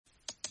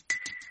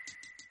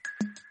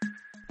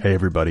Hey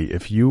everybody,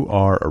 if you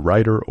are a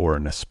writer or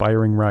an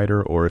aspiring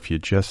writer, or if you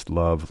just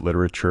love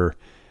literature,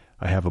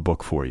 I have a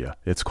book for you.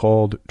 It's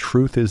called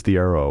Truth is the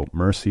Arrow,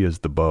 Mercy is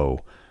the Bow,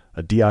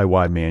 a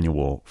DIY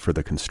manual for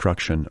the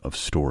construction of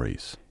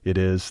stories. It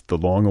is the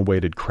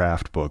long-awaited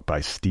craft book by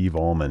Steve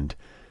Almond,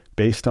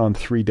 based on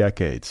 3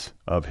 decades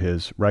of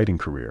his writing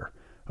career,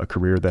 a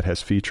career that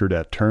has featured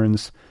at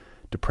turns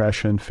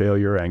depression,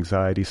 failure,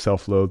 anxiety,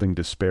 self-loathing,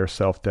 despair,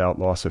 self-doubt,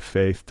 loss of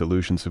faith,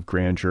 delusions of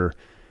grandeur,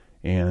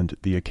 and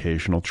the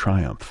occasional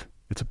triumph.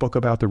 It's a book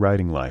about the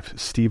writing life.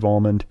 Steve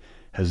Almond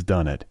has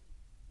done it.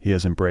 He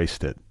has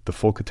embraced it, the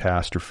full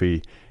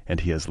catastrophe, and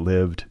he has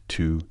lived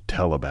to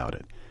tell about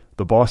it.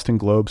 The Boston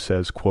Globe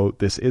says, quote,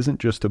 "This isn't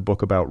just a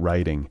book about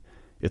writing,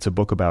 it's a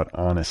book about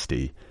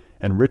honesty."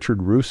 And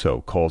Richard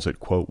Russo calls it,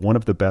 quote, "one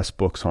of the best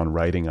books on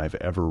writing I've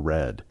ever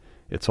read.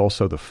 It's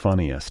also the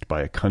funniest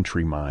by a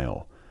country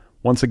mile."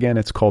 Once again,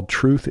 it's called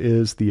Truth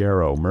is the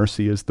Arrow,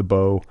 Mercy is the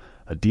Bow,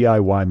 a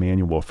DIY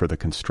manual for the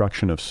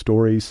construction of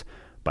stories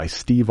by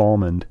Steve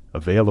Almond,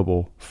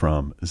 available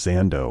from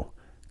Zando.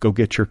 Go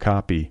get your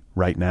copy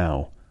right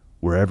now,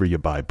 wherever you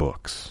buy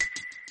books.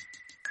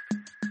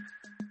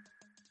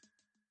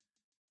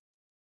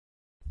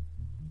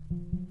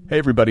 Hey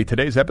everybody,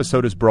 today's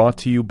episode is brought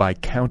to you by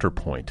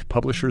Counterpoint,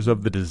 publishers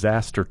of The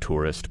Disaster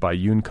Tourist by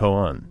Yoon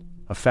Ko-un.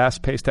 A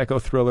fast-paced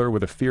eco-thriller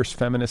with a fierce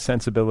feminist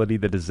sensibility,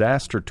 The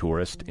Disaster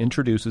Tourist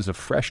introduces a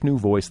fresh new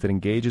voice that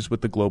engages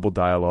with the global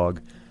dialogue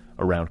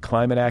around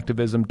climate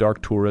activism,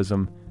 dark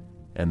tourism,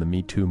 and the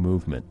Me Too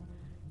movement.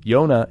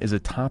 Yona is a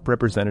top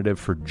representative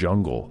for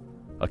Jungle,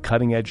 a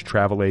cutting-edge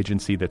travel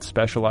agency that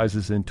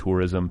specializes in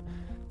tourism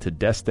to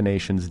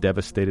destinations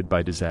devastated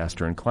by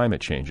disaster and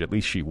climate change. At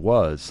least she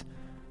was,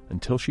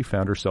 until she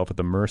found herself at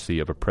the mercy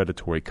of a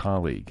predatory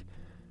colleague.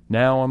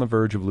 Now on the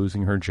verge of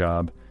losing her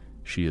job,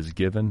 she is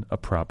given a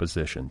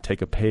proposition.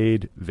 Take a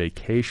paid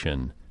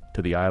vacation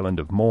to the island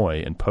of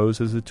Moy and pose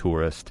as a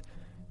tourist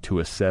to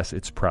assess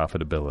its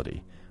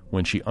profitability.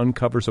 When she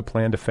uncovers a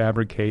plan to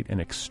fabricate an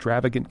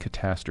extravagant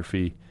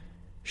catastrophe,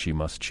 she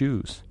must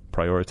choose: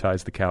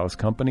 prioritize the callous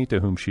company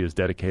to whom she has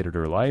dedicated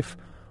her life,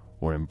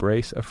 or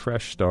embrace a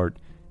fresh start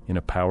in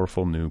a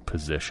powerful new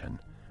position.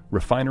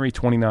 Refinery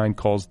 29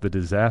 calls The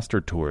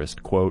Disaster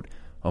Tourist, quote,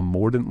 "a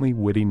mordantly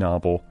witty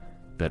novel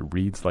that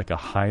reads like a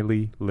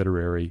highly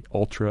literary,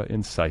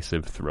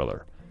 ultra-incisive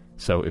thriller."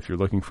 So if you're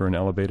looking for an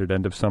elevated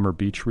end-of-summer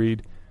beach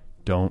read,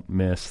 don't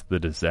miss The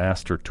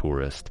Disaster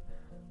Tourist.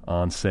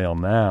 On sale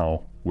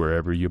now,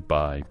 wherever you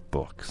buy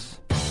books.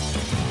 Low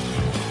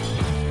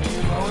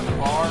in the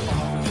bar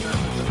below the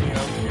surface of the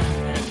ocean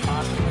and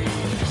possibly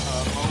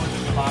lower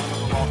than the bottom of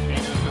the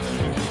volcano, so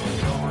that you can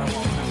look over and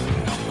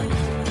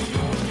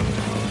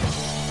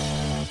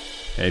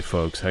Hey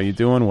folks, how you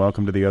doing?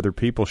 Welcome to the Other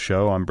People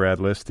Show. I'm Brad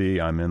Listy.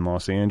 I'm in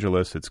Los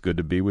Angeles. It's good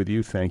to be with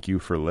you. Thank you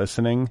for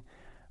listening.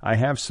 I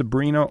have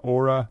Sabrina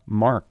Ora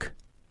Mark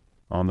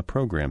on the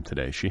program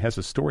today. She has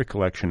a story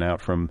collection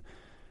out from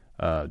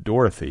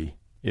Dorothy.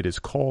 It is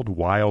called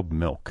Wild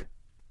Milk.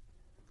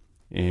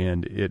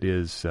 And it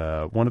is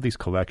one of these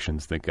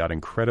collections that got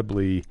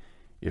incredibly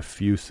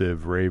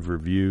effusive rave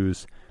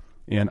reviews.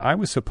 And I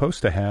was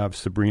supposed to have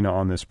Sabrina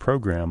on this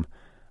program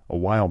a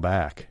while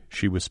back.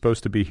 She was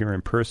supposed to be here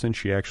in person.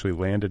 She actually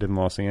landed in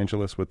Los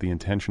Angeles with the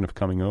intention of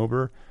coming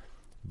over.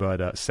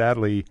 But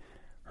sadly,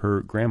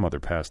 her grandmother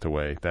passed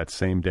away that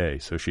same day.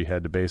 So she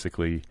had to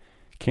basically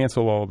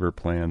cancel all of her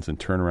plans and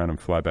turn around and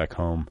fly back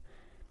home.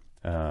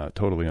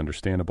 Totally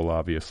understandable,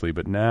 obviously.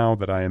 But now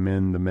that I am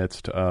in the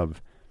midst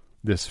of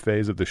this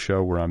phase of the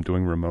show where I'm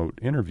doing remote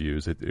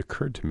interviews, it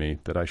occurred to me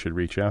that I should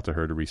reach out to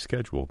her to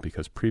reschedule,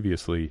 because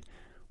previously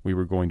we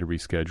were going to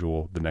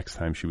reschedule the next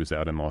time she was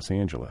out in Los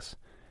Angeles.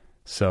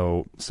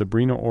 So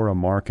Sabrina Ora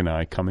Mark and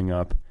I coming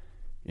up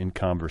in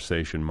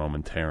conversation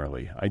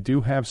momentarily. I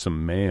do have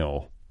some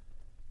mail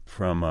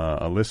from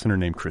a listener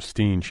named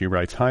Christine. She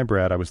writes, "Hi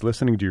Brad, I was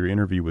listening to your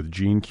interview with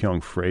Jean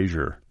Kyung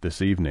Fraser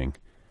this evening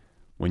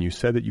when you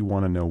said that you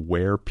want to know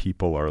where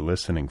people are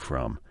listening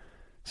from.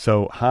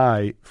 So,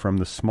 hi from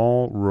the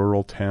small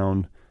rural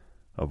town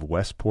of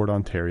Westport,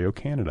 Ontario,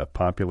 Canada,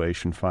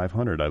 population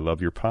 500. I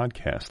love your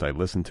podcast. I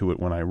listen to it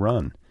when I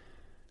run.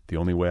 The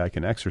only way I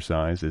can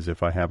exercise is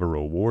if I have a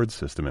reward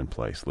system in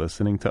place.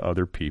 Listening to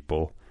other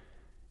people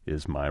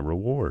is my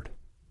reward.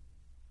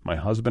 My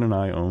husband and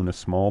I own a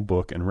small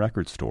book and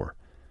record store.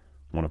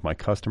 One of my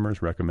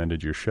customers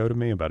recommended your show to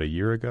me about a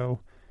year ago,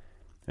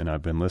 and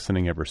I've been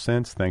listening ever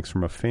since. Thanks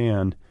from a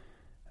fan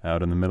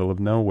out in the middle of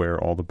nowhere.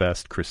 All the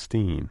best,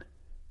 Christine."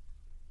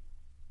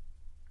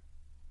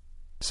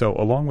 So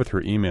along with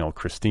her email,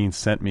 Christine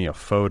sent me a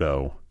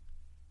photo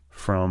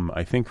from,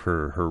 I think,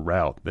 her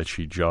route that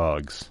she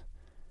jogs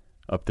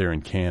up there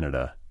in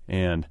Canada.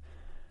 And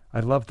I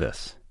love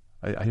this.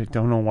 I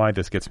don't know why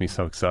this gets me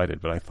so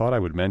excited, but I thought I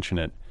would mention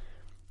it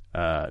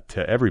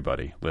to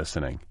everybody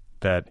listening,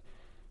 that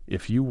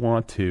if you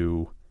want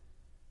to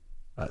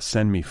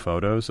send me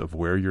photos of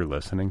where you're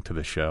listening to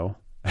the show,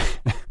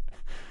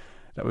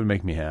 that would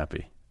make me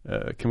happy.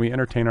 Can we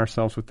entertain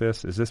ourselves with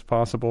this? Is this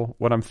possible?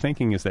 What I'm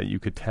thinking is that you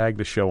could tag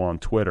the show on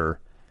Twitter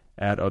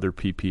at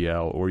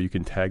otherppl, or you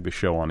can tag the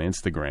show on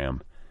Instagram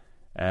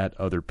at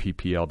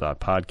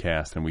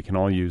otherppl.podcast, and we can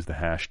all use the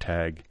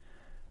hashtag,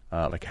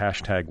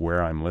 hashtag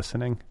where I'm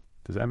listening.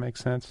 Does that make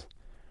sense?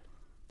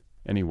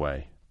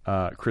 Anyway,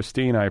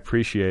 Christine, I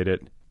appreciate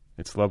it.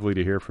 It's lovely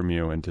to hear from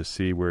you and to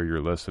see where you're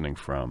listening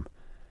from.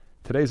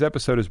 Today's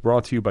episode is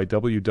brought to you by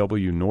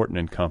W.W. Norton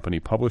and Company,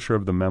 publisher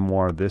of the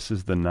memoir This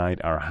Is the Night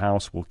Our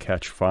House Will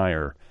Catch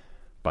Fire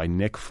by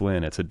Nick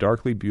Flynn. It's a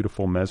darkly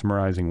beautiful,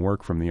 mesmerizing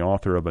work from the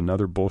author of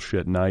Another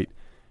Bullshit Night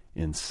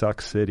in Suck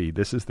City.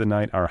 This Is the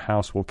Night Our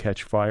House Will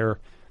Catch Fire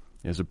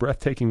is a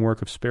breathtaking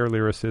work of spare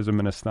lyricism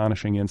and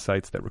astonishing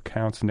insights that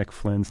recounts Nick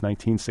Flynn's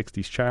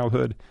 1960s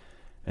childhood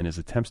and his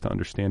attempts to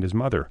understand his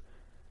mother,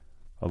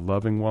 a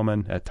loving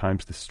woman, at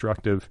times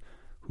destructive,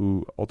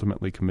 who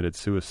ultimately committed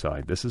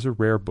suicide. This is a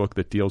rare book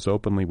that deals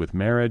openly with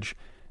marriage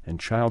and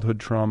childhood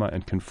trauma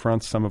and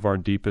confronts some of our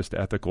deepest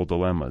ethical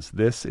dilemmas.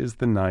 This Is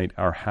the Night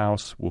Our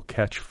House Will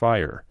Catch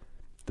Fire,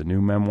 the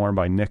new memoir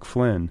by Nick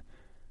Flynn,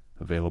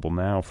 available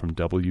now from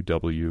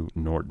W.W.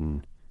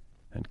 Norton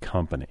and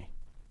Company.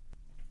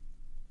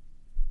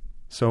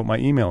 So my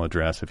email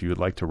address, if you would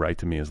like to write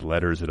to me, is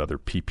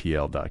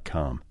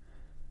letters@otherppl.com.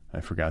 I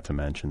forgot to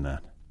mention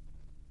that.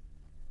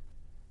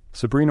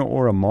 Sabrina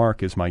Ora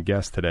Mark is my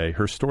guest today.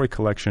 Her story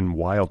collection,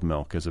 Wild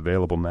Milk, is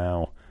available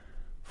now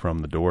from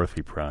the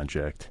Dorothy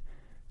Project.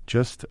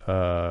 Just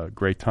a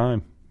great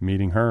time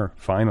meeting her,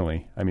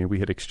 finally. I mean, we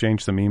had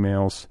exchanged some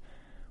emails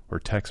or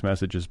text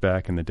messages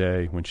back in the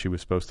day when she was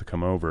supposed to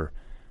come over,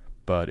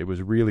 but it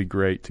was really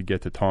great to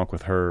get to talk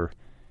with her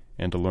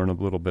and to learn a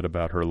little bit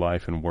about her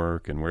life and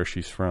work and where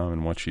she's from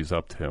and what she's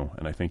up to,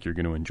 and I think you're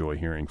going to enjoy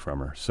hearing from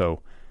her.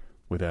 So,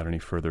 without any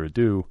further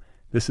ado,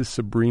 this is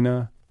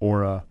Sabrina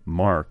Ora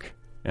Mark,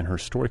 and her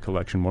story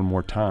collection, one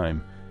more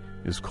time,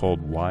 is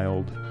called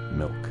Wild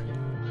Milk.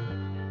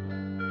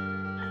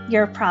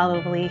 You're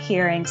probably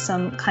hearing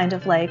some kind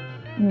of like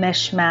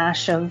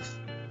mishmash of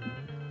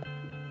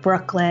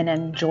Brooklyn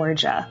and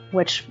Georgia,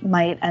 which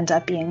might end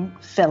up being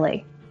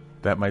Philly.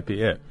 That might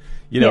be it.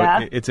 You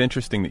know, It's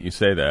interesting that you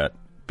say that,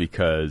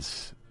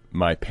 because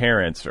my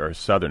parents are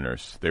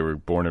Southerners. They were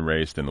born and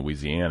raised in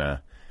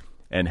Louisiana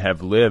and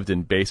have lived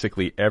in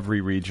basically every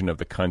region of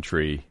the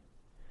country.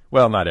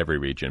 Well, not every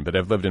region, but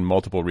have lived in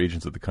multiple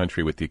regions of the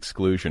country with the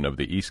exclusion of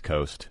the East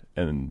Coast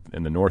and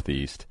the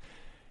Northeast.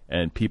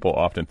 And people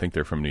often think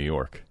they're from New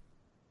York.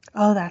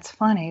 Oh, that's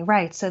funny.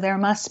 Right. So there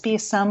must be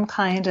some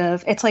kind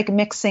of, it's like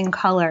mixing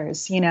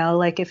colors, you know,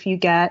 like if you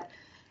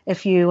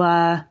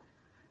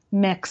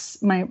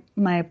mix,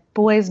 my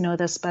boys know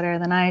this better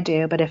than I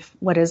do, but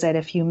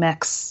if you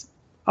mix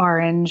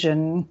orange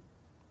and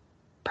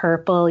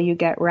purple, you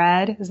get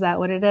red. Is that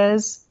what it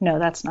is? No,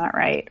 that's not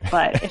right.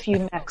 But if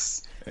you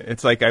mix...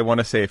 It's like, I want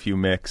to say if you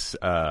mix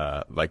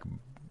like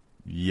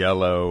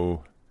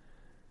yellow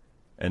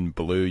and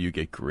blue, you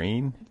get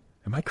green.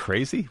 Am I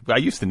crazy? I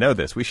used to know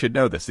this. We should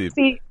know this.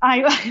 See,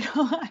 I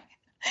know.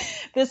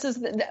 This is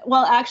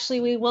well,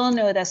 actually, we will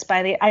know this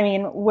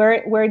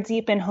we're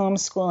deep in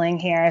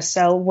homeschooling here,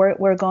 so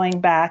we're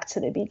going back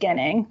to the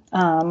beginning.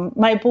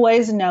 My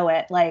boys know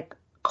it like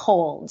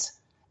cold,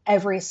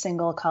 every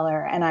single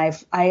color, and I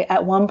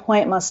at one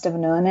point must have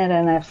known it,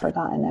 and I've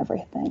forgotten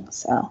everything.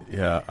 So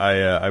yeah,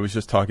 I was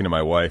just talking to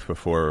my wife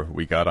before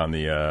we got on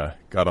the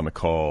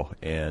call,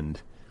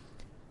 and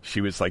she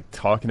was like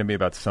talking to me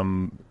about it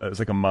was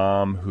like a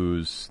mom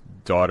whose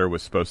daughter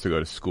was supposed to go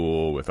to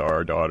school with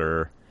our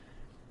daughter,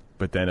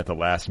 but then at the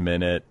last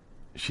minute,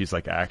 she's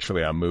like,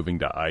 actually, I'm moving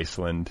to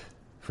Iceland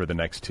for the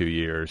next 2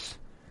 years.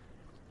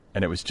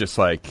 And it was just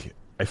like,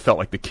 I felt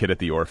like the kid at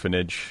the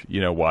orphanage,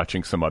 you know,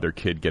 watching some other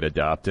kid get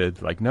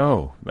adopted. Like,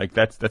 no, like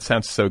that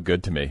sounds so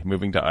good to me.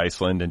 Moving to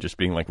Iceland and just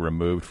being like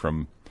removed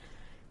from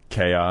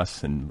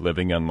chaos and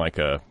living on like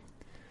I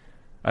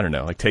don't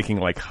know, like taking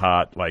like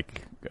hot,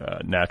 like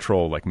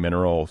natural, like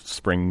mineral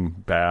spring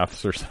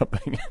baths or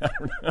something. I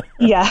don't know.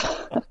 Yeah.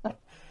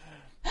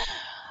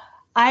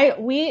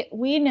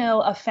 We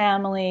know a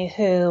family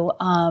who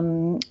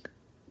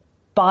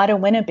bought a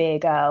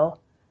Winnebago,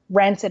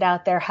 rented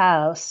out their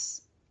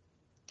house,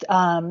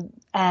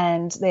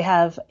 and they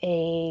have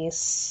a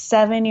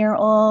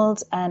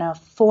 7-year-old and a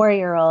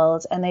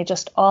 4-year-old, and they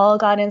just all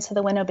got into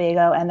the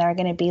Winnebago, and they're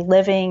going to be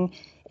living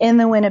in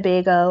the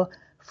Winnebago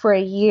for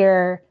a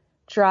year,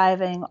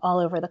 driving all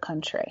over the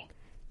country.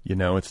 You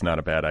know, it's not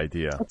a bad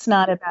idea. It's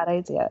not a bad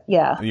idea.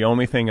 Yeah. The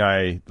only thing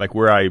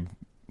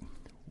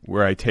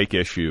where I take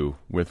issue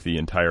with the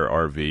entire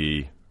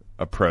RV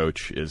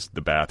approach is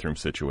the bathroom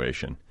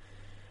situation.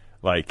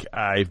 Like,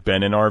 I've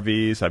been in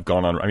RVs, I've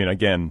gone on, I mean,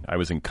 again, I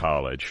was in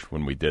college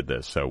when we did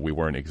this, so we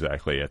weren't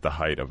exactly at the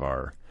height of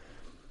our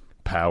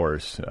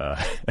powers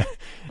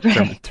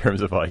in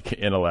terms of like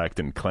intellect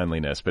and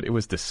cleanliness, but it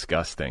was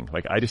disgusting.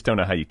 Like, I just don't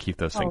know how you keep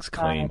those things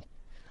clean.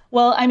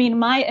 Well, I mean,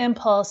 my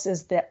impulse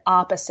is the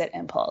opposite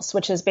impulse,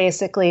 which is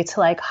basically to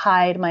like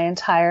hide my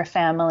entire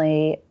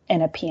family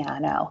in a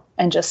piano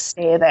and just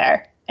stay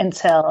there and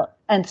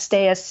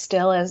stay as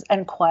still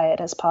and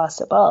quiet as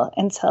possible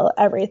until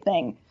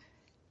everything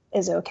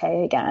is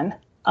okay again.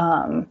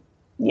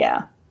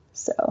 Yeah.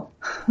 So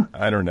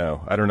I don't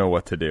know. I don't know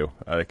what to do.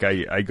 Like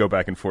I go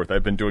back and forth.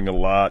 I've been doing a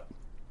lot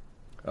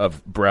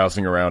of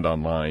browsing around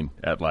online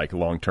at like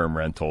long-term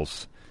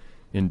rentals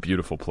in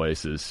beautiful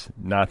places.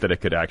 Not that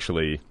it could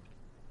actually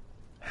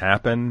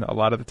happen a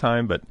lot of the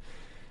time, but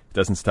it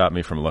doesn't stop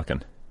me from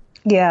looking.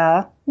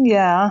 yeah,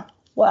 yeah.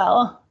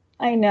 Well,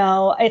 I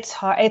know it's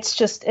hard. It's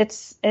just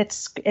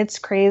it's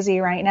crazy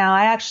right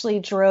now.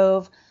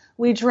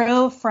 We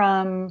drove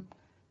from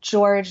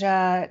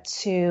Georgia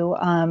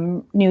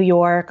to New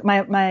York.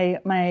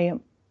 My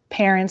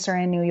parents are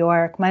in New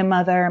York. My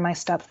mother, my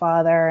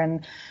stepfather,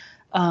 and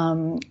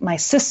my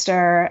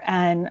sister.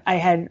 And I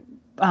had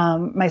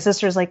my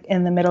sister's like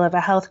in the middle of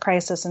a health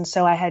crisis, and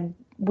so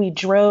we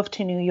drove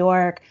to New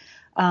York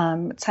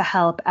to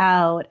help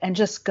out, and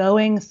just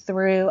going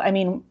through. I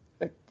mean,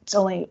 it's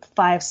only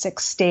 5-6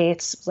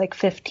 states, like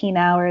 15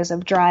 hours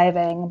of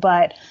driving,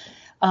 but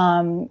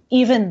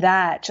even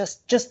that,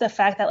 just the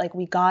fact that like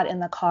we got in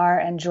the car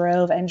and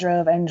drove and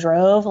drove and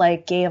drove,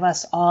 like gave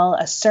us all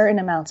a certain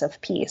amount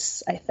of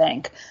peace, I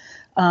think.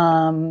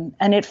 And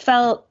it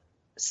felt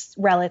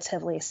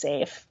relatively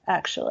safe,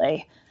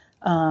 actually.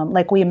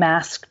 Like we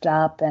masked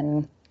up,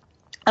 and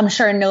I'm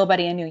sure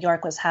nobody in New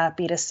York was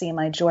happy to see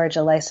my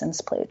Georgia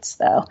license plates,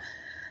 though.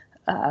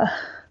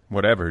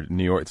 Whatever,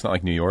 New York. It's not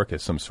like New York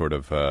is some sort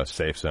of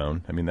safe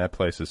zone. I mean, that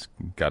place has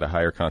got a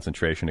higher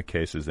concentration of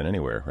cases than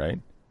anywhere, right?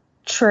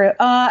 True.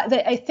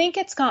 I think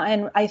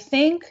I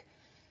think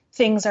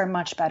things are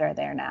much better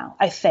there now.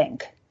 I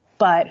think,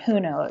 but who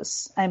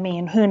knows? I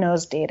mean, who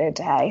knows day to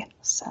day?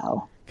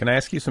 So. Can I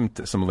ask you some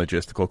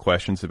logistical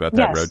questions about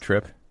that road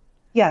trip?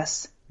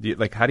 Yes.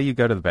 How do you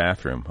go to the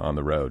bathroom on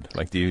the road?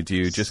 Like, do you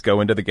just go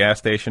into the gas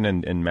station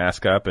and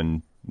mask up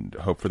and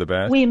hope for the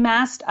best? We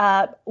masked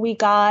up. We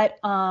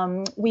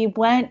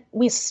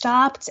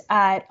stopped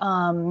at,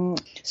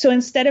 so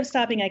instead of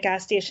stopping at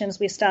gas stations,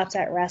 we stopped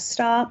at rest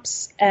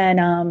stops,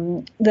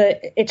 and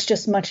it's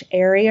just much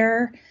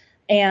airier.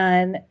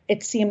 And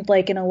it seemed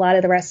like in a lot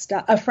of the rest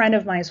stops, a friend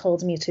of mine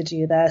told me to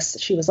do this.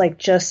 She was like,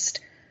 just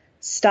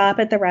stop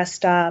at the rest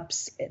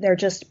stops. They're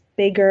just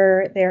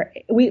bigger.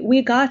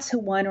 We got to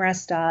one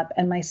rest stop,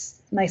 and my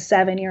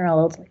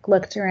 7-year-old like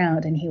looked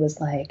around, and he was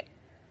like,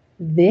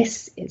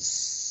 "This is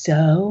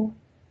so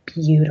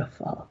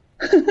beautiful."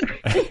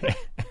 I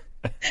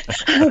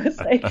was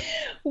like,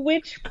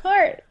 which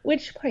part?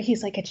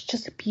 He's like, "It's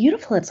just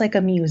beautiful. It's like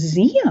a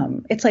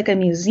museum. It's like a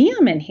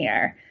museum in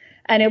here."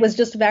 And it was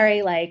just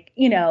very like,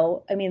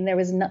 I mean, it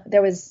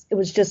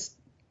was just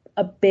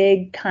a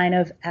big kind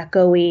of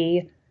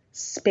echoey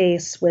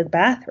space with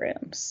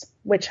bathrooms,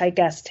 which I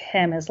guess to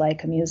him is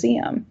like a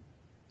museum.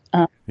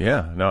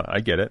 Yeah, no, I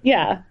get it.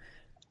 Yeah.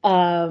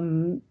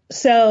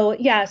 So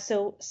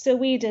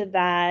we did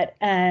that,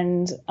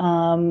 and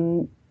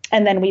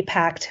then we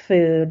packed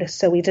food,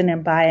 so we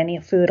didn't buy any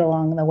food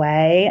along the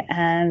way,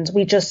 and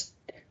we just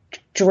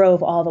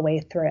drove all the way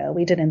through.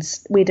 We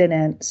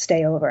didn't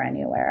stay over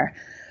anywhere.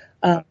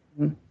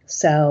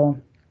 So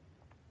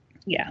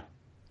yeah.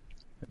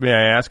 May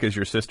I ask, is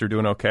your sister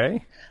doing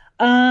okay?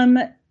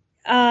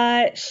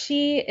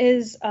 She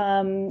is,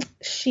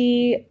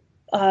 she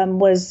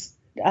was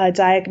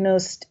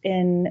diagnosed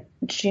in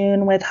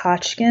June with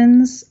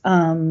Hodgkin's.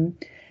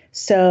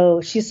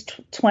 So she's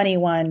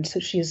 21, so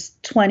she's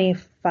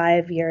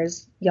 25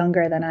 years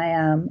younger than I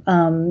am.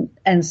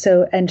 And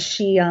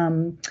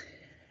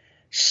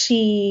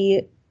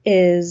she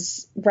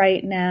is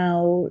right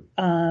now,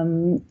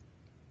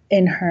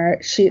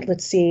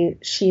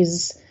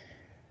 she's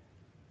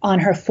on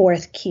her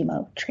 4th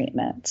chemo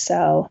treatment.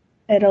 So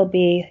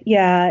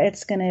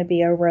it's going to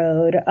be a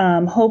road.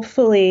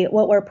 Hopefully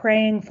what we're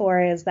praying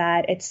for is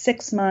that it's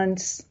 6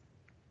 months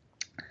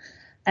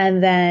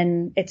and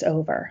then it's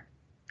over.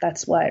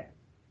 That's what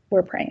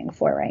we're praying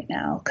for right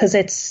now. 'Cause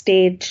it's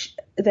they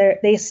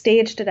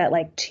staged it at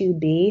like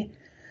 2B.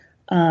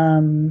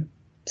 And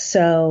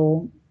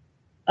so,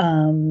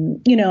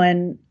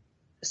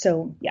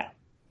 yeah.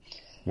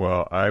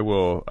 Well, I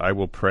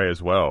will pray as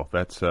well.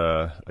 That's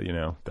a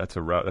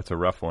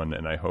rough one,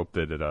 and I hope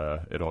that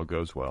it all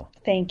goes well.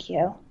 Thank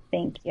you.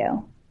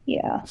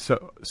 Yeah.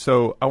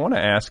 So I want to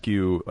ask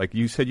you, like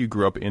you said, you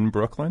grew up in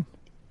Brooklyn?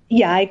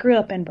 Yeah, I grew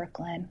up in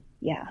Brooklyn.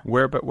 Yeah.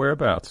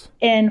 Whereabouts?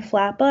 In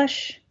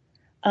Flatbush.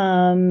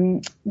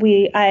 I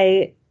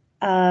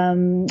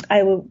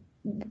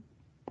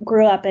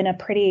grew up in a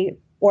pretty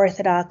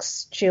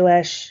Orthodox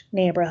Jewish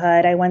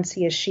neighborhood. I went to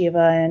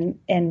yeshiva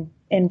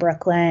in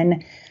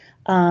Brooklyn.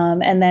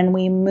 And then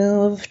we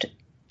moved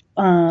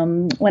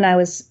when I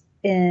was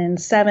in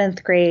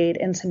 7th grade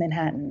into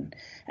Manhattan.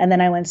 And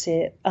then I went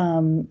to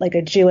like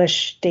a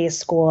Jewish day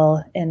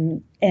school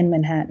in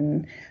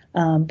Manhattan.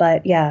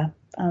 But yeah,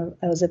 I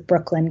was a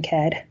Brooklyn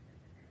kid.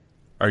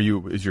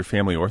 Is your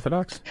family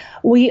Orthodox?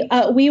 We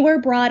were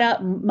brought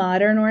up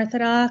modern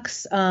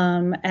Orthodox.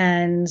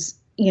 And,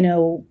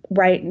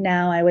 right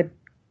now I would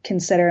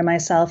consider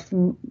myself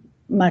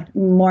much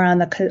more on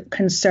the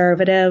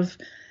conservative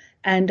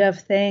end of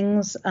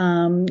things.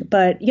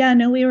 But yeah,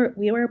 no, we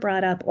were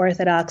brought up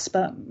Orthodox,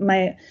 but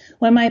when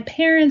my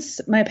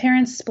parents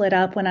split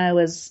up when I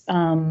was,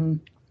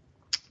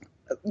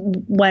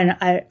 when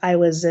I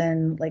was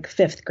in like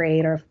 5th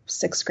grade or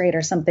 6th grade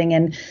or something.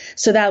 And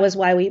so that was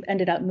why we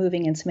ended up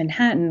moving into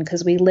Manhattan,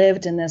 because we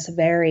lived in this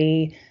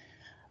very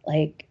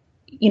like,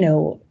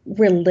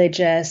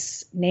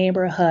 religious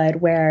neighborhood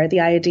where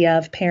the idea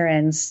of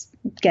parents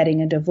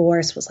getting a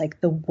divorce was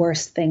like the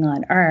worst thing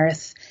on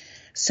earth.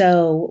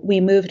 So we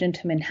moved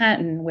into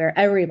Manhattan where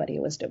everybody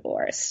was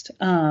divorced,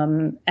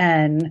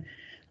 and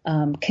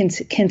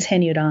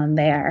continued on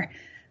there.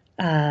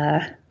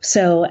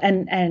 So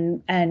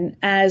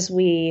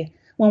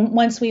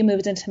once we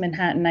moved into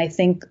Manhattan, I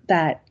think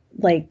that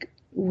like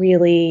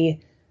really,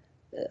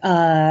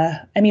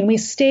 we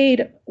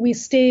stayed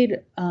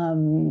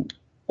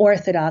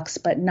Orthodox,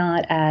 but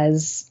not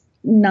as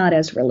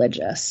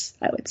religious,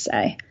 I would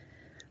say.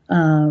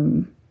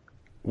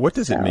 What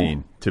does it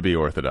mean to be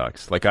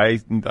Orthodox? Like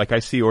I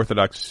see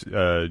Orthodox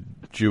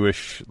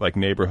Jewish like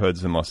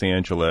neighborhoods in Los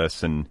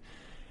Angeles, and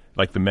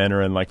like the men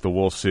are in like the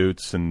wool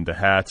suits and the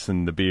hats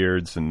and the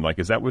beards, and like,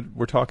 is that what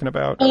we're talking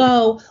about?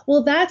 Oh,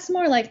 well, that's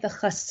more like the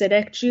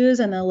Hasidic Jews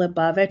and the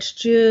Lubavitch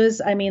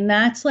Jews. I mean,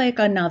 that's like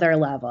another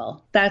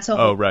level. That's a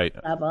whole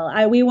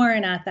level. We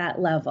weren't at that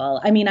level.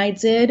 I mean, I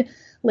did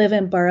live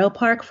in Borough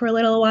Park for a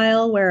little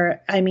while,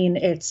 where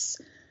it's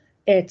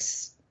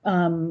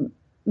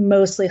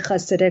mostly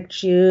Hasidic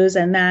Jews,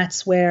 and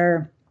that's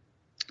where,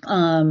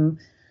 the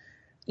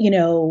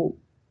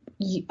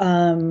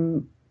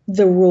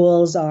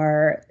rules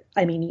are,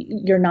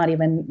 you're not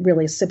even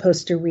really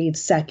supposed to read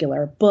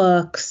secular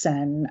books.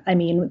 And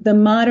the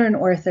modern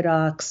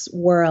Orthodox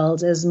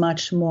world is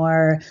much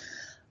more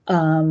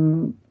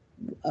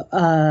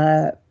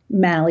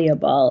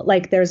malleable.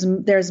 Like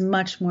there's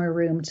much more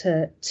room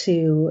to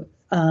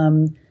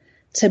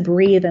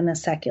breathe in the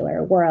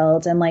secular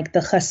world. And like the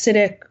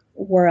Hasidic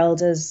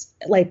world is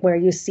like where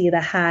you see the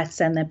hats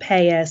and the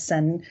payas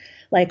and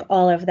like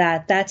all of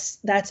that.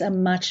 That's a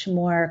much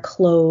more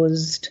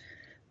closed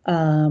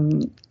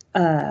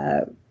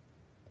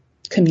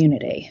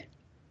community.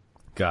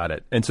 Got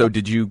it. And so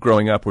did you,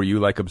 growing up, were you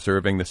like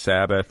observing the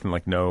Sabbath and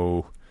like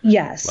no?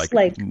 Yes.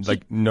 Like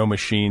no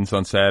machines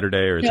on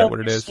Saturday, or is that what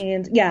it is?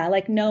 Yeah.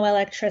 Like no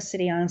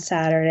electricity on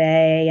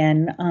Saturday,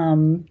 and,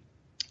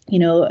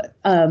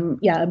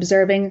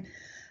 observing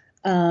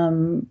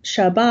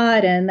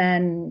Shabbat, and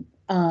then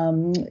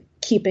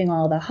keeping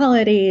all the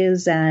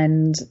holidays.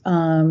 And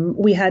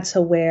we had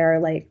to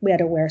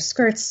wear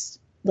skirts,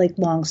 like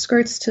long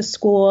skirts to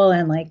school,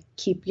 and like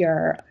keep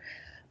your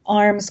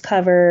arms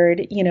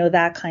covered,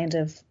 that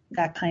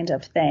kind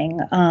of thing.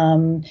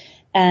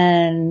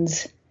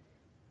 And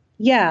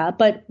yeah,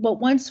 but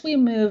once we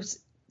moved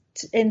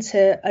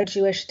into a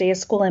Jewish day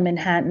school in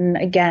Manhattan,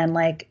 again,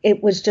 like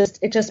it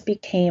just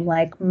became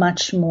like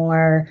much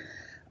more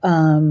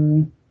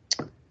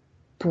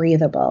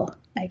breathable,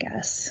 I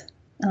guess.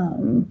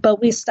 But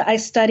I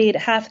studied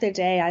half the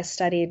day. I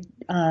studied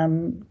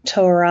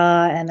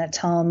Torah and the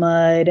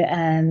Talmud,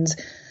 and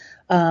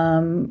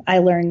I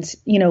learned,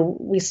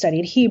 we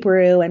studied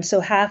Hebrew, and so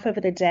half of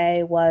the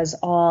day was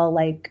all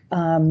like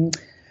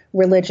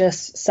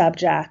religious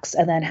subjects,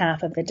 and then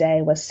half of the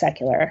day was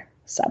secular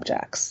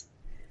subjects.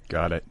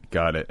 Got it.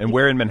 And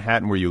where in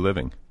Manhattan were you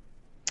living?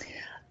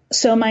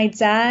 So my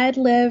dad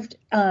lived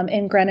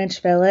in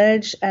Greenwich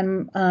Village,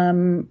 and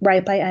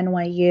right by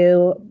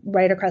NYU,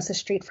 right across the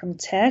street from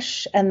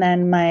Tisch. And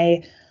then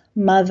my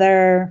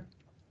mother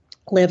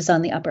lives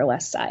on the Upper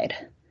West Side,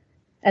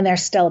 and they're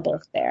still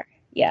both there.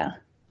 Yeah.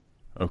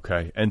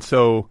 Okay. And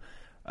so,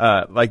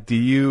 do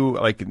you,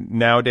 like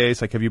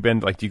nowadays, like have you been,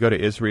 like do you go to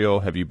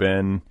Israel? Have you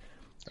been,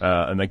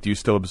 and like do you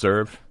still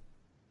observe?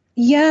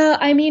 Yeah,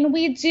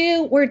 we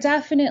do. We do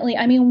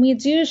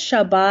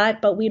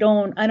Shabbat, but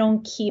I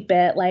don't keep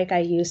it like I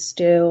used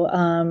to.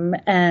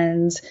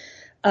 And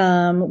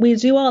we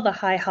do all the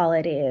high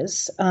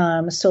holidays.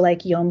 So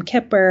like Yom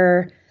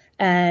Kippur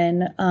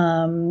and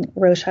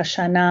Rosh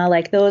Hashanah,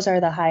 like those are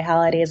the high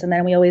holidays. And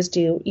then we always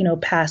do,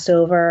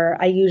 Passover.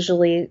 I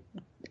usually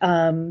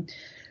go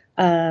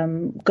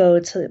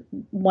to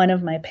one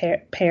of my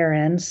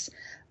parents.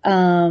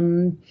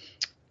 And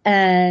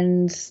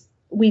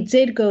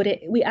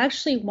we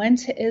actually went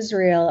to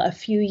Israel a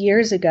few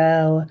years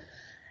ago,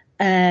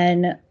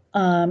 and we're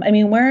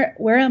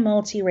a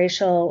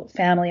multiracial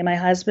family. My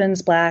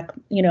husband's Black,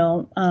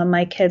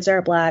 my kids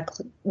are Black.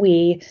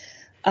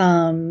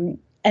 And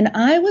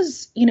I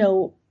was,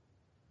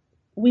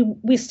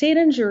 we stayed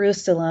in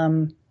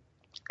Jerusalem,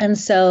 and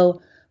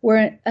so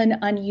we're an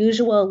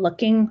unusual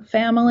looking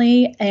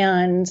family,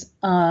 and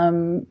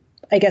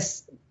I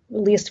guess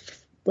at least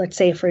let's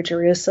say for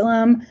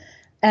Jerusalem,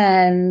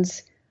 and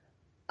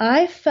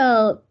I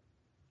felt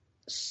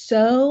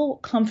so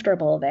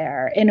comfortable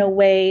there in a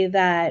way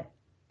that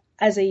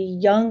as a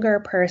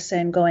younger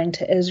person going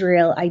to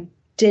Israel, I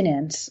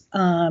didn't.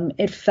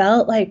 It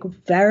felt like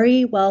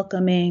very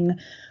welcoming,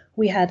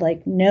 We had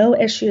like no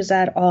issues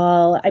at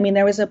all. I mean,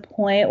 there was a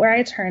point where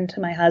I turned to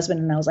my husband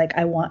and I was like,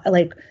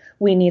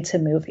 we need to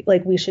move.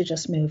 Like, we should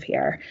just move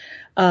here.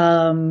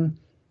 And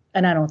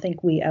I don't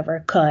think we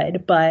ever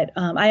could, but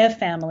I have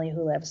family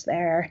who lives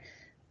there.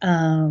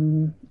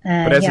 But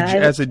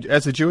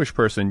as a Jewish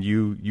person,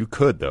 you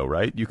could though,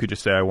 right? You could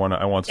just say, I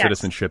want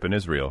citizenship in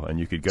Israel, and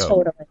you could go.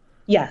 Totally.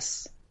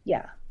 Yes.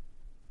 Yeah.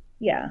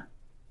 Yeah.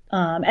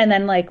 And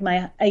then like we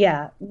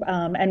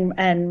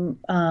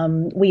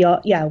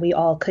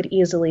all could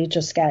easily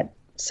just get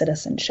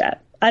citizenship.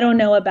 I don't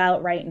know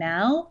about right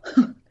now.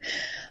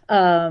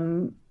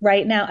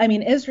 Right now, I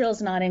mean,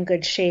 Israel's not in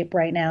good shape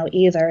right now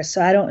either.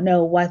 So I don't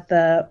know what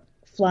the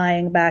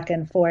flying back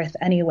and forth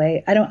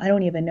anyway. I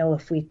don't even know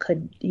if we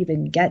could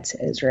even get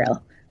to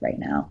Israel right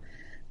now.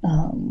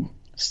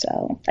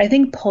 So I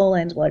think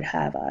Poland would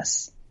have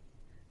us,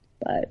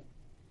 but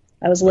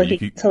I was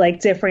looking to like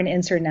different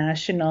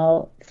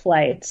international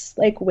flights,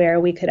 like where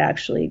we could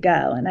actually go.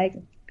 And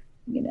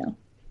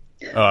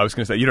Oh, I was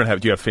going to say, do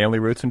you have family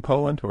roots in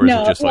Poland, or is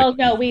it just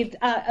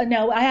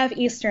no, I have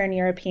Eastern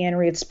European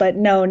roots, but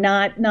no,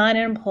 not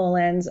in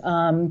Poland.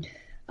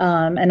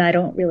 And I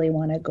don't really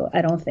want to go.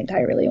 I don't think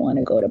I really want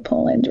to go to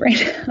Poland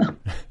right now.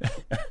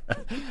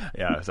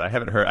 Yeah, so I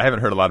haven't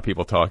heard a lot of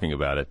people talking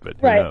about it, but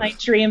right, my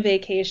dream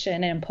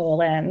vacation in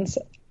Poland.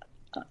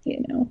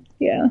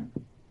 Yeah.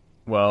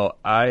 Well,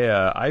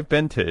 I've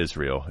been to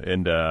Israel,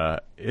 and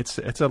it's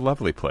a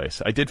lovely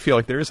place. I did feel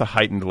like there is a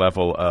heightened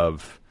level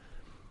of,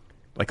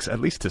 like, at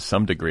least to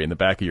some degree, in the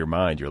back of your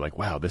mind, you're like,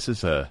 wow, this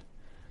is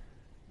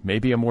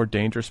maybe a more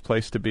dangerous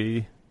place to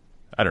be.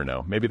 I don't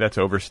know. Maybe that's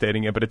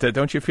overstating it, but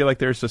don't you feel like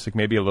there's just like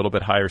maybe a little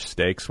bit higher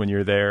stakes when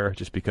you're there,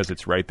 just because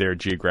it's right there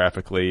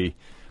geographically,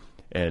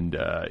 and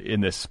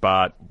in this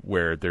spot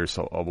where there's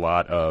a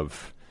lot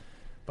of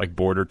like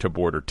border to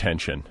border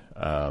tension.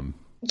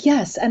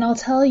 Yes. And I'll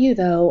tell you,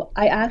 though,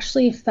 I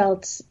actually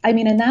felt,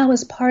 and that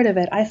was part of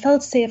it. I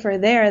felt safer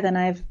there than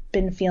I've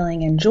been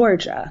feeling in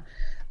Georgia.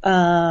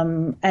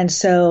 And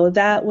so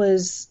that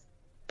was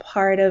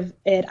part of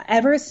it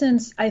ever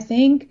since, I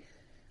think,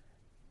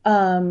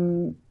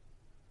 I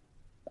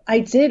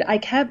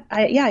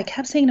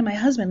kept saying to my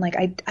husband, like,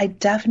 I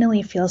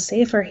definitely feel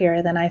safer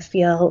here than I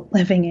feel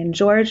living in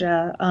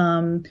Georgia.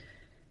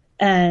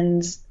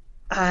 And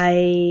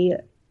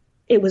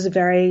it was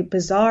very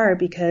bizarre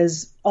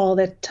because all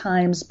the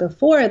times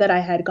before that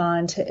I had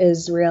gone to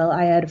Israel,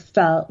 I had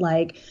felt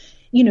like,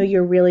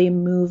 you're really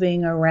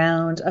moving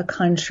around a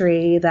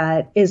country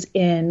that is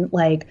in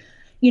like,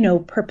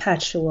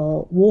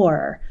 perpetual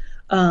war.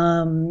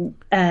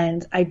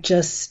 And I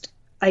guess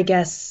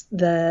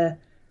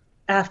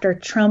after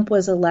Trump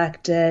was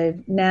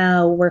elected,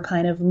 now we're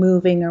kind of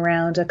moving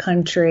around a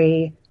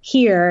country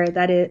here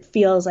that it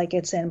feels like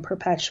it's in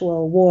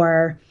perpetual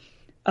war,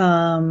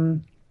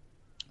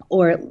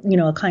 or,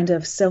 a kind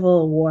of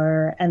civil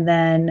war. And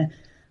then,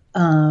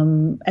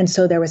 and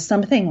so there was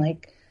something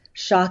like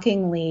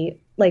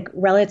shockingly, like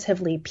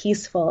relatively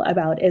peaceful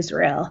about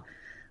Israel.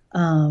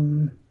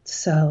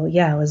 So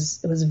yeah, it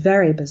was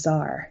very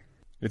bizarre.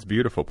 It's a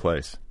beautiful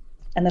place.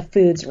 And the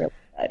food's really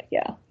good.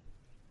 Yeah.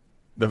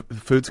 The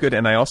food's good.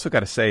 And I also got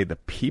to say, the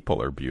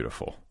people are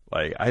beautiful.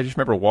 Like, I just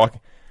remember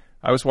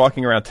I was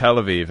walking around Tel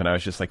Aviv and I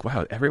was just like,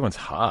 wow, everyone's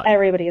hot.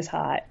 Everybody's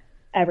hot.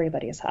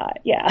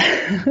 Yeah.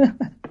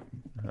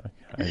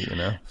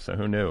 So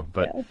who knew?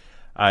 But yeah.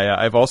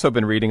 I've also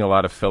been reading a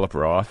lot of Philip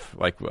Roth,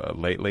 like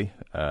lately,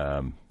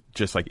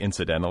 just like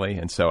incidentally.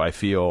 And so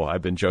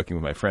I've been joking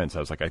with my friends. I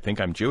was like, I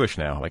think I'm Jewish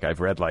now. Like, I've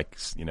read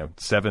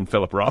 7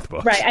 Philip Roth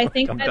books. Right. I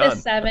think by the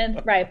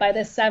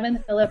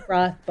seventh Philip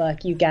Roth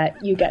book, you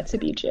get to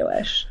be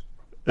Jewish.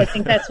 I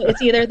think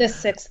it's either the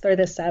 6th or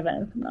the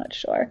 7th. I'm not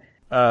sure.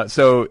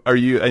 So are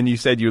you, and you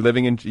said you live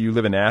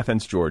in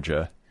Athens,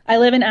 Georgia. I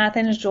live in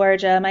Athens,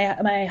 Georgia.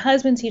 My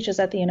husband teaches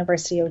at the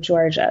University of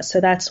Georgia, so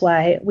that's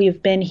why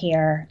we've been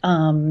here.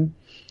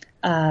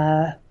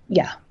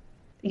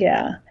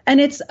 Yeah.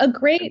 And it's a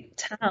great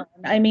town.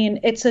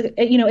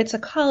 It's a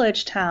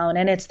college town,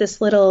 and it's this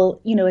little,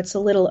 it's a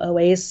little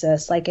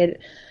oasis. Like it's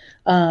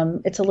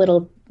a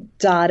little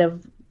dot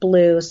of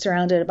blue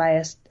surrounded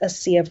by a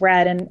sea of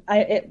red. And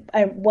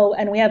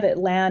and we have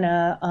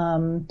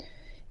Atlanta,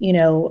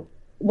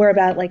 we're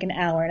about like an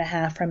hour and a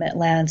half from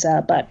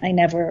Atlanta, but we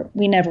never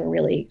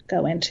really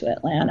go into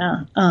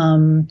Atlanta.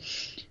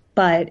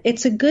 But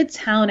it's a good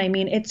town.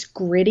 It's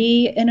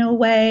gritty in a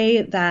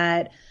way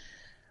that,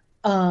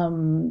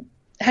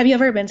 have you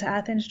ever been to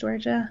Athens,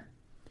 Georgia?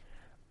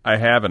 I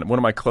haven't. One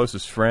of my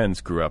closest friends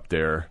grew up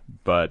there,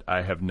 but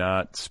I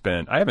haven't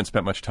spent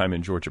much time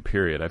in Georgia,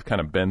 period. I've kind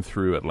of been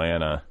through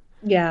Atlanta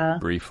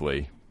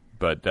briefly,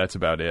 but that's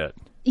about it.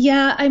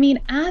 Yeah,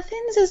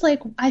 Athens is like,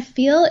 I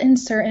feel in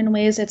certain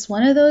ways it's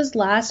one of those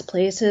last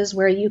places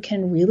where you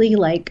can really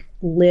like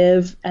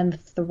live and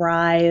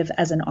thrive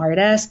as an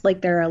artist.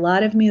 Like, there are a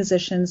lot of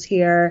musicians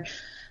here.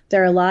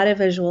 There are a lot of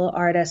visual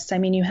artists.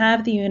 You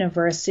have the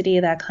university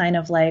that kind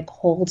of like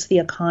holds the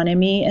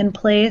economy in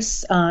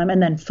place,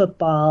 and then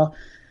football,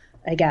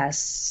 I guess.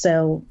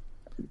 So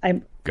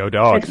Go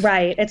Dogs.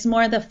 Right. It's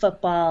more the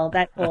football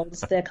that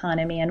holds the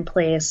economy in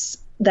place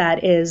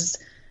that is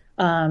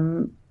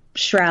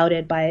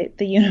shrouded by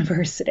the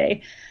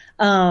university.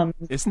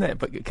 Isn't that,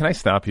 but can I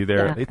stop you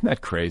there? Yeah. Isn't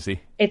that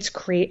crazy? It's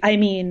crazy.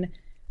 And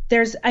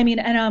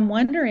I'm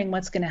wondering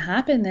what's going to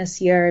happen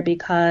this year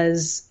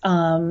because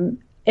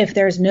if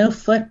there's no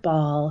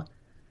football,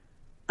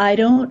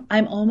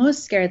 I'm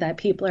almost scared that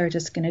people are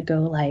just going to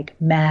go like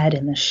mad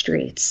in the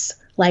streets.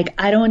 Like,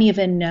 I don't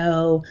even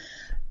know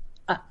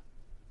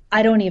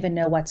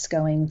what's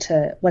going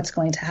to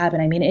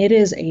happen. I mean, it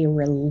is a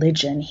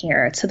religion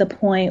here to the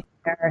point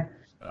where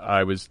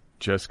I was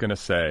just going to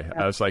say,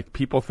 I was like,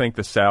 people think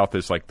the South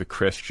is like the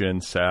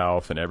Christian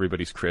South and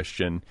everybody's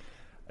Christian.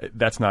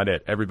 That's not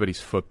it. Everybody's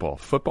football.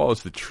 Football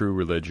is the true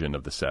religion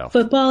of the South.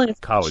 Football is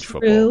college the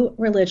football. True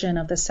religion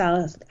of the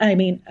South. I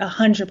mean,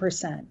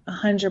 100%.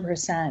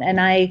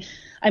 And I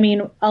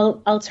mean,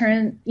 I'll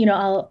turn,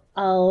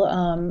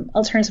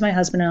 I'll turn to my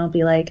husband and I'll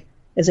be like,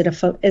 is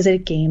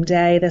it game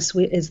day this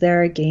week? Is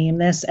there a game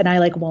this? And I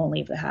like won't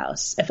leave the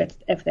house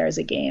if there's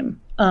a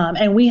game.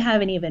 And we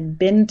haven't even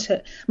been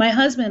to, my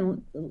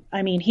husband,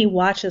 I mean, he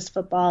watches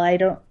football.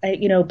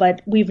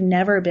 But we've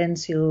never been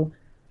to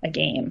a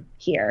game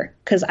here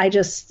because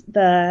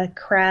the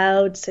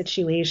crowd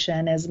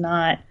situation is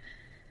not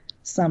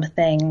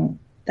something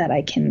that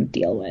I can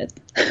deal with.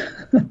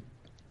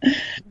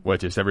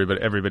 What, just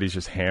everybody's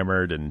just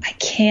hammered and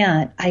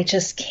I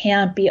just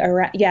can't be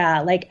around.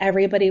 Yeah. Like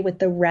everybody with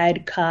the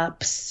red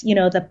cups,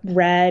 the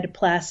red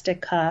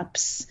plastic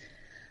cups,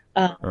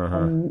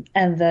 and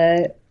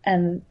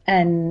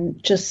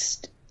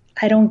just,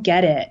 I don't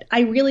get it.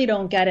 I really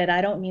don't get it.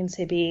 I don't mean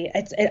to be,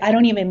 I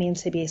don't even mean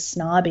to be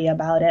snobby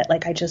about it.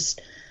 Like, I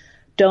just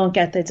don't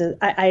get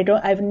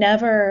I've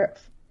never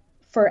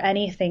for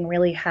anything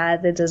really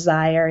had the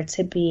desire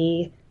to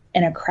be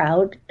in a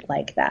crowd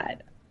like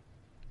that.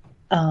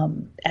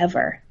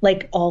 Ever,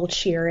 like all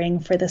cheering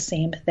for the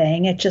same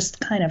thing. It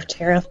just kind of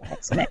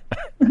terrifies me.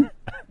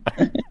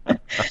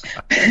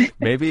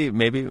 Maybe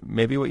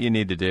what you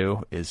need to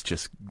do is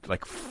just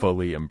like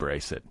fully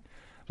embrace it.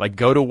 Like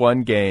go to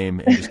one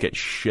game and just get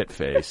shit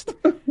faced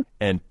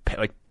and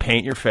like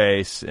paint your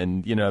face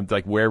and,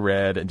 like wear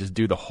red and just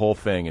do the whole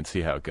thing and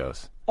see how it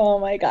goes. Oh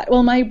my God.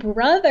 Well, my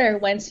brother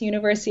went to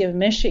University of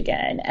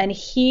Michigan and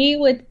he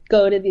would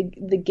go to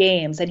the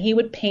games and he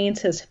would paint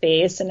his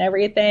face and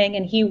everything.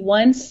 And he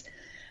once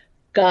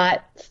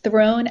got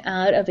thrown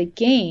out of a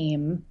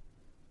game.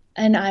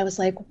 And I was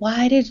like,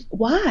 why?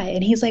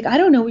 And he's like, I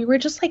don't know. We were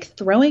just like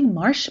throwing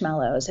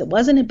marshmallows. It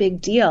wasn't a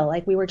big deal.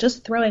 Like we were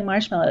just throwing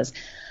marshmallows.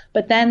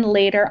 But then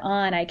later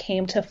on, I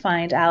came to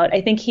find out,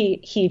 I think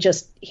he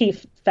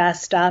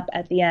fessed up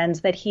at the end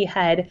that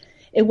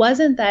it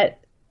wasn't that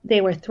they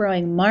were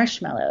throwing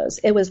marshmallows.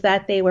 It was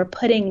that they were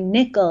putting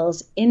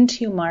nickels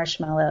into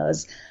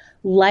marshmallows,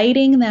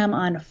 lighting them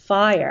on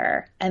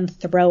fire and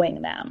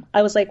throwing them.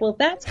 I was like, well,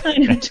 that's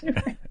kind of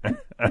different.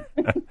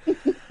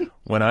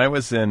 When I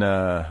was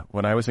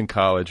in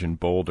college in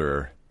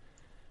Boulder,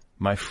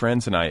 my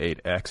friends and I ate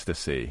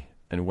ecstasy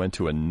and went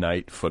to a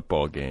night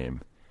football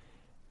game.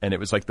 And it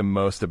was like the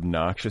most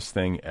obnoxious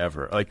thing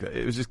ever. Like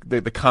it was just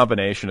the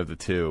combination of the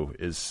two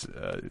is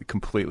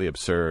completely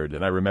absurd.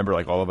 And I remember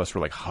like all of us were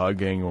like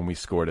hugging when we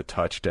scored a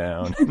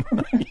touchdown.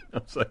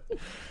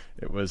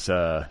 It was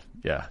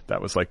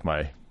that was like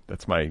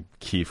that's my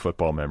key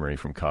football memory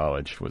from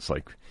college was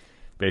like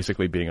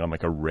basically being on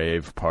like a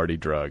rave party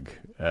drug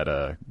at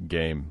a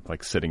game,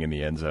 like sitting in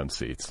the end zone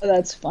seats. Oh,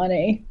 that's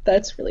funny.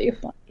 That's really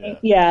funny.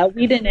 Yeah,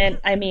 we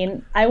didn't. I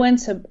mean, I went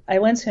to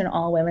an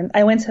all women.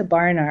 I went to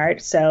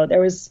Barnard, so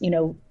there was,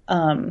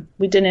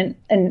 we didn't,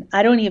 and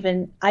I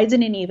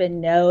didn't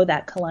even know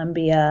that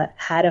Columbia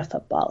had a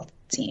football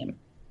team.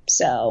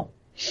 So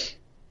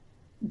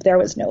there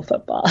was no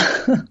football.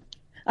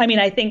 I mean,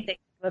 I think they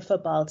have a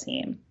football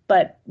team,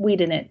 but we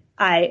didn't.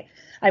 I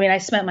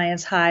spent my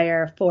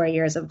entire 4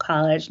 years of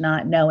college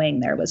not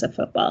knowing there was a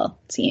football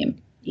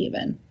team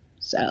even.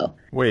 So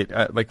wait,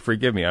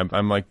 forgive me.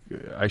 I'm like,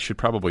 I should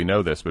probably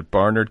know this, but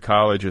Barnard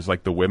College is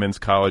like the women's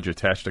college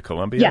attached to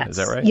Columbia. Yes, is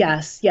that right?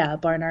 Yes. Yeah.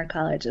 Barnard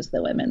College is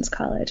the women's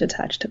college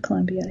attached to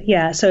Columbia.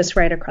 Yeah. So it's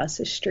right across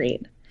the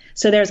street.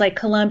 So there's like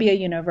Columbia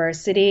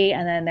University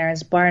and then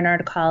there's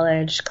Barnard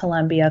College,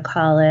 Columbia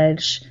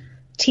College,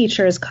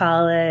 Teachers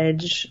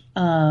College,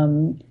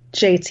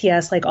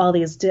 JTS, like all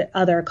these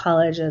other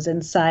colleges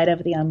inside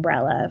of the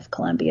umbrella of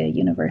Columbia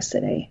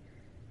University.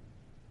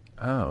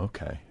 Oh,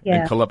 okay.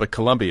 Yeah. And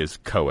Columbia is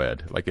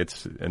co-ed, like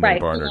it's, and right.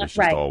 then Barnard is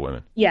just all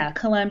women. Yeah,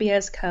 Columbia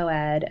is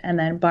co-ed, and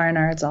then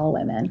Barnard's all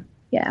women.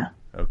 Yeah.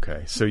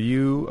 Okay, so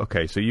you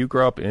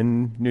grow up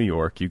in New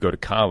York. You go to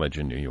college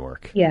in New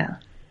York. Yeah.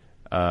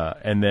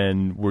 And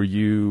then were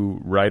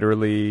you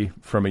writerly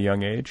from a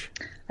young age?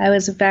 I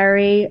was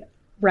very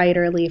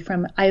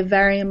writerly I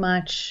very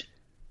much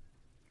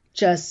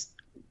just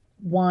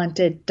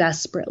wanted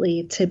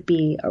desperately to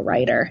be a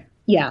writer.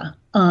 Yeah.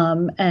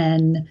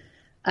 And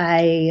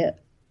I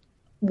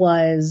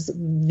was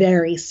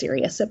very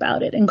serious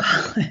about it in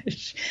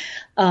college.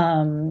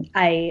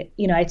 I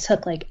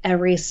took like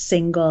every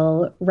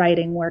single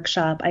writing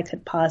workshop I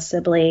could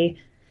possibly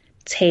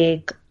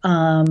take.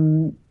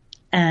 And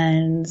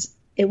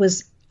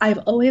I've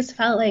always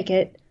felt like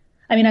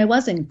I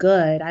wasn't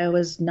good. I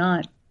was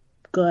not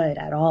good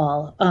at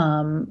all.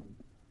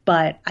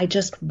 But I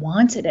just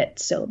wanted it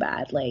so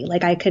badly.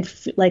 Like I could,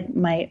 like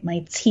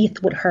my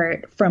teeth would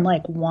hurt from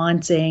like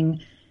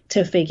wanting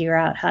to figure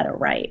out how to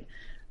write.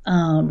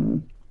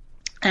 And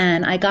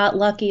I got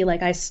lucky.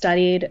 Like I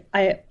studied,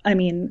 I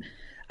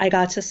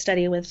got to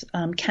study with,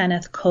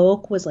 Kenneth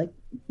Koch was like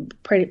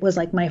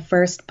my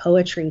first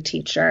poetry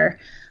teacher.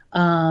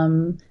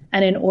 And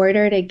in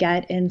order to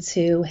get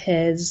into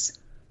his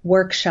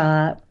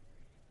workshop,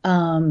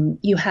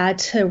 you had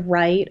to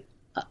write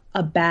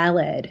a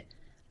ballad.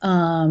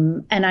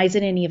 And I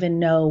didn't even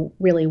know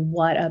really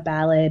what a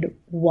ballad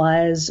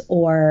was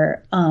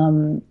or,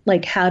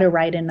 like how to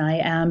write an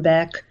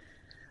iambic,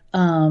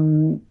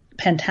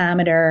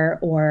 pentameter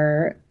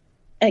or,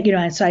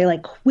 and so I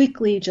like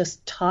quickly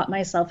just taught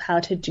myself how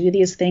to do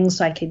these things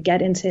so I could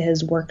get into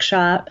his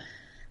workshop.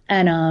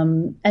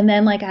 And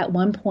then like at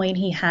one point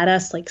he had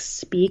us like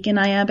speak in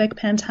iambic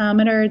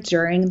pentameter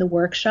during the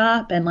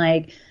workshop and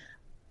like,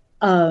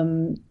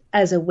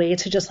 as a way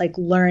to just like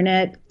learn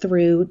it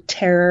through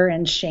terror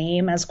and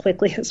shame as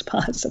quickly as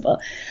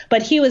possible.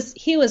 But he was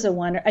a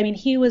wonder. I mean,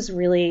 he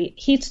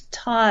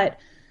taught,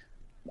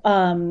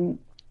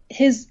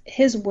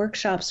 his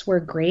workshops were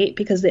great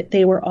because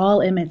they were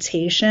all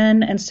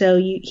imitation. And so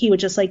he would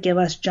just like give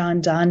us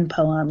John Donne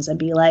poems and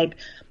be like,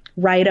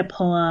 write a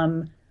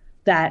poem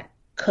that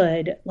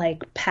could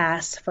like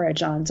pass for a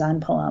John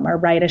Donne poem or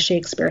write a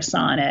Shakespeare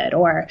sonnet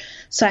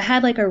so I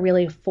had like a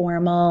really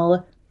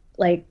formal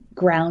like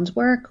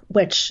groundwork,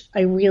 which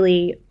I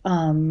really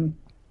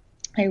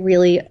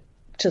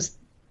just,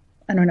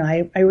 I don't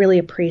know, I really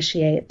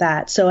appreciate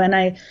that. So,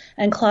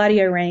 and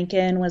Claudia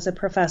Rankin was a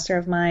professor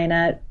of mine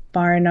at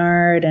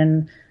Barnard,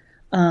 and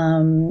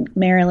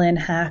Marilyn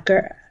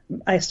Hacker,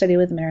 I studied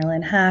with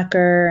Marilyn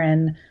Hacker.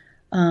 And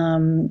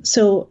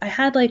so I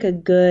had like a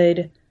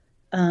good,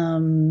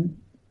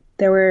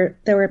 there were,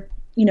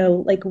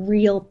 like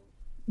real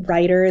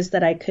writers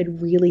that I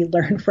could really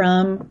learn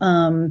from.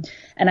 And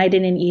I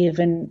didn't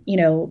even,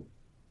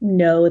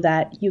 know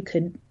that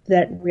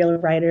that real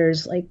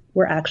writers like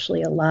were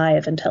actually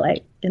alive until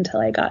I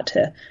got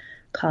to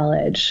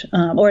college,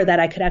 or that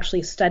I could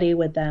actually study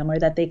with them, or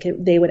that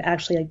they would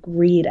actually like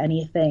read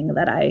anything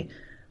that I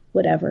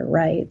would ever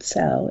write.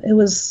 So it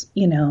was,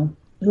 it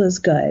was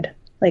good.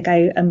 Like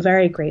I'm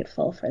very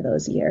grateful for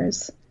those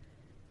years.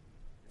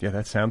 Yeah,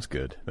 that sounds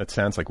good. That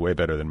sounds like way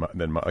better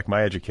than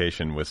my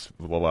education was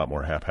a lot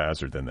more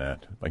haphazard than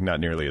that. Like not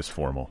nearly as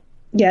formal.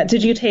 Yeah.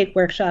 Did you take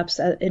workshops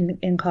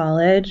in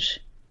college?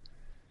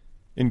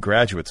 In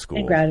graduate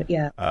school.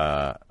 Yeah.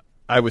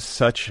 I was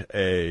such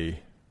a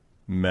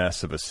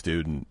mess of a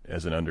student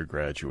as an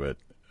undergraduate.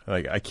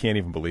 Like I can't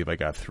even believe I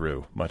got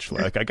through. Much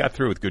like I got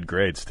through with good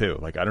grades too.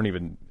 Like I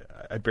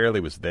barely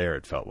was there.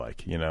 It felt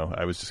like,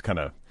 I was just kind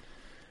of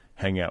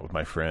hang out with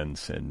my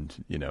friends,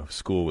 and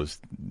school was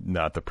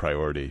not the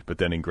priority. But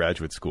then in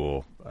graduate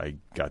school I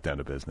got down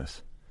to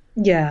business.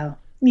 Yeah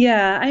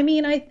I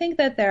mean, I think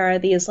that there are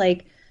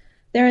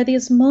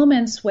these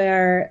moments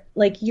where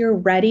like you're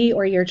ready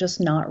or you're just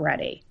not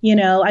ready.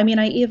 I mean,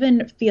 I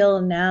even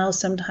feel now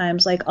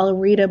sometimes like I'll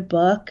read a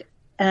book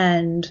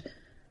and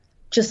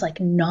just like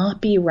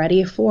not be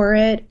ready for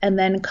it, and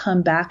then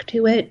come back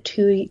to it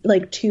 2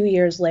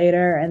 years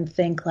later and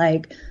think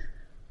like,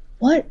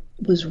 what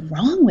was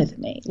wrong with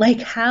me?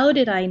 Like, how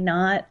did I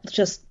not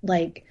just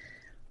like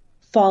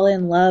fall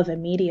in love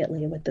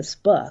immediately with this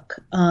book?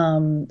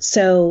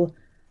 So,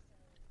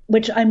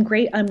 which I'm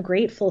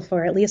grateful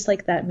for. At least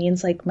like that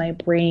means like my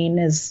brain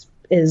is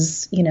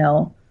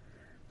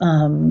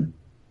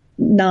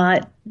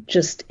not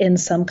just in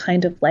some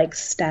kind of like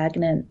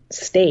stagnant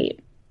state,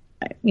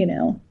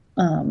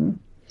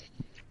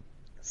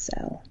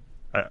 so.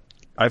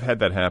 I've had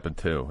that happen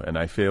too. And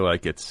I feel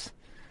like it's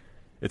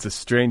a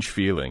strange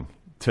feeling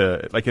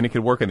to like, and it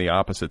could work in the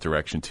opposite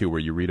direction too, where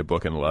you read a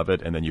book and love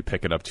it, and then you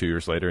pick it up 2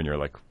 years later and you're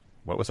like,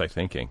 what was I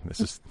thinking? This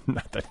is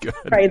not that good.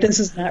 Right. This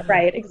is not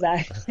right.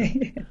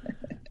 Exactly.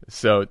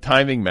 So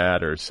timing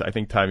matters. I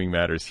think timing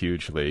matters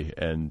hugely,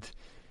 and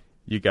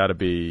you got to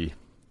be,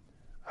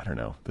 I don't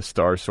know, the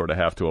stars sort of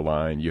have to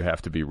align. You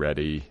have to be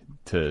ready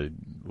to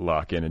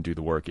lock in and do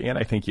the work. And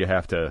I think you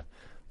have to,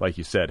 like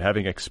you said,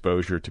 having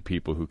exposure to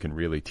people who can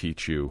really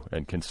teach you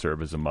and can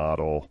serve as a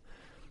model,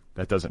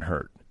 that doesn't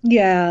hurt.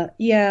 Yeah.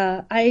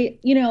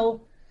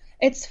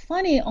 It's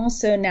funny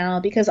also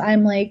now because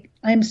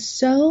I'm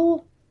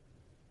so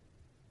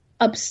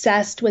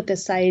obsessed with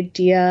this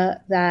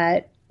idea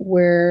that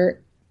we're,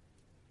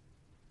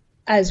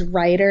 as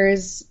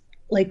writers,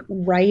 like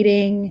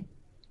writing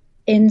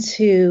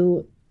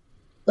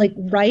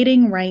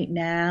right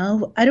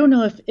now. I don't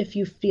know if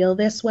you feel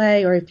this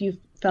way or if you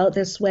felt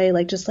this way,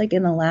 like just like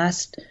in the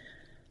last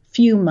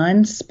few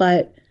months,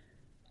 but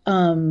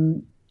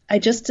I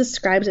just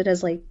described it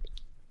as like,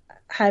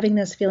 having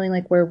this feeling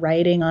like we're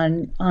writing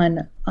on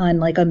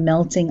like a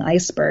melting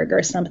iceberg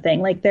or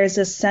something. Like there's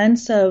a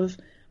sense of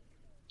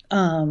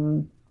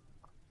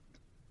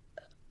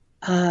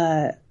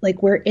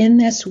like we're in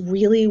this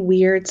really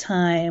weird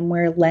time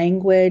where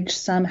language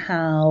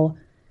somehow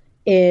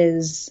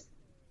is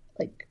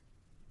like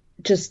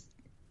just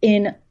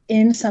in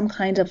some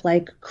kind of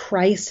like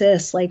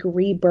crisis, like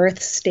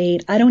rebirth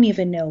state. I don't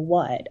even know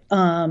what.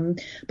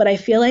 But I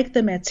feel like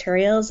the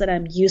materials that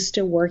I'm used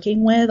to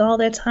working with all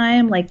the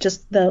time, like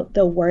just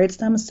the words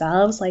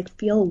themselves, like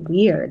feel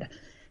weird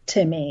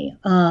to me.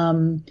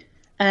 And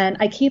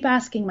I keep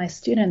asking my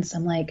students,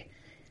 I'm like,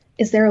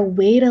 is there a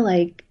way to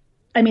like,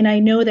 I mean, I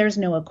know there's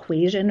no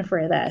equation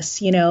for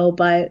this, you know,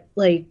 but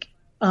like,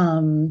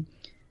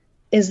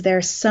 is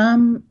there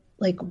some,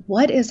 like,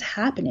 what is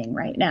happening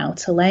right now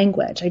to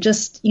language? I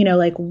just, you know,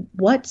 like,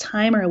 what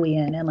time are we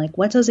in? And like,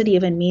 what does it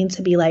even mean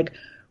to be like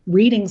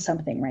reading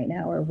something right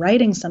now or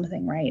writing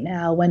something right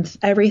now when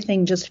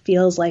everything just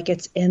feels like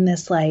it's in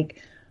this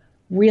like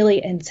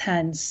really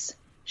intense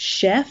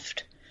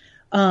shift?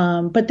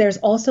 But there's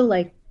also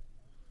like,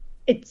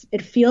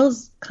 it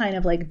feels kind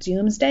of like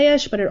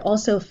doomsday-ish, but it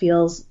also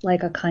feels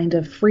like a kind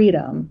of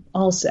freedom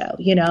also,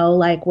 you know,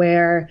 like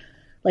where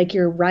like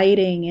you're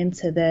writing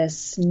into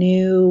this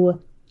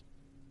new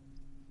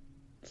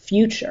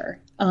future.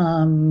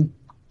 And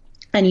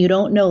you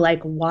don't know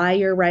like why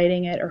you're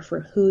writing it or for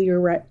who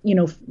you're, you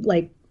know,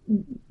 like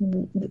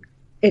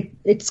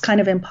it's kind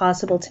of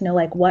impossible to know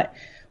like what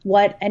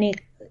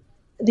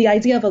the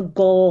idea of a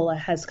goal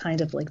has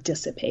kind of like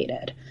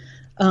dissipated.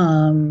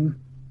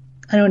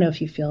 I don't know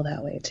if you feel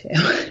that way too.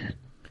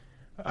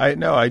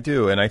 I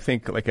do. And I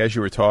think like, as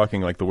you were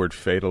talking, like the word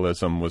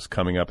fatalism was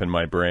coming up in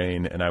my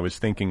brain. And I was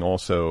thinking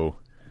also,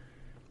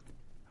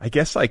 I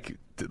guess like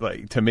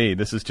to me,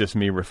 this is just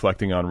me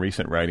reflecting on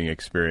recent writing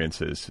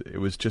experiences. It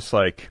was just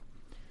like,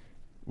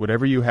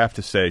 whatever you have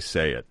to say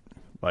it.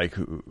 Like,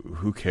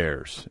 who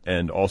cares?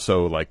 And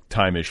also like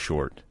time is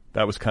short.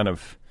 That was kind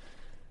of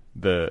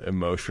the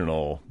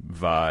emotional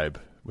vibe,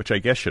 which I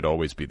guess should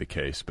always be the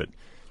case, but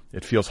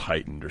it feels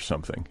heightened or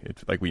something.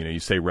 It's like, you know, you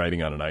say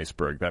writing on an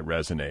iceberg, that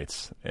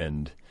resonates.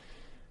 And,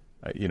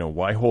 you know,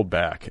 why hold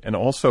back? And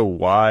also,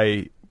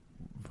 why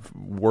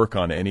work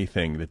on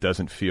anything that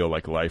doesn't feel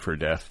like life or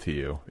death to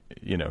you?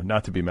 You know,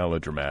 not to be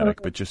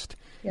melodramatic, but just,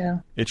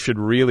 it should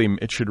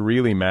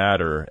really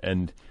matter.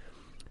 And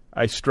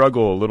I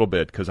struggle a little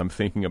bit because I'm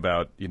thinking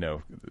about, you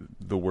know,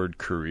 the word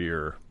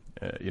career,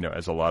 you know,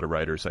 as a lot of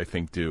writers I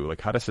think do,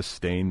 like how to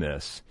sustain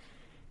this.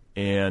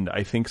 And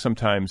I think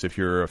sometimes if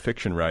you're a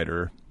fiction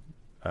writer,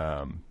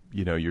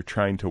 you know, you're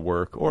trying to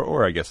work,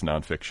 or I guess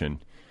nonfiction,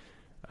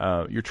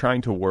 you're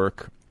trying to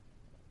work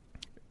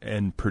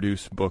and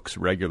produce books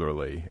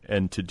regularly.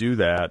 And to do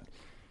that,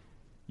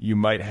 you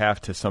might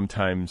have to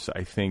sometimes,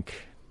 I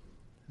think,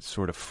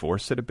 sort of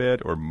force it a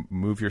bit or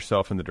move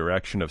yourself in the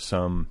direction of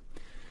some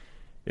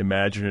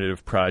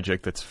imaginative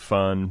project that's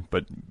fun,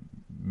 but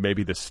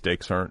maybe the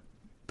stakes aren't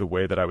the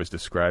way that I was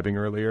describing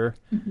earlier.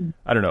 Mm-hmm.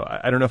 I don't know.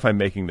 I don't know if I'm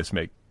making this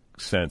make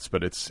sense,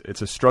 but it's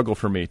a struggle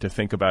for me to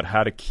think about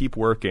how to keep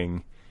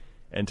working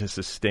and to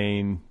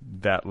sustain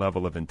that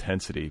level of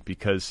intensity,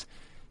 because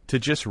to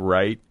just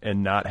write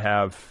and not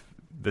have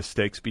the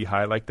stakes be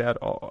high like that,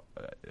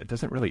 it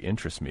doesn't really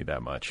interest me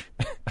that much.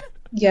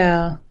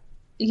 Yeah.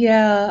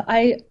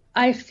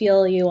 I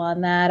feel you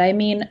on that. I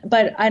mean,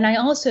 and I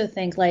also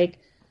think like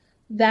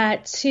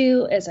that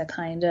too is a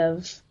kind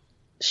of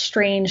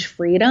strange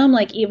freedom.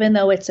 Like, even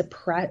though it's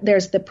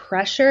there's the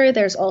pressure,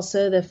 there's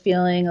also the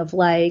feeling of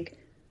like,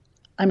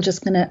 I'm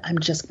just gonna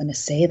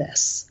say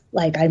this.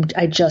 Like,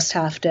 I just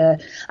have to.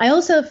 I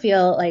also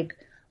feel like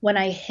when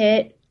I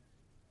hit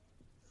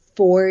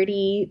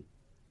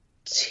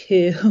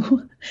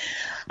 42,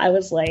 I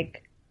was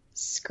like,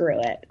 screw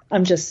it.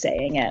 I'm just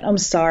saying it. I'm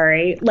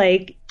sorry.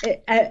 Like,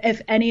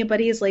 if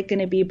anybody's like going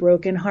to be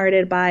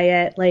brokenhearted by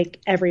it, like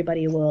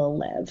everybody will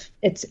live.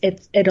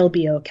 It'll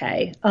be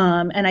okay.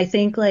 And I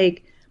think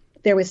like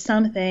there was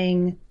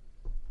something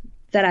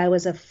that I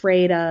was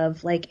afraid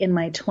of, like in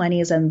my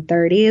 20s and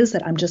 30s,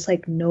 that I'm just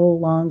like no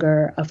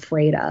longer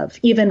afraid of,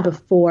 even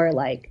before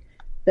like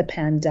the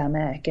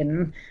pandemic.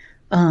 And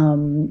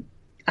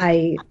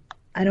I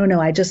don't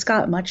know, I just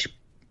got much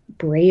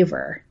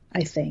braver,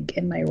 I think,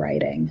 in my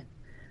writing.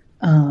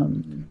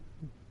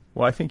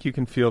 Well, I think you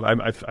can feel.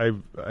 I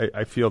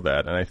feel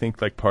that, and I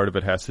think like part of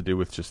it has to do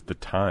with just the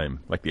time,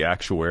 like the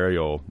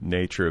actuarial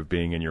nature of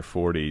being in your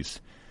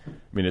 40s. I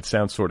mean, it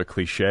sounds sort of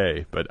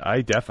cliche, but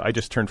I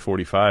just turned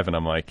 45, and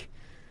I'm like,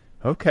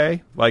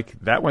 okay, like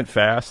that went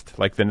fast.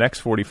 Like the next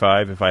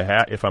 45,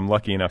 if I'm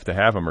lucky enough to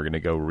have them, are going to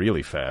go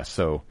really fast.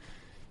 So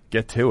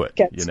get to it,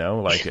 you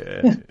know, like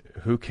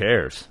who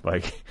cares?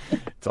 Like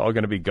it's all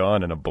going to be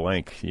gone in a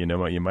blink. You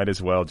know, you might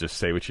as well just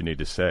say what you need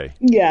to say.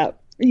 Yeah.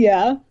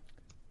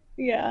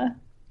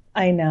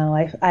 I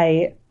know.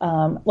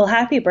 Well,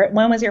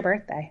 when was your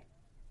birthday?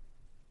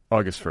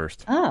 August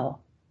 1st. Oh,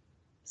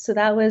 so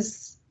that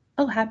was,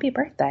 happy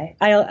birthday.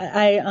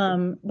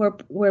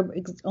 We're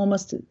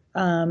almost,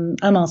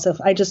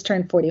 I just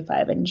turned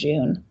 45 in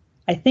June.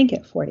 I think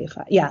at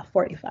 45. Yeah,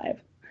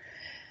 45.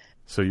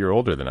 So you're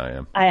older than I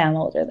am. I am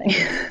older than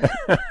you.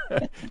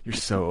 You're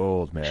so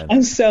old, man.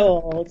 I'm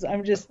so old.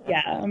 I'm just,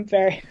 yeah, I'm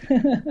very.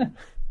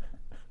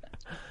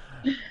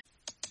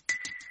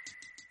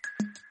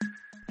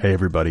 Hey,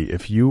 everybody.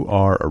 If you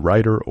are a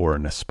writer or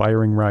an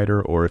aspiring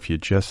writer, or if you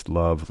just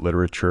love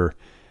literature,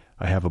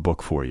 I have a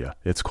book for you.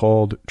 It's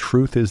called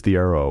Truth is the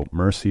Arrow,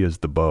 Mercy is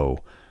the Bow,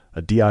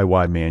 a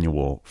DIY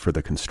manual for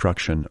the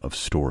construction of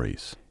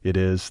stories. It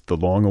is the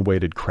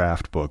long-awaited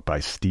craft book by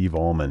Steve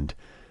Almond,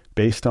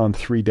 based on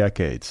 3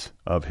 decades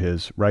of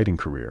his writing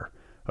career,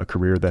 a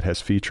career that has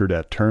featured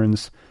at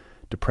turns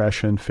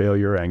depression,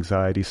 failure,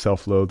 anxiety,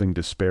 self-loathing,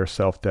 despair,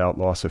 self-doubt,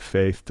 loss of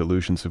faith,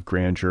 delusions of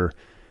grandeur,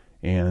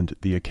 and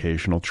the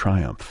occasional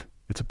triumph.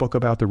 It's a book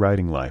about the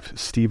writing life.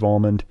 Steve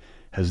Almond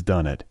has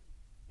done it.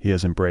 He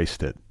has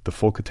embraced it, the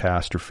full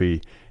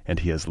catastrophe, and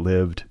he has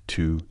lived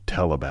to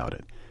tell about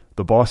it.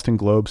 The Boston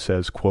Globe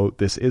says, quote,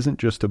 "This isn't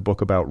just a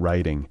book about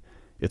writing,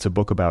 it's a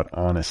book about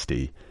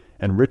honesty."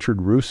 And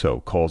Richard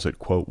Russo calls it,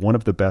 quote, "one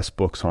of the best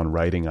books on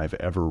writing I've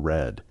ever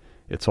read.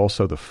 It's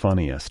also the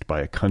funniest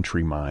by a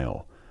country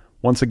mile."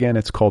 Once again,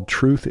 it's called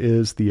Truth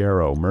is the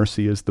Arrow,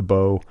 Mercy is the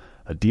Bow,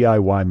 a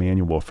DIY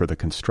manual for the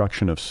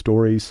construction of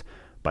stories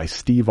by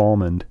Steve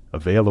Almond,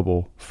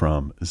 available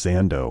from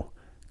Zando.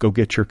 Go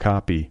get your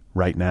copy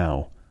right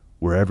now,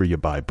 wherever you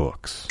buy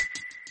books.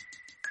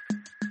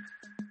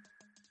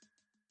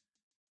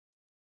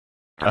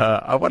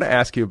 I want to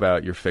ask you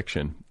about your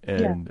fiction.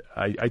 And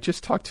yeah. I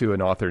just talked to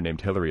an author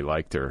named Hilary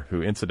Leichter,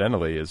 who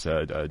incidentally is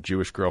a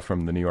Jewish girl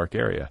from the New York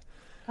area.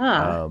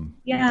 Yeah.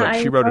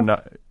 But she wrote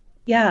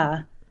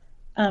Yeah.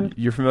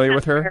 You're familiar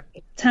with her?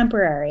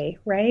 Temporary,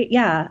 right?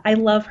 Yeah. I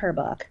love her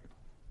book.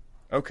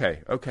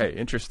 Okay.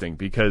 Interesting.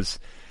 Because,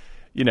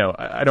 you know,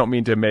 I don't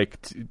mean to make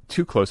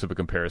too close of a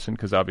comparison,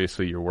 because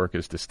obviously your work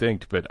is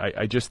distinct, but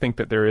I just think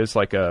that there is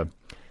like a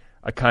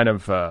kind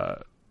of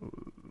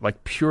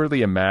like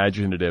purely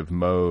imaginative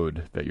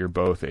mode that you're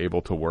both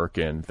able to work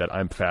in that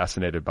I'm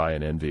fascinated by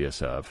and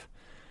envious of.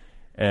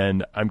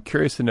 And I'm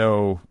curious to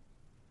know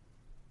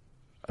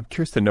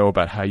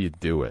about how you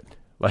do it.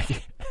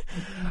 Like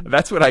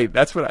that's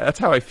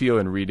how I feel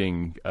in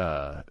reading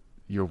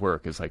your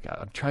work, is like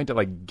I'm trying to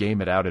like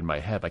game it out in my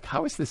head. Like,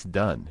 how is this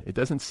done? It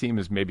doesn't seem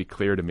as maybe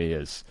clear to me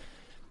as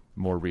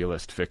more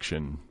realist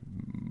fiction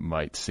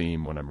might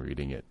seem when I'm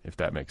reading it, if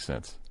that makes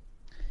sense.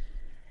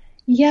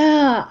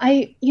 Yeah,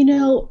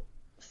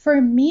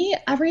 for me,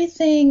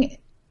 everything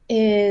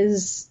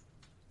is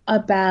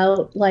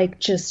about like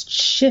just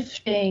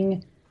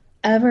shifting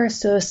ever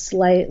so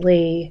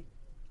slightly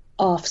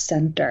off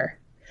center.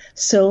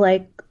 So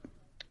like,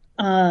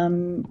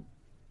 so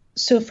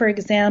for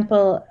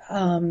example,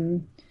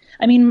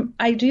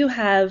 I do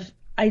have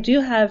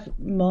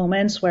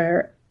moments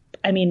where,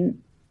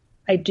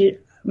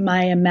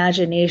 my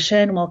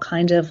imagination will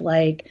kind of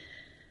like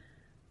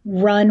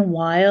run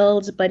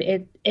wild, but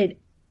it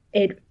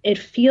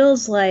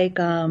feels like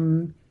a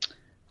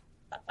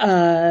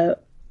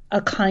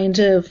kind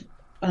of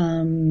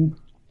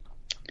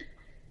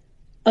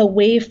a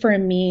way for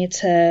me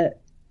to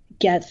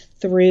get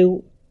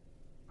through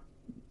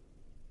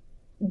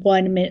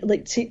 1 minute,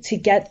 like to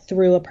get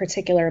through a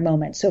particular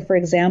moment. So for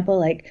example,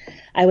 like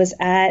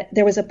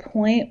there was a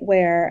point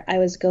where I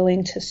was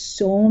going to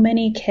so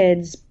many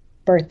kids'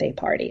 birthday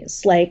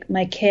parties. Like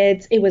my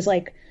kids, it was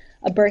like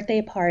a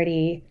birthday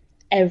party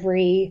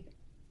every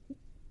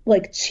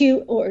like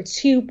two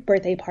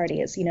birthday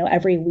parties,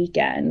 every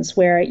weekends,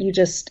 where you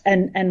just,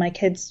 and my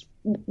kids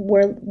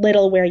were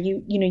little, where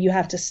you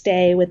have to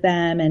stay with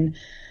them.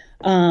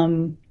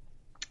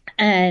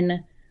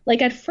 And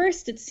like at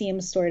first it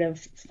seems sort of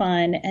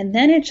fun, and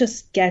then it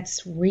just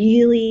gets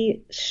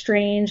really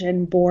strange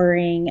and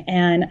boring.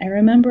 And I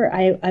remember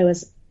I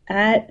was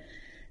at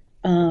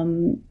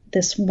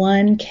this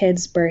one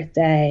kid's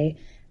birthday,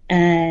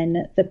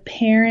 and the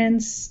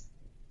parents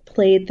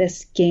played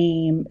this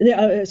game.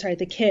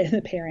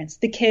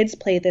 The kids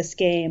played this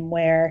game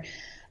where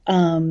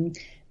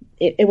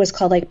it was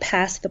called like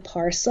Pass the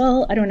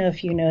Parcel. I don't know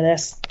if you know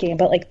this game,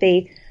 but like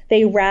they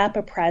wrap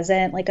a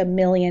present like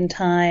 1,000,000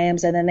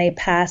 times, and then they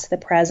pass the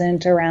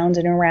present around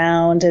and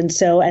around. And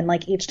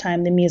like each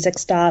time the music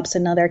stops,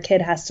 another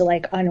kid has to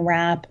like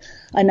unwrap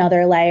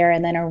another layer,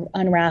 and then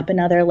unwrap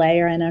another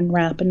layer, and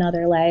unwrap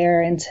another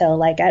layer, until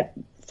like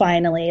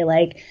finally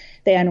like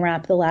they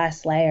unwrap the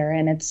last layer,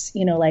 and it's,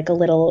 like a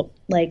little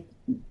a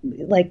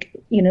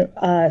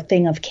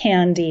thing of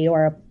candy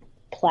or a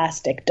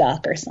plastic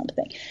duck or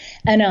something.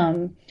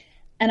 And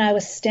I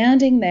was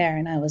standing there,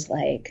 and I was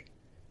like,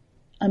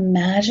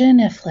 imagine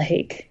if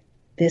like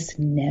this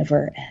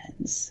never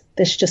ends.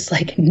 This just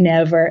like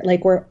never,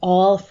 like we're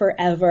all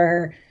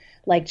forever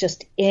like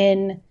just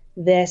in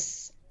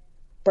this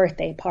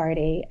birthday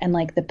party, and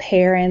like the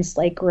parents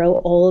like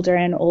grow older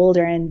and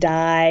older and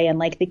die, and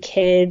like the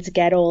kids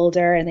get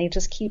older, and they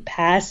just keep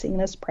passing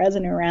this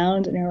present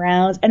around and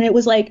around. And it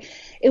was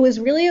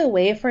really a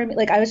way for me,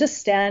 like I was just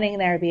standing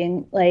there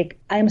being like,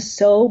 I'm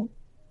so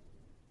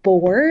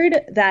bored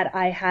that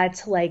I had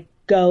to like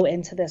go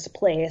into this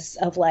place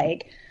of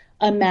like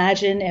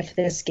imagine if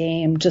this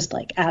game just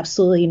like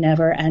absolutely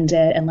never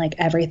ended and like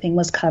everything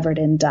was covered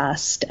in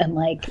dust and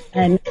like,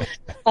 and,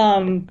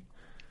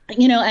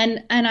 you know,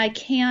 and I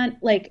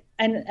can't like,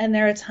 and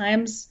there are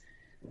times,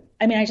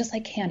 I mean, I just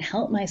like can't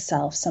help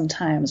myself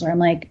sometimes where I'm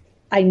like,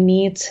 I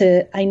need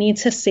to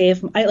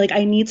save,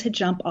 I need to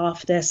jump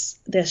off this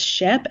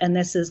ship. And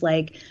this is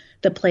like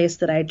the place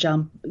that I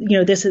jump, you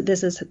know, this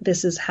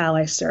is how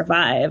I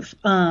survive.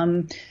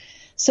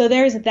 So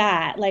there's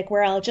that, like,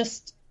 where I'll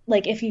just,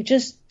 like, if you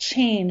just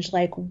change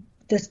like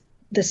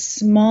the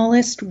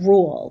smallest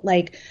rule,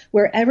 like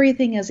where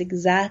everything is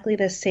exactly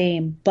the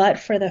same, but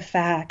for the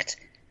fact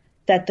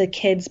that the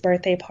kid's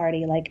birthday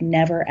party like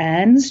never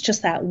ends,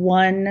 just that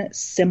one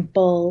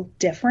simple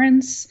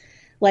difference,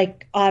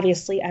 like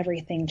obviously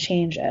everything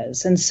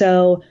changes. And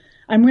so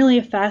I'm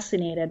really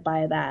fascinated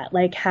by that,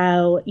 like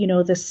how, you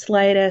know, the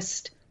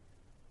slightest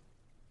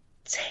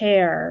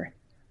tear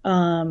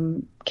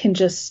can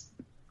just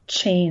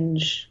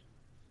change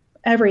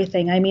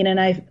everything. I mean,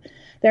 and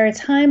there are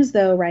times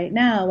though right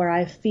now where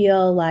I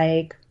feel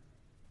like,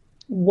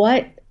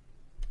 what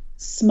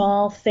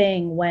small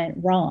thing went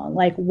wrong?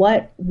 Like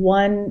what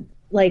one,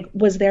 like,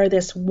 was there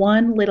this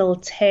one little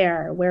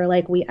tear where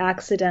like we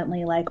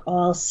accidentally like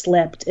all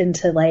slipped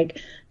into like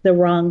the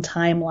wrong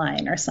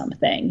timeline or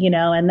something, you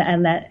know,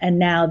 and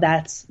now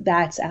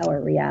that's our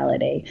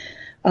reality.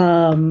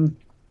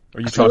 Are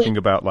you talking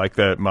about like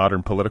the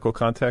modern political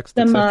context?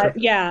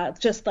 Yeah,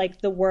 just like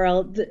the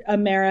world,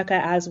 America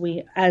as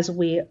we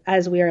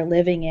are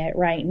living it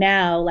right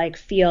now, like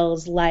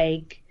feels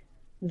like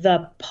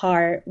the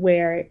part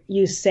where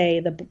you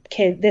say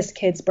this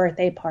kid's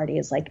birthday party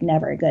is like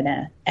never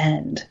gonna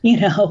end, you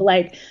know,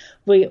 like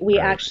we right.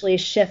 Actually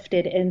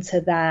shifted into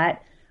the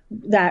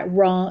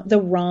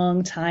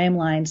wrong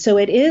timeline. So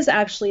it is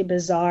actually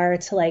bizarre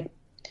to like,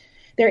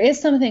 there is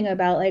something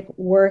about like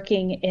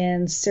working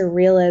in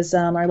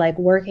surrealism or like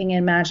working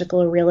in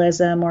magical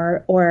realism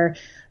or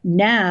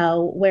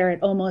now where it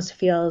almost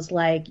feels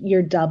like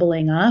you're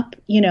doubling up,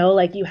 you know,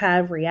 like you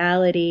have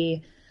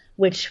reality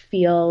which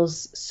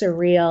feels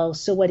surreal.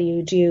 So what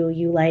do?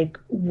 You like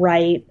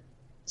write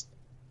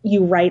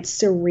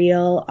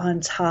surreal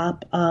on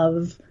top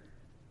of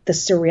the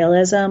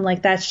surrealism.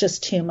 Like that's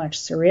just too much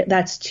surreal.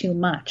 That's too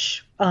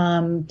much.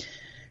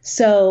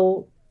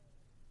 So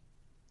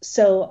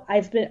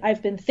I've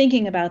been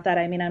thinking about that.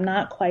 I mean, I'm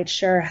not quite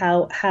sure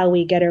how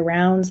we get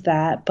around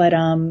that, but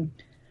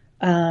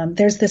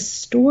there's this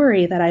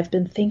story that I've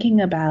been thinking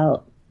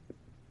about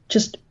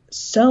just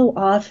so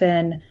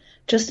often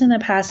just in the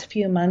past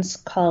few months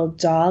called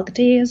Dog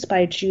Days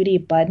by Judy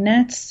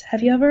Budnitz.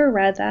 Have you ever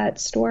read that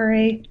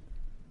story?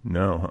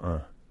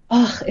 No.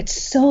 Oh,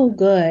 it's so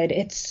good.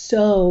 It's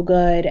so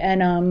good.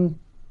 And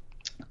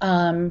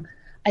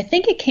I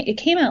think it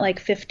came out like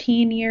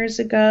 15 years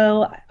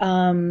ago.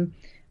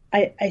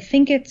 I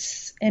think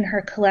it's in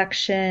her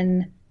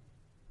collection.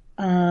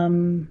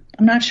 I'm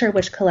not sure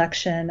which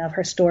collection of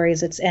her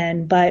stories it's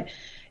in, but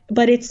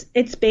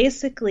it's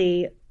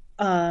basically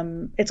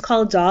it's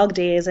called Dog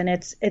Days, and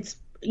it's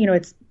you know,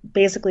 it's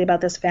basically about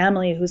this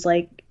family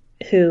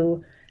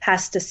who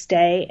has to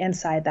stay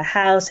inside the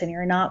house, and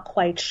you're not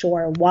quite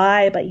sure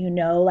why, but you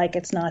know, like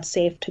it's not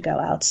safe to go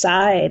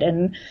outside,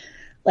 and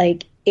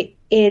like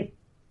it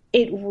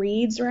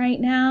reads right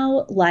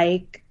now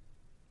like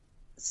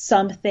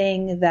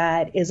something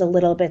that is a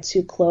little bit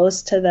too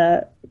close to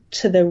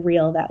the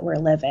real that we're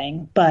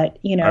living. But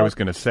you know, I was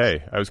gonna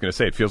say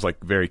it feels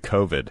like very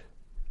COVID.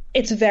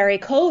 It's very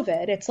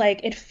COVID. It's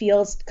like, it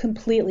feels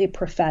completely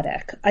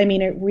prophetic. I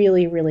mean, it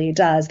really, really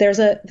does. There's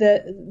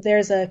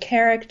a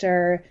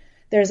character,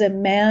 there's a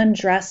man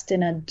dressed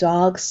in a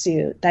dog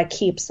suit that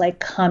keeps like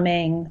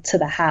coming to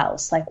the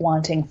house, like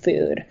wanting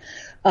food.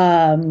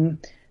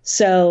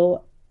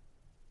 So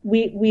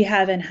we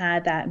haven't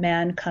had that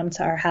man come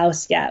to our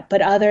house yet,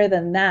 but other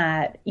than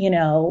that, you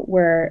know,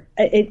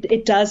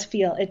 it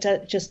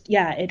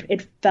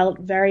felt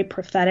very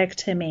prophetic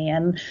to me.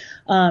 And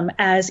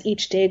as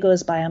each day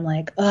goes by, I'm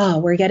like, oh,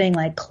 we're getting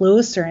like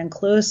closer and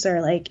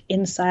closer, like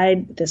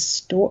inside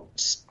this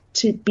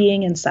to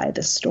being inside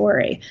the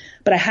story.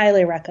 But I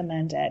highly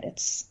recommend it.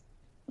 It's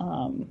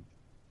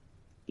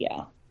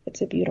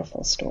it's a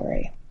beautiful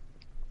story.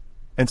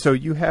 And so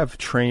you have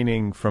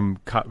training from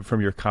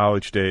your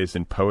college days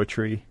in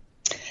poetry?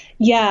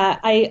 Yeah,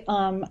 I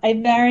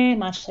very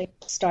much like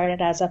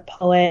started as a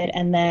poet,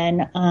 and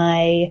then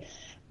I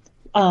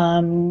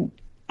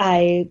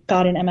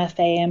got an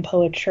MFA in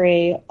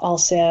poetry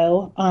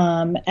also.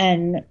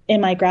 And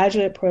in my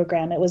graduate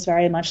program, it was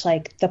very much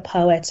like the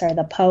poets are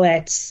the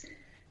poets,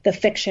 the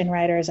fiction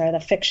writers are the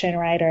fiction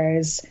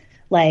writers.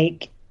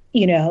 Like,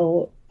 you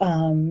know,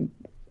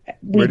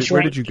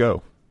 where did you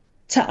go?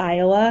 To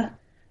Iowa.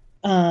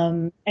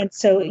 And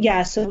so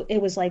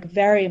it was like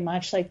very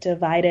much like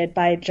divided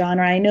by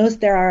genre. I know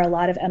there are a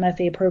lot of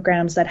MFA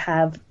programs that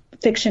have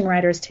fiction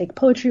writers take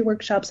poetry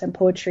workshops and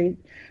poetry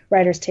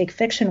writers take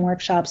fiction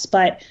workshops,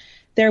 but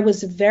there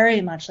was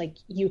very much like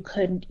you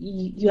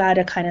had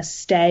to kind of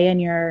stay in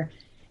your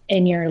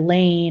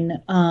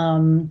lane.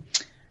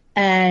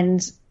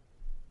 And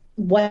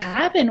what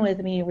happened with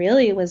me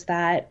really was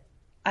that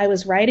I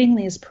was writing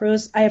these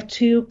prose. I have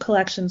two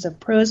collections of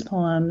prose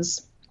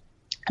poems,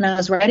 and I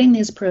was writing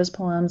these prose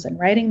poems and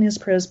writing these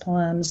prose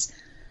poems.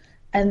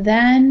 And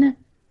then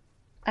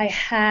I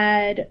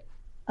had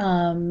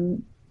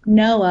Noah,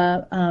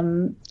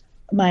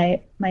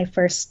 my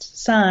first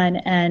son,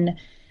 and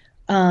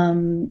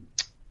I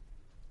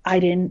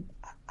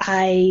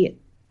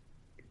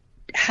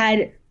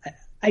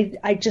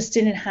just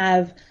didn't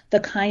have the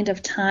kind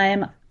of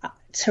time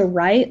to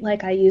write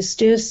like I used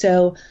to.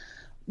 So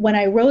when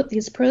I wrote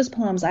these prose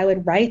poems, I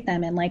would write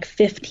them in like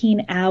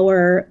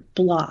 15-hour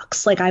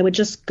blocks. Like I would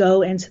just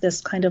go into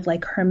this kind of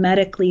like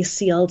hermetically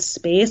sealed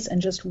space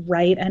and just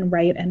write and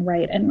write and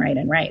write and write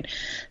and write.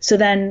 So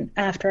then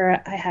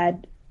after I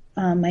had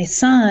my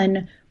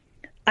son,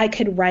 I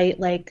could write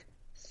like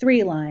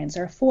 3 lines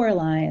or 4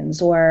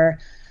 lines or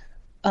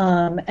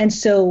and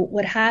so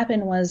what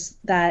happened was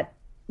that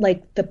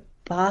like the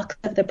box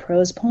of the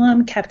prose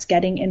poem kept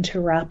getting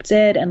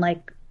interrupted and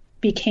like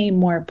became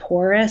more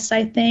porous,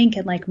 I think,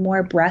 and like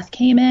more breath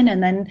came in,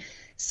 and then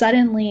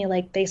suddenly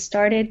like they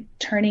started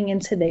turning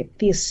into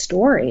these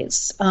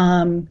stories.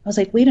 I was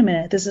like, wait a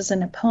minute, this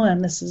isn't a poem,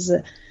 this is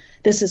a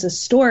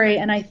story.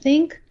 And I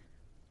think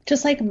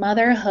just like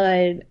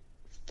motherhood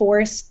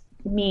forced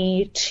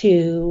me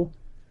to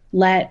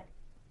let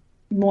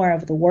more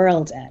of the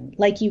world in.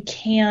 Like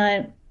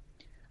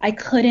I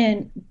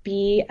couldn't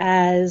be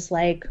as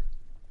like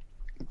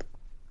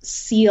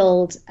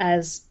sealed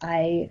as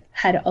I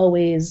had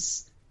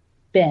always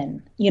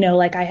been,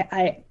 like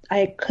I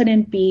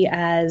couldn't be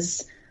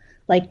as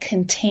like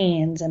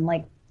contained, and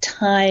like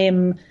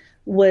time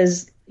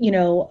was,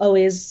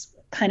 always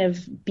kind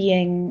of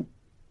being,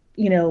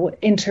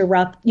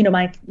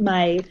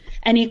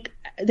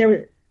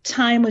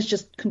 time was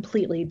just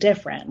completely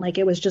different. Like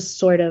it was just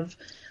sort of,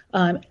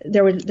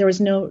 there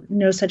was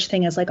no such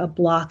thing as like a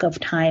block of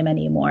time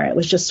anymore. It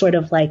was just sort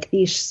of like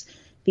these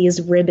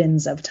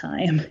ribbons of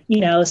time,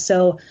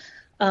 so,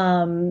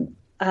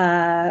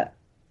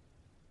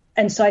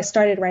 and so I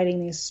started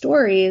writing these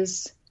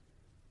stories.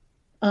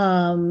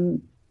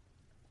 And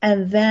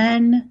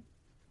then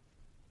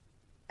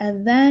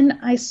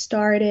I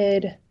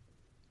started,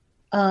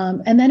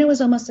 and then it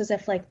was almost as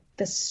if like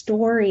the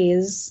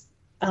stories,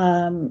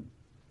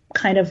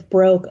 kind of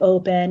broke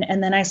open.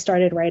 And then I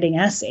started writing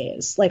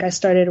essays. Like I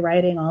started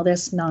writing all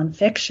this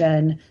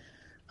nonfiction.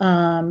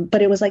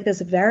 But it was like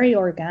this very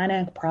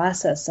organic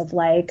process of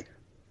like,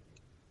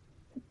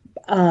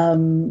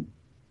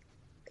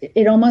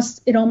 it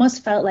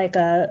almost felt like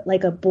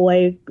a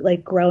boy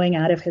like growing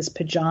out of his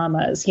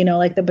pajamas,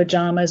 like the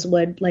pajamas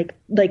would like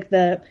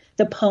the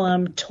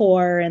poem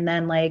tore and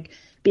then like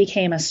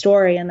became a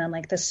story, and then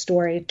like the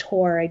story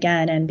tore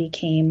again and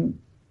became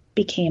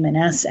an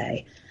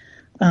essay.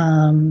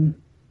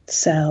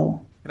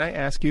 So. Can I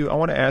ask you? I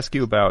want to ask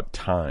you about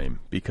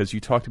time, because you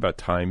talked about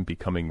time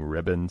becoming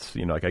ribbons.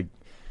 Like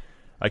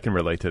I can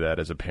relate to that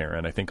as a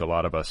parent. I think a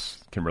lot of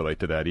us can relate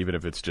to that, even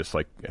if it's just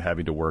like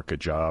having to work a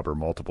job or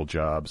multiple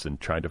jobs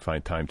and trying to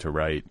find time to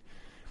write.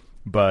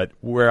 But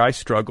where I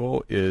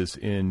struggle is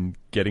in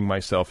getting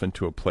myself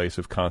into a place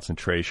of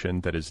concentration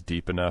that is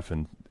deep enough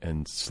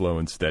and slow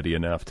and steady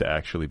enough to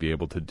actually be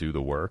able to do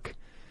the work.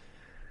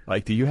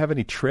 Like, do you have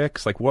any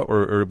tricks? Like what,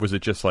 or was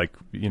it just like,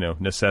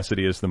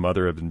 necessity is the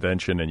mother of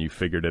invention and you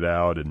figured it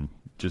out and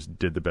just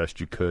did the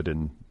best you could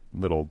in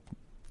little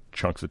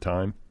chunks of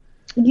time?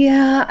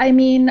 Yeah, I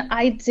mean,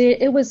 I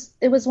did. It was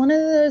one of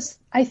those,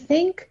 I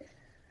think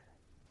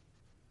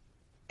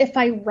if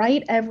I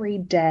write every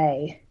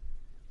day,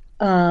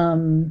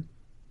 then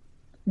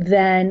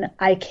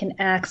I can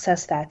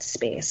access that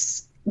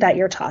space that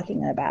you're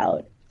talking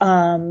about.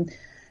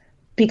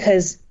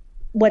 Because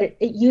what it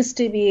used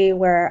to be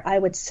where I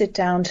would sit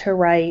down to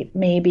write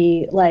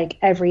maybe like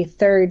every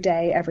 3rd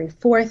day, every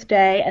 4th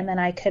day, and then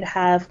I could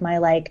have my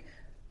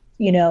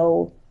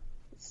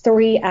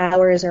 3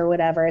 hours or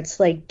whatever. It's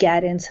like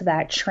get into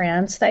that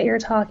trance that you're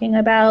talking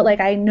about. Like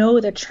I know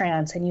the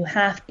trance, and you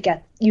have to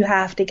get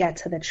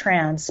to the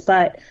trance,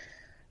 but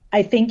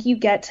I think you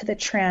get to the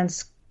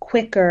trance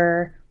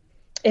quicker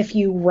if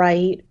you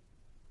write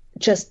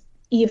just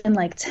even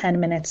like 10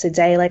 minutes a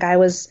day. Like I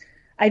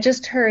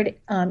just heard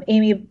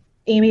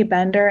Amy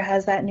Bender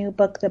has that new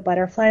book, The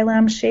Butterfly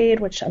Lampshade,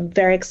 which I'm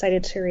very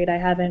excited to read. I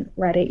haven't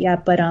read it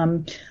yet, but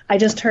I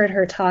just heard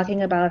her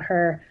talking about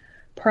her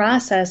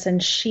process,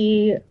 and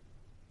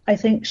I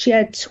think she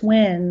had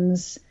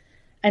twins,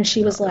 and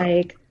she was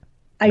like,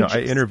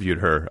 I interviewed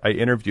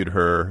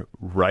her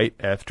right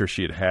after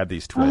she had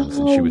these twins,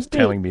 and she was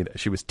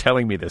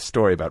telling me this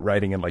story about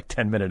writing in like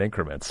 10-minute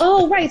increments.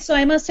 Oh, right. So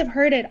I must have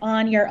heard it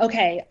on your,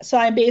 okay. So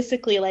I'm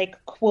basically like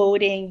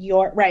quoting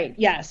your, right.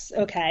 Yes.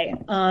 Okay.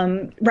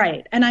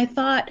 Right. And I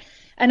thought,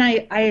 and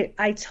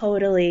I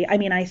totally, I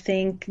mean, I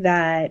think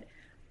that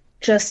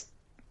just,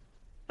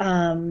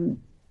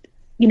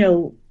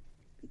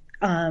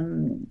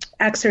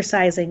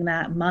 exercising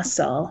that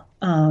muscle,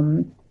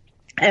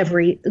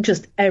 every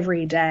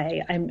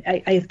day.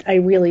 I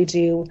really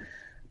do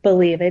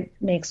believe it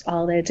makes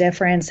all the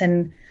difference.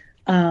 And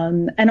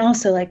And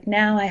also like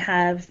now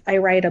I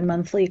write a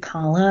monthly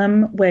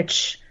column,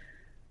 which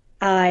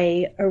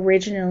I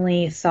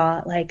originally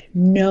thought like,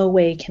 no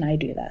way can I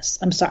do this.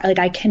 I'm sorry. Like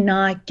I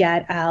cannot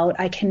get out.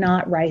 I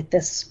cannot write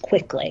this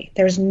quickly.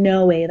 There's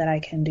no way that I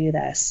can do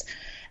this.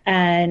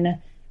 And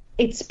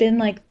it's been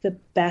like the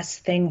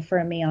best thing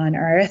for me on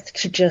earth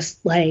to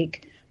just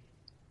like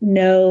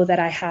know that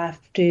I have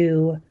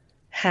to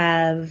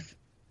have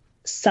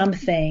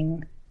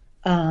something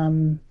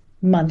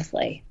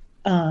monthly.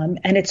 And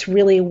it's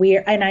really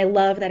weird. And I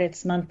love that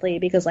it's monthly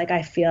because like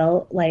I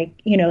feel like,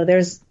 you know,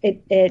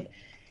 it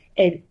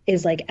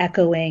is like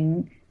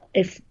echoing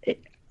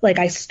like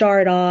I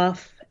start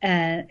off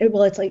and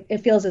it's like it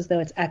feels as though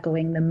it's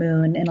echoing the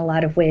moon in a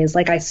lot of ways.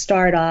 Like I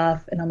start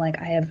off and I'm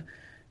like, I have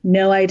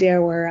no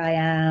idea where I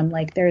am.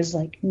 Like there's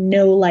like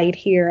no light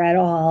here at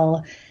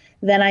all.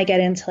 Then I get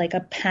into like a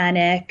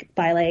panic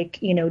by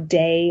like, you know,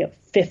 day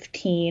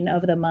 15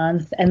 of the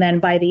month. And then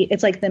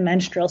it's like the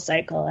menstrual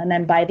cycle. And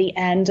then by the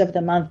end of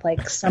the month,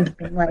 like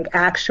something like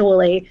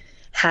actually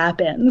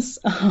happens.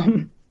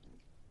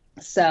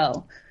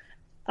 So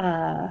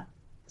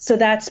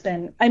that's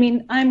been, I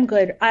mean, I'm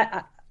good.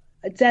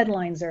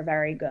 Deadlines are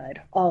very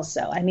good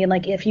also. I mean,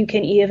 like if you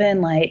can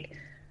even like,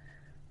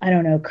 I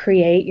don't know,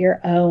 create your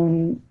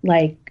own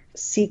like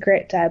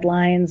secret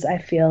deadlines, I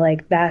feel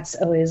like that's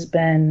always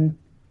been,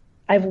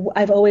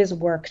 I've always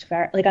worked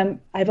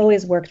I've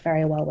always worked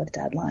very well with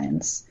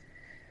deadlines.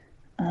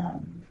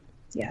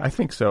 Yeah, I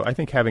think so. I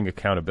think having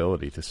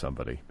accountability to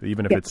somebody,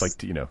 even if it's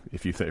like, you know,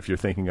 if you're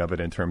thinking of it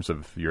in terms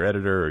of your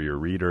editor or your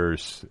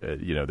readers,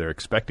 you know, they're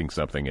expecting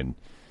something, and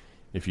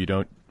if you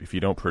don't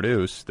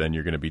produce, then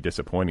you're going to be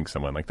disappointing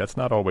someone. Like that's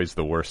not always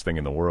the worst thing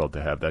in the world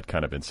to have that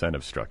kind of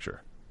incentive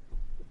structure.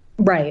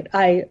 Right.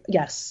 I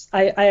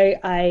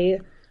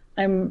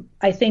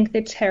think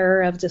the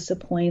terror of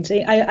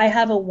disappointing. I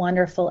have a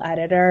wonderful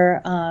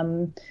editor,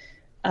 and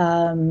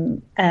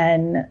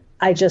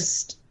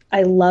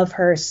I love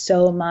her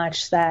so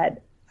much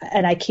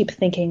and I keep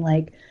thinking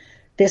like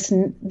this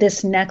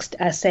next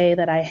essay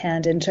that I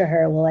hand into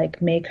her will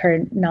like make her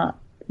not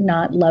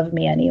love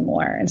me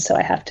anymore, and so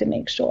I have to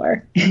make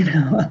sure, you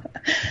know.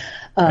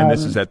 And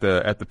this is at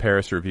the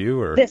Paris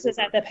Review, or this is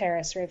at the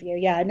Paris Review,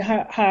 yeah. And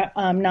her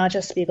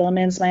Nadja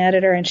Spiegelman's my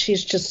editor, and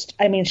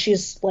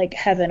she's like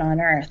heaven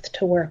on earth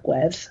to work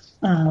with.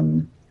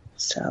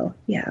 So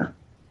yeah.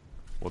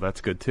 Well,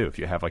 that's good too. If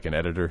you have like an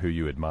editor who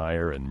you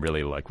admire and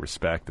really like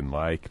respect and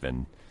like,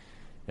 then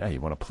yeah, you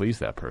want to please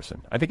that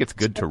person. I think it's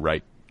good to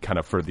write kind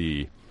of for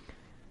the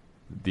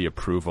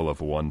approval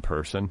of one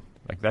person.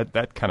 Like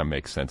that kind of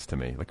makes sense to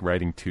me. Like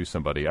writing to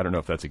somebody, I don't know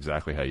if that's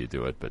exactly how you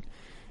do it, but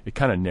it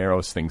kind of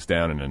narrows things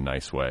down in a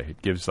nice way.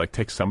 It gives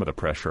takes some of the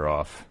pressure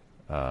off.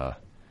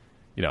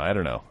 You know, I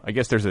don't know. I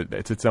guess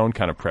it's its own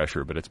kind of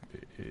pressure, but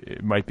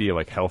it might be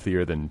like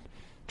healthier than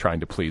trying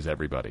to please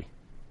everybody.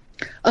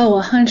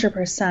 Oh,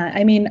 100%.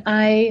 I mean,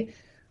 I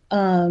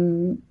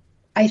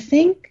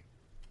think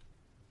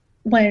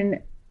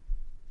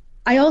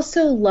I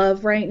also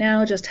love right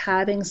now just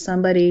having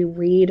somebody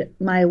read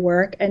my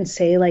work and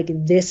say like,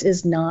 this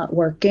is not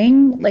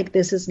working, like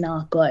this is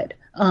not good.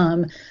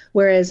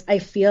 Whereas I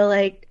feel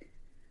like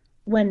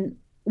when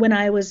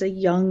I was a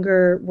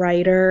younger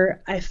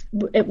writer,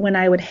 when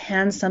I would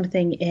hand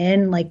something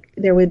in, like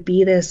there would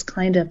be this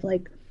kind of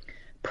like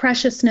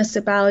preciousness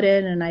about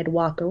it, and I'd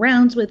walk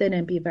around with it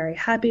and be very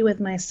happy with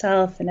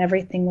myself, and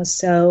everything was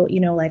so, you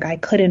know, like I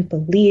couldn't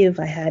believe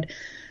I had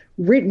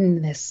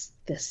written this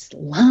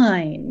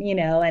line, you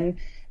know,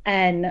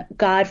 and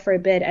God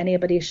forbid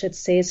anybody should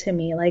say to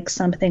me like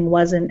something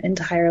wasn't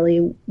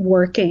entirely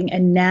working,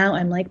 and now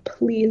I'm like,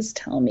 please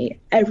tell me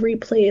every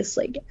place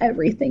like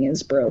everything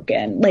is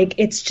broken. Like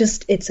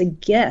it's a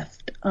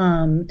gift.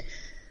 And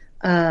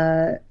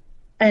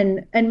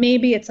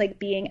maybe it's like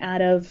being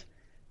out of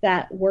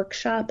that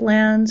workshop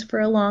land for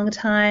a long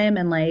time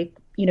and like,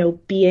 you know,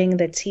 being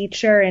the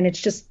teacher, and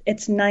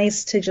it's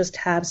nice to just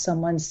have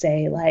someone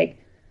say like,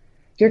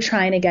 you're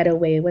trying to get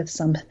away with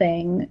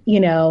something, you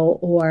know,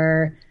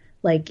 or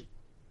like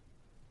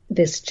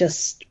this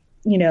just,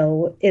 you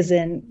know,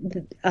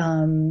 isn't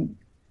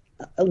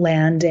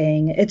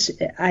landing.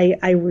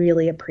 I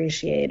really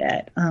appreciate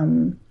it.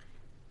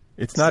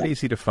 It's not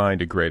easy to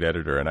find a great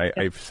editor, and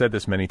I've said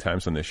this many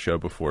times on this show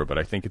before, but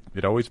I think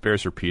it always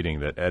bears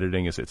repeating that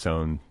editing is its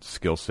own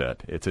skill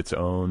set. It's its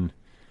own,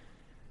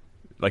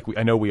 like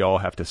I know we all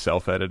have to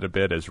self-edit a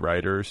bit as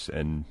writers,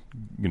 and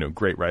you know,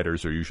 great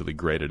writers are usually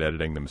great at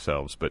editing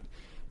themselves, but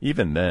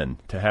even then,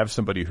 to have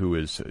somebody who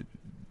is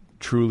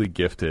truly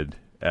gifted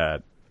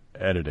at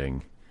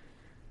editing,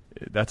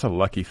 that's a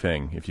lucky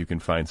thing if you can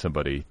find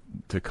somebody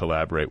to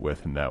collaborate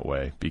with in that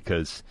way,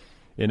 because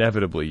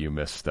inevitably you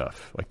miss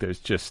stuff. Like there's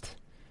just,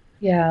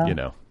 you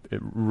know,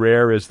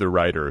 rare is the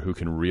writer who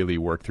can really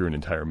work through an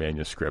entire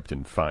manuscript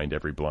and find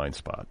every blind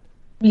spot.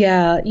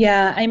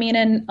 Yeah. I mean,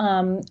 and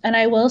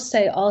I will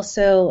say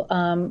also,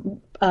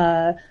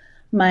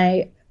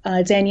 my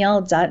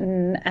Danielle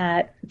Dutton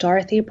at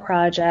Dorothy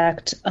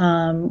Project,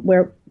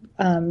 where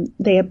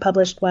they have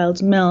published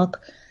Wild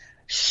Milk,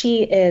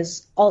 she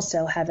is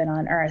also heaven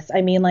on earth.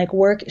 I mean, like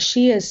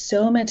she is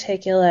so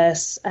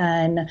meticulous,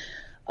 and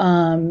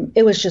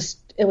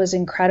it was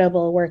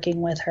incredible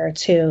working with her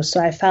too.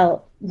 So I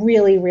felt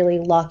really, really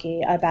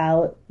lucky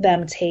about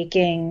them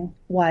taking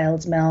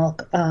Wild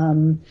Milk.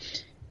 And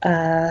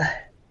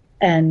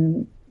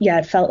yeah,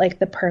 it felt like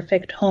the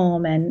perfect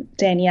home. And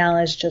Danielle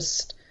is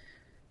just,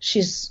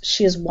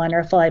 she's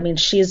wonderful. I mean,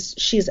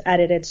 she's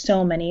edited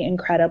so many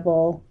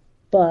incredible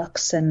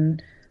books,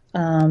 and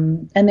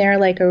they're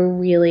like a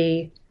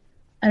really,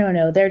 I don't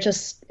know, it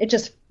just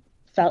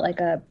felt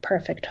like a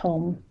perfect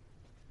home.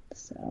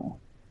 So,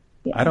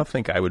 yeah. I don't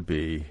think I would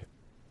be,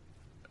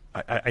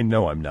 I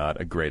know I'm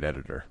not a great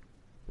editor.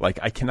 Like,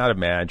 I cannot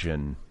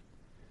imagine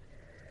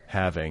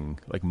having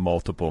like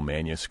multiple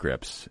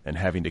manuscripts and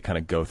having to kind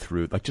of go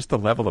through like just the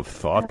level of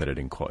thought that it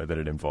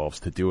involves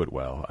to do it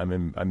well.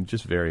 I'm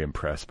just very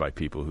impressed by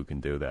people who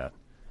can do that.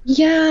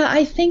 Yeah,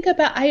 I think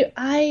about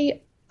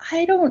I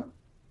don't.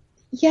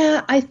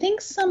 Yeah, I think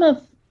some of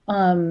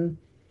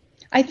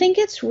I think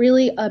it's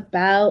really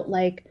about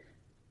like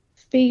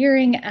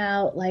figuring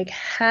out like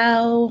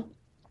how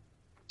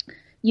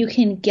you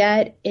can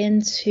get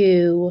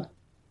into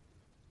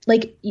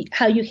like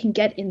how you can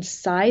get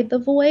inside the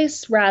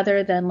voice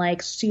rather than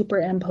like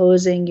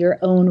superimposing your